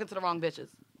tripping. You're talking to the wrong bitches.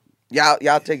 Y'all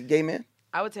take a gay man?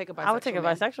 I would take a bisexual. I would take a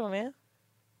man. bisexual man.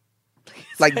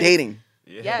 Like dating.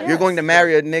 Yes. You're going to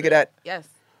marry a nigga that Yes.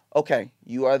 okay,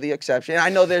 you are the exception. I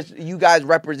know you guys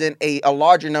represent a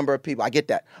larger number of people. I get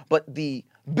that. But the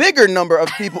bigger number of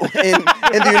people in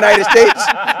the United States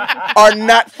are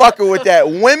not fucking with that.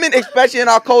 Women, especially in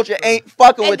our culture, ain't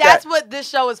fucking And with that's that. what this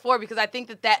show is for, because I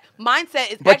think that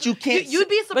mindset is. But you can't You'd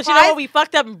be surprised. But you know what? We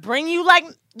fucked up and bring you like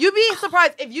You'd be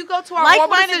surprised if you go to our horrible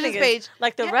like-minded decisions niggas, page.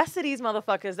 like the Yeah. rest of these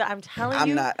motherfuckers. That I'm telling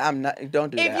you. I'm not. Don't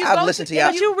do If that. you I've go listened to- to y'all.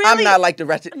 if you really- I'm not like the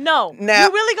rest of No, Now,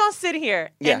 you really gonna sit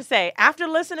here Yeah. and say, after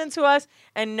listening to us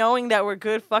and knowing that we're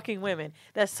good fucking women,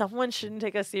 that someone shouldn't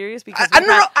take us serious because I we've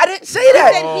no, had- I didn't say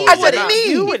that. said he I said wouldn't.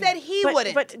 me. You would- said he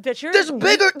wouldn't. But you're There's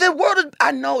bigger. The world is.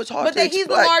 I know it's hard But to that he's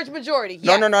the explain. large majority.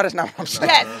 No, Yes. no, that's not what I'm saying.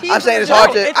 Yes, he's I'm saying the it's hard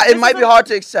majority. to. This It might is be a- hard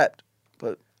to accept,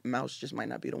 but Mouse just might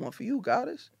not be the one for you,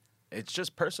 Goddess. It's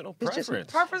just personal It's just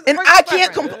preference. And I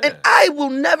can't and I will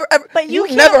never ever. But you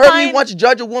You've never can't heard me find- once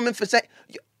judge a woman for saying.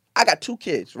 I got 2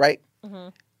 kids, right?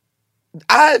 Mhm.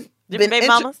 I've Different been baby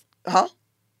mamas? Huh?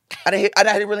 I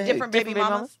didn't really hear. Different you. baby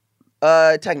mamas.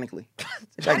 Technically.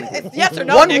 Technically. Yes or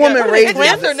no? One nigga? woman raises It's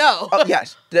yes them. or no. Oh,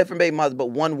 yes, different baby mothers, but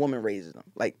one woman raises them.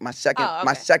 Like my second, Oh,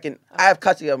 my okay. second. I have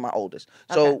custody of my oldest.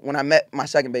 So Okay. when I met my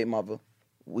second baby mother,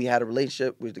 we had a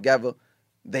relationship. We were together.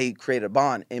 They created a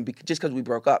bond, and just because we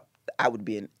broke up, I would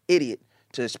be an idiot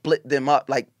to split them up.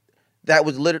 Like that's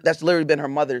literally been her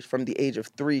mother's from the age of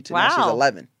 3 to now she's Wow.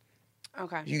 11.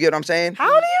 Okay. You get what I'm saying? How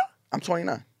old are you? I'm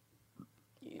 29.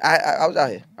 I was out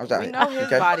here. I was out We here. know his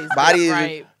okay? body's Body is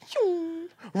right.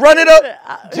 run it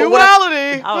up.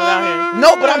 Duality. I was out here.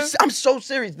 No, but I'm so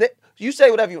serious. You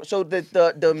say whatever you want. So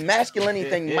the masculinity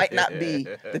thing might not be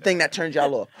the thing that turns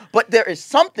y'all off. But there is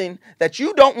something that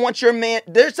you don't want your man,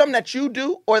 there's something that you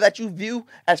do or that you view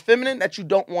as feminine that you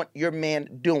don't want your man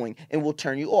doing and will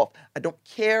turn you off. I don't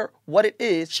care what it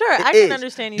is. Sure, it I can is.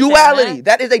 understand you saying Duality.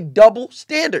 that. That is a double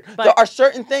standard. But- there are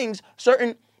certain things,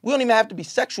 we don't even have to be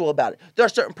sexual about it. There are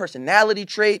certain personality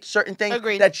traits, certain things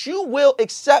Agreed. that you will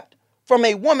accept from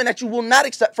a woman that you will not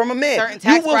accept from a man. Certain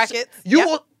tax brackets.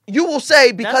 Yep. You will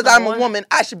say, because That's I'm number a one. woman,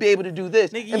 I should be able to do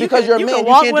this. Nigga, and because you're a you man, can you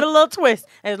walk can't with do... a little twist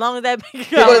as long as that go As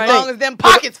the right? thing. long as them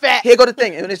pockets fat. Here go the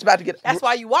thing, and it's about to get... That's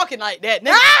why you walking like that,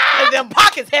 nigga. 'Cause them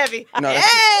pockets heavy. No,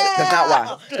 that's not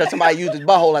why. Because somebody used his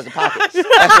butthole as a pocket.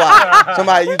 That's why.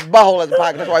 Somebody used his butthole as a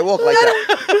pocket. That's why I walk like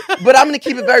that. But I'm going to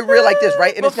keep it very real like this,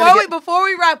 right? And Before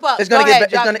we wrap up, it's gonna go get ahead, ve-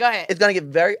 it's Johnny, gonna go ahead. it's gonna get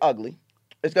very ugly.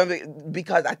 It's gonna be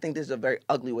because I think this is a very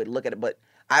ugly way to look at it. But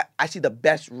I see the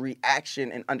best reaction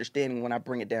and understanding when I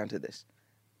bring it down to this.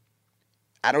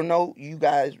 I don't know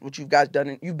what you guys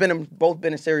done. You've both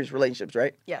been in serious relationships,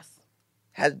 right? Yes.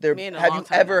 Have Me you and a long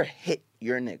time ever ago. hit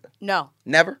your nigga? No,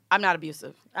 Never. I'm not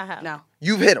abusive. I have. No.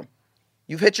 You've hit him.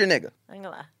 You've hit your nigga. I ain't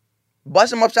gonna lie.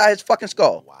 Bust him upside his fucking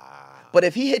skull. Wow. But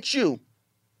if he hit you,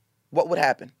 what would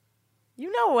happen?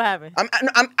 You know what happened.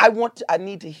 I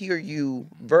need to hear you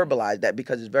verbalize that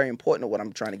because it's very important to what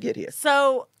I'm trying to get here.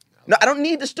 So No, I don't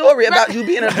need the story about you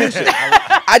being abusive.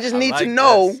 I just need to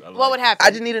know. What would happen?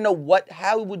 I just need to know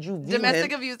how would you view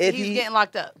Domestic him abuse. if He's getting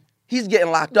locked up. he's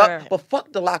getting locked up, Right. but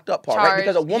fuck the locked up part, right?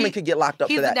 Because a Charged. woman could get locked up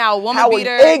he's for that. now a woman How would-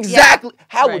 beater. Exactly. Yeah.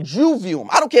 How Right. would you view him?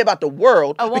 I don't care about the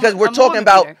world A woman- because we're I'm a talking woman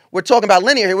about beater.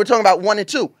 linear here. We're talking about 1 and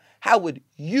 2. How would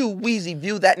you, Weezy,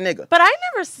 view that nigga? But I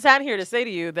never sat here to say to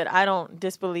you that I don't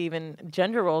disbelieve in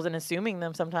gender roles and assuming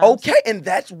them sometimes. Okay, and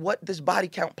that's what this body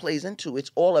count plays into.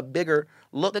 It's all a bigger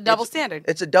look. The double It's- standard.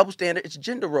 It's a double standard. It's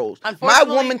gender roles. My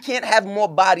Unfortunately- woman can't have more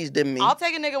bodies than me. I'll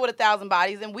take a nigga with 1,000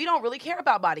 bodies, and we don't really care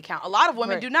about body count. A lot of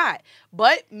women Right. do not,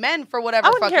 but men, for whatever I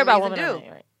wouldn't fucking care about reason, women do. on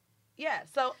that, right? Yeah.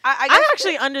 So I guess I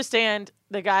actually understand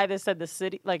the guy that said the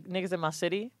city, like niggas in my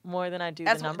city, more than I do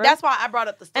the number. That's why I brought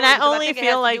up the story. and I because only think it has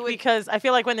feel to like do with- because I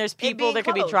feel like when there's people being there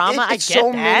could be close. drama. I It's get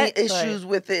so that. many but- issues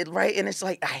with it, right? And it's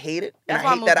like I hate it. And That's I why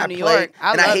I hate moved that to I New play. York.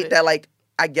 I And I love hate it. that like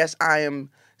I guess I am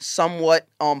somewhat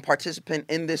participant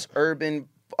in this urban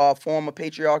form of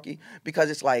patriarchy because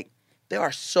it's like there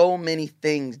are so many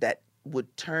things that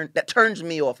turns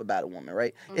me off about a woman,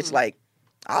 right? It's like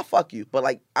I'll fuck you, but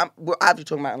like we're obviously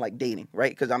talking about like dating,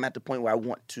 right? Because I'm at the point where I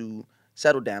want to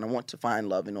settle down, I want to find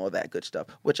love and all that good stuff,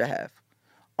 which I have.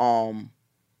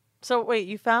 So wait,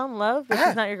 you found love, but I-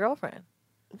 she's not your girlfriend.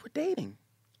 We're dating,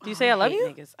 Do you say I love hate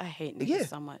you? Niggas. I hate niggas Yeah.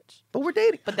 so much. but we're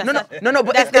dating. But that's no, not- no,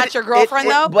 but that's not your girlfriend,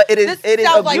 though? But it is. This It is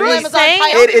sounds like agreed. Amazon saying-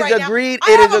 Priority It is right now. agreed.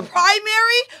 I It have is a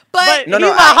primary, but But No, you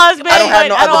no, my husband. I don't have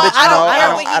no but other bitches. I don't No, care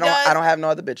I what don't. he does. I don't have no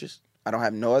other bitches. I don't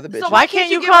have no other bitches. So Why can't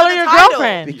you give call her her the your title?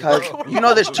 girlfriend? Because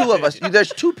there's two of us. There's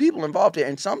two people involved here,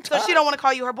 and So sometimes she don't want to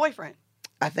call you her boyfriend.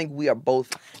 I think we are both.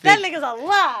 That think- nigga's a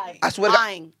lie. I swear to God.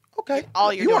 Lying. Okay.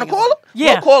 All you're you want to doing call is her?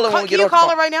 Yeah. We'll call her when we Can get you off the call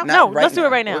phone. her right now? Not No, right let's do it now.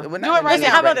 right now. We're Do it not right gonna Listen, now.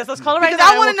 how about this? Let's call her right Because now. I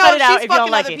and want we'll to cut know it if out she's if you don't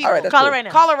fucking like other it. people. All right, that's Call her cool. right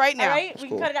now. Call her right now. All right, we Cool.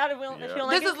 can cut it out if we don't This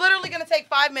like is it. literally going to take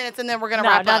 5 minutes, and then we're going to No,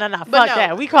 wrap no, up. no, no. But Fuck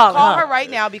that. We calling Call her. her right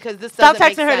now because this Stop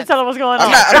doesn't texting make her to sense. tell her what's going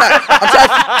on. Let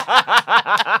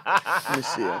me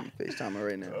see. I'm FaceTime her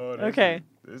right now. Oh, this Okay. is-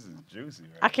 This is juicy.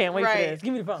 I can't wait for Right. this.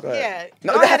 Give me the phone. Go ahead.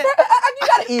 Yeah. No, Go ahead. you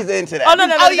gotta ease into that. Oh, no,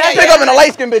 no, no. Oh, yeah, Pick up and a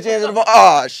light skin bitch answer the phone.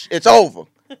 Oh, it's over.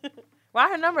 Why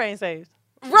her number ain't saved?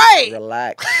 Right.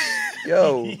 Relax.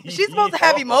 Yo. She's supposed to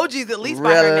have emojis at least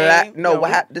by her Relax. name. No, No, what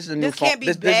happened? This is a new this phone. can't be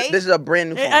This bae? is a brand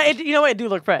new phone. You know what? It do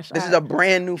look fresh. This is a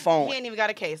brand new phone. He ain't even got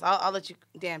a case. I'll let you.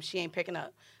 Damn, she ain't picking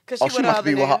up. Cause Oh, she, she with must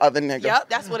be with her other nigga. Yep,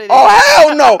 that's what it is. Oh,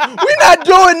 hell no. We're not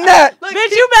doing that. Look,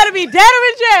 Bitch, you better be dead or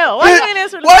in jail. Why you ain't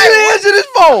answering the Why phone? you answer this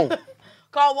phone?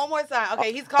 Call one more time.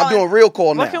 Okay, he's calling. I'm doing real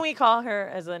call now. What can we call her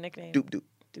as a nickname? Doop doop.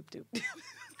 Doop doop.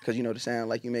 Because you know the sound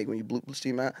like you make when you bloop the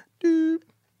steam out. Doop.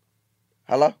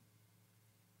 Hello?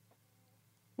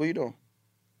 What you doing?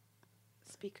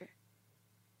 Speaker.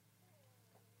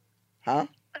 Huh?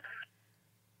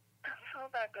 How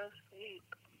about go sleep?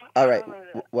 All right.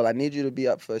 Well, I need you to be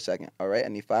up for a second. All right. I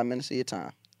need 5 minutes of your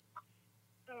time.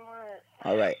 What?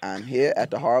 All right. I'm here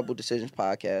at the Horrible Decisions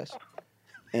podcast,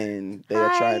 and they are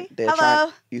Hi. trying. They're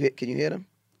Hello. trying. Can you hear them?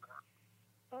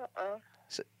 No.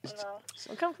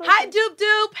 Well, come close. Hi, Doop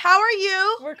Doop. How are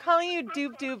you? We're calling you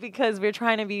Doop Doop because we're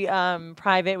trying to be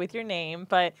private with your name,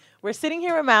 but we're sitting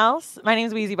here with Mouse. My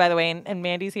name's Weezy, by the way, and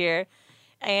Mandy's here.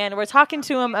 And we're talking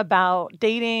to him about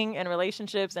dating and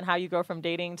relationships and how you go from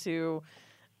dating to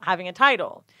having a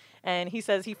title. And he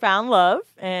says he found love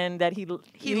and that he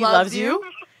loves you.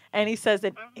 And he says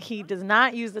that he does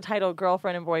not use the title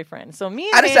girlfriend and boyfriend. So me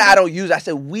and I didn't say Mandy- I don't use. I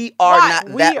said we are Why? not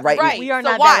we, that right, right. now. We are So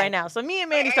not why? that right now. So me and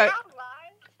Mandy Hey, start. I'm live.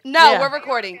 No, Yeah. we're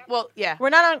recording. Well, yeah. We're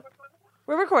not on.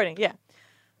 We're recording, yeah.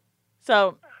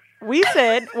 So we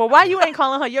said, well, why you ain't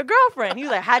calling her your girlfriend? He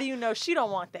was like, how do you know she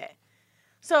don't want that?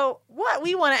 So what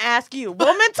we want to ask you,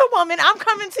 woman to woman, I'm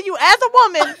coming to you as a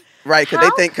woman Right? Because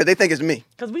How? they think it's me.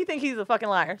 because we think he's a fucking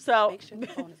liar. So Make sure the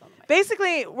phone is on the mic.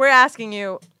 basically, we're asking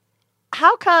you,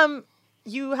 how come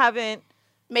you haven't?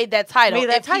 Made that title. Made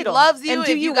that if title. he loves you, And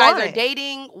do if you you guys want are it?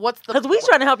 dating, what's the? Because we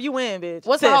trying to help you win, bitch.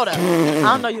 What's the Sis. hold up? I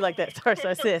don't know you like that. Sorry,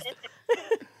 sis. It's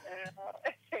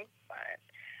fine.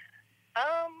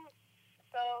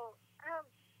 So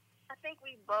I think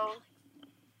we both,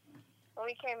 when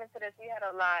we came into this, we had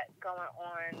a lot going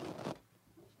on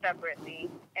separately,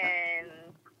 and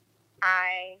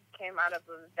I came out of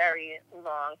a very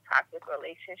long toxic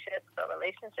relationship. So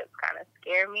relationships kind of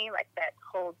scare me, like that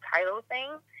whole title thing.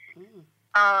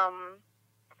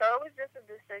 So it was just a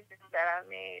decision that I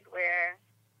made where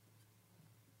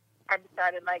I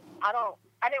decided, like, I don't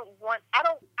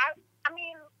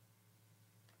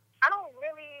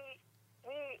really,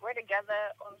 we're together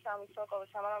all the time, we talk all the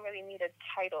time, I don't really need a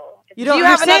title. You don't. you you're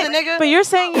have saying- another nigga? But you're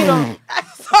saying you don't.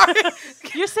 Sorry.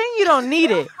 You're saying you don't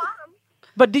need it.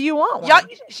 But do you want one? Y'all,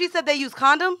 she said they use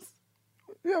condoms.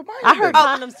 Yeah, mind I your heard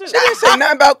business. condoms too. She didn't say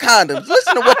nothing about condoms.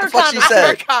 Listen to what the fuck she I heard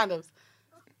said. condoms.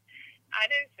 I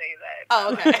didn't say that.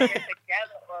 Oh, okay. We're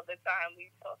together all the time, we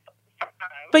talk all the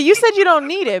time. But you said you don't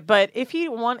need it. But if he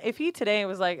today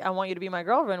was like, I want you to be my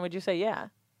girlfriend, would you say yeah?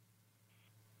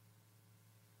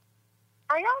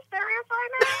 Are y'all serious right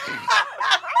now?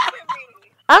 What's wrong with me?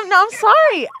 I'm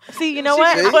sorry. See, you know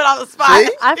what? See? Put on the spot.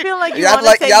 See? I feel like you Y'all want to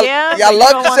like say y'all, yeah. y'all but you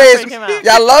love don't to wanna say freak him it's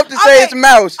out. y'all love to say Okay. it's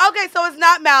mouse. Okay, so it's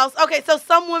not mouse. Okay, so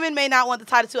some women may not want the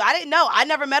title too. I didn't know. I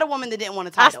never met a woman that didn't want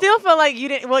a I title. still feel like you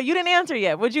didn't. Well, you didn't answer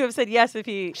yet. Would you have said yes if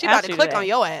he? She about asked to you click today? on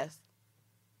your ass.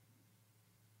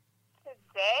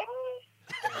 Today?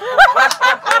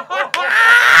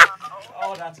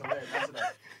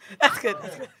 good.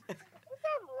 That's good. There's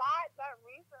a lot that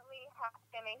recently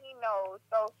happened, and he knows.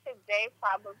 So today,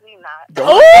 probably not. Don't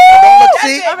look,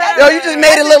 see? Yo, you just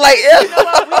made it look like You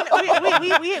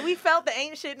know what? We felt the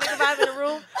ain't shit nigga vibe in the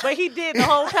room, but he did the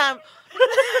whole time.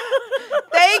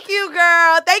 Thank you,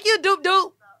 girl. Thank you, doop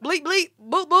doop. Bleep bleep.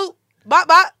 Boop boop. Bop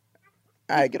bop.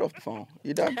 All right, get off the phone.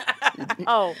 You done?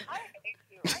 Oh, I hate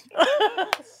you.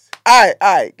 All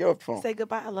right, get off the phone. Say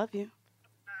goodbye. I love you.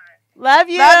 love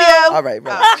you. Love you. All right,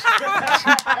 relax.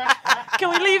 Can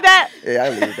we leave that? Yeah, I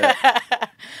leave that.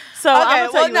 So Okay, I'm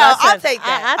gonna tell well, you no, what I I'll said. take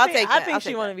that. I'll take I that. think I'll she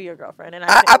take want to that. be your girlfriend, and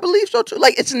I believe so too.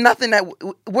 Like, it's nothing that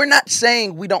we're not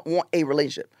saying we don't want a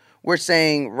relationship. We're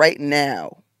saying right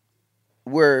now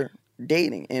we're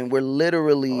dating, and we're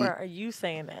literally. Or are you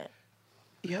saying that?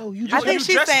 Yo, you I just. think you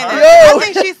she's just saying heard that. Yo. I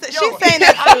think she's saying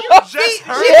that too. Just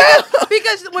heard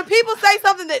Because when people say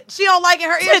something that she don't like in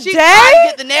her ear, she Today? tries to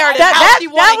get the narrative how That she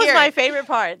want to was hear my it. favorite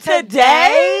part.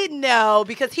 Today, no,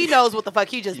 because he knows what the fuck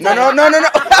he just did. No.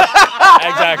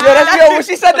 Exactly. Yo, that's yo. When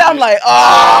she said that, I'm like,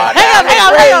 oh,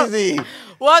 hang on. crazy.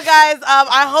 Well, guys,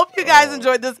 I hope you guys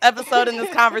enjoyed this episode and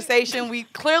this conversation. We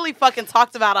clearly fucking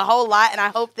talked about a whole lot, and I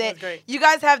hope that you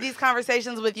guys have these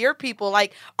conversations with your people.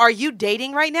 Like, are you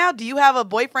dating right now? Do you have a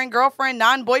boyfriend, girlfriend,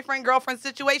 non-boyfriend, girlfriend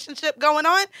situationship going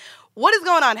on? What is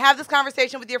going on? Have this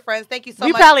conversation with your friends. Thank you so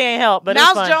We much. probably ain't help, but it's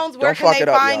Mouse fun. Jones, where Don't can fuck they it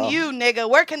up, find y'all. you, nigga?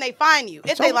 Where can they find you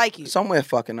if they like you? Somewhere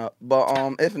fucking up.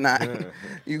 But if not,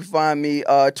 you can find me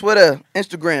Twitter,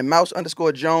 Instagram,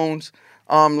 mouse_Jones.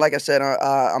 Like I said,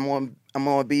 I'm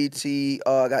on BT.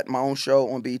 Got my own show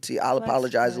on BT. I'll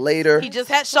apologize later. He just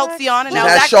had Schultz on, and Just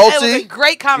that had was a Schultze.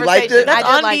 great You liked conversation. it? That's I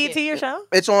did on like BT, it. your show?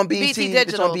 It's on BT. BT It's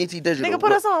Digital. on BT Digital. Nigga,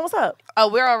 put us on. What's up? Oh,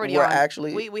 we're already We're on.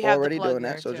 actually we have the already plug doing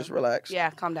there, that, so too. just relax. Yeah,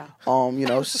 calm down.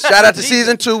 Shout out to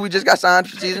season 2. We just got signed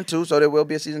for season 2, so there will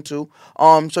be a season 2.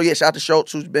 So yeah, shout out to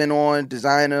Schultz, who's been on,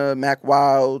 Designer, Mac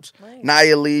Wilds,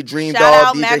 Nia Lee, Dream Shout Dog,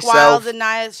 out DJ Mac Self. Wilds and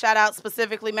Nia. Shout out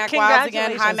specifically Mac Wilds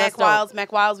again. Hi, Congratulations, Mac that's dope. Wilds.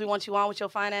 Mac Wilds, we want you on with your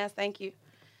fine ass. Thank you.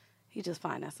 He just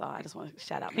fine. That's all. I just want to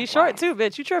shout out. He's Mac short Wilds. too,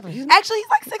 bitch. You tripping? Actually, he's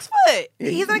like 6 foot.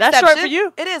 He's an That's exception. short for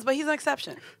you. It is, but he's an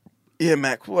exception. Yeah,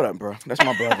 Mac, what up, bro? That's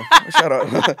my brother. Shout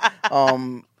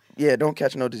out. Yeah, don't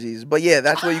catch no diseases. But yeah,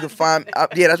 that's where you can find.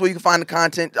 That's where you can find the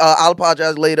content. I'll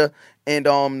apologize later. And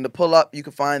the pull up, you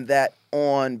can find that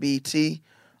on BT.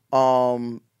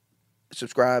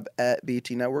 Subscribe at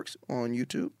BT Networks on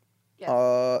YouTube.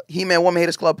 Yes. He-Man Woman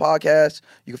Haters Club podcast.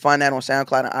 You can find that on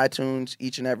SoundCloud and iTunes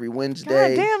each and every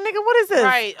Wednesday. God damn, nigga, what is this?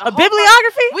 Right. A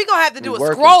bibliography? We're going to have to do We a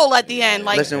working. scroll at the end.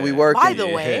 Like, Listen, we working. by the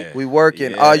way. We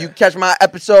working. Yeah. You can catch my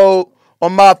episode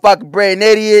on motherfucking Brain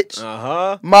Idiots.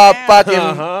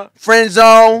 Motherfucking Friend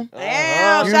Zone.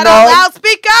 Damn. You Shout know, out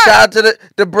Loudspeaker. Shout out to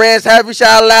the Brands Happy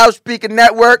Shout Out Loudspeaker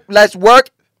Network. Let's work.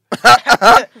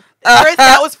 Chris,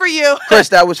 that was for you. Chris,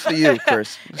 that was for you,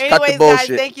 Chris. Just cut the Anyways, guys,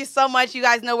 bullshit. thank you so much. You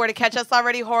guys know where to catch us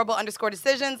already.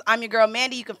 Horrible_decisions. I'm your girl,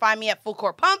 Mandy. You can find me at Full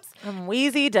Court Pumps. I'm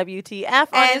Wheezy, WTF on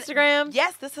And Instagram.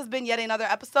 Yes, this has been yet another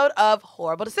episode of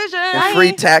Horrible Decisions. And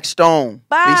free Tax Stone.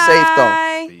 Bye. Be safe,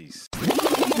 though. Peace.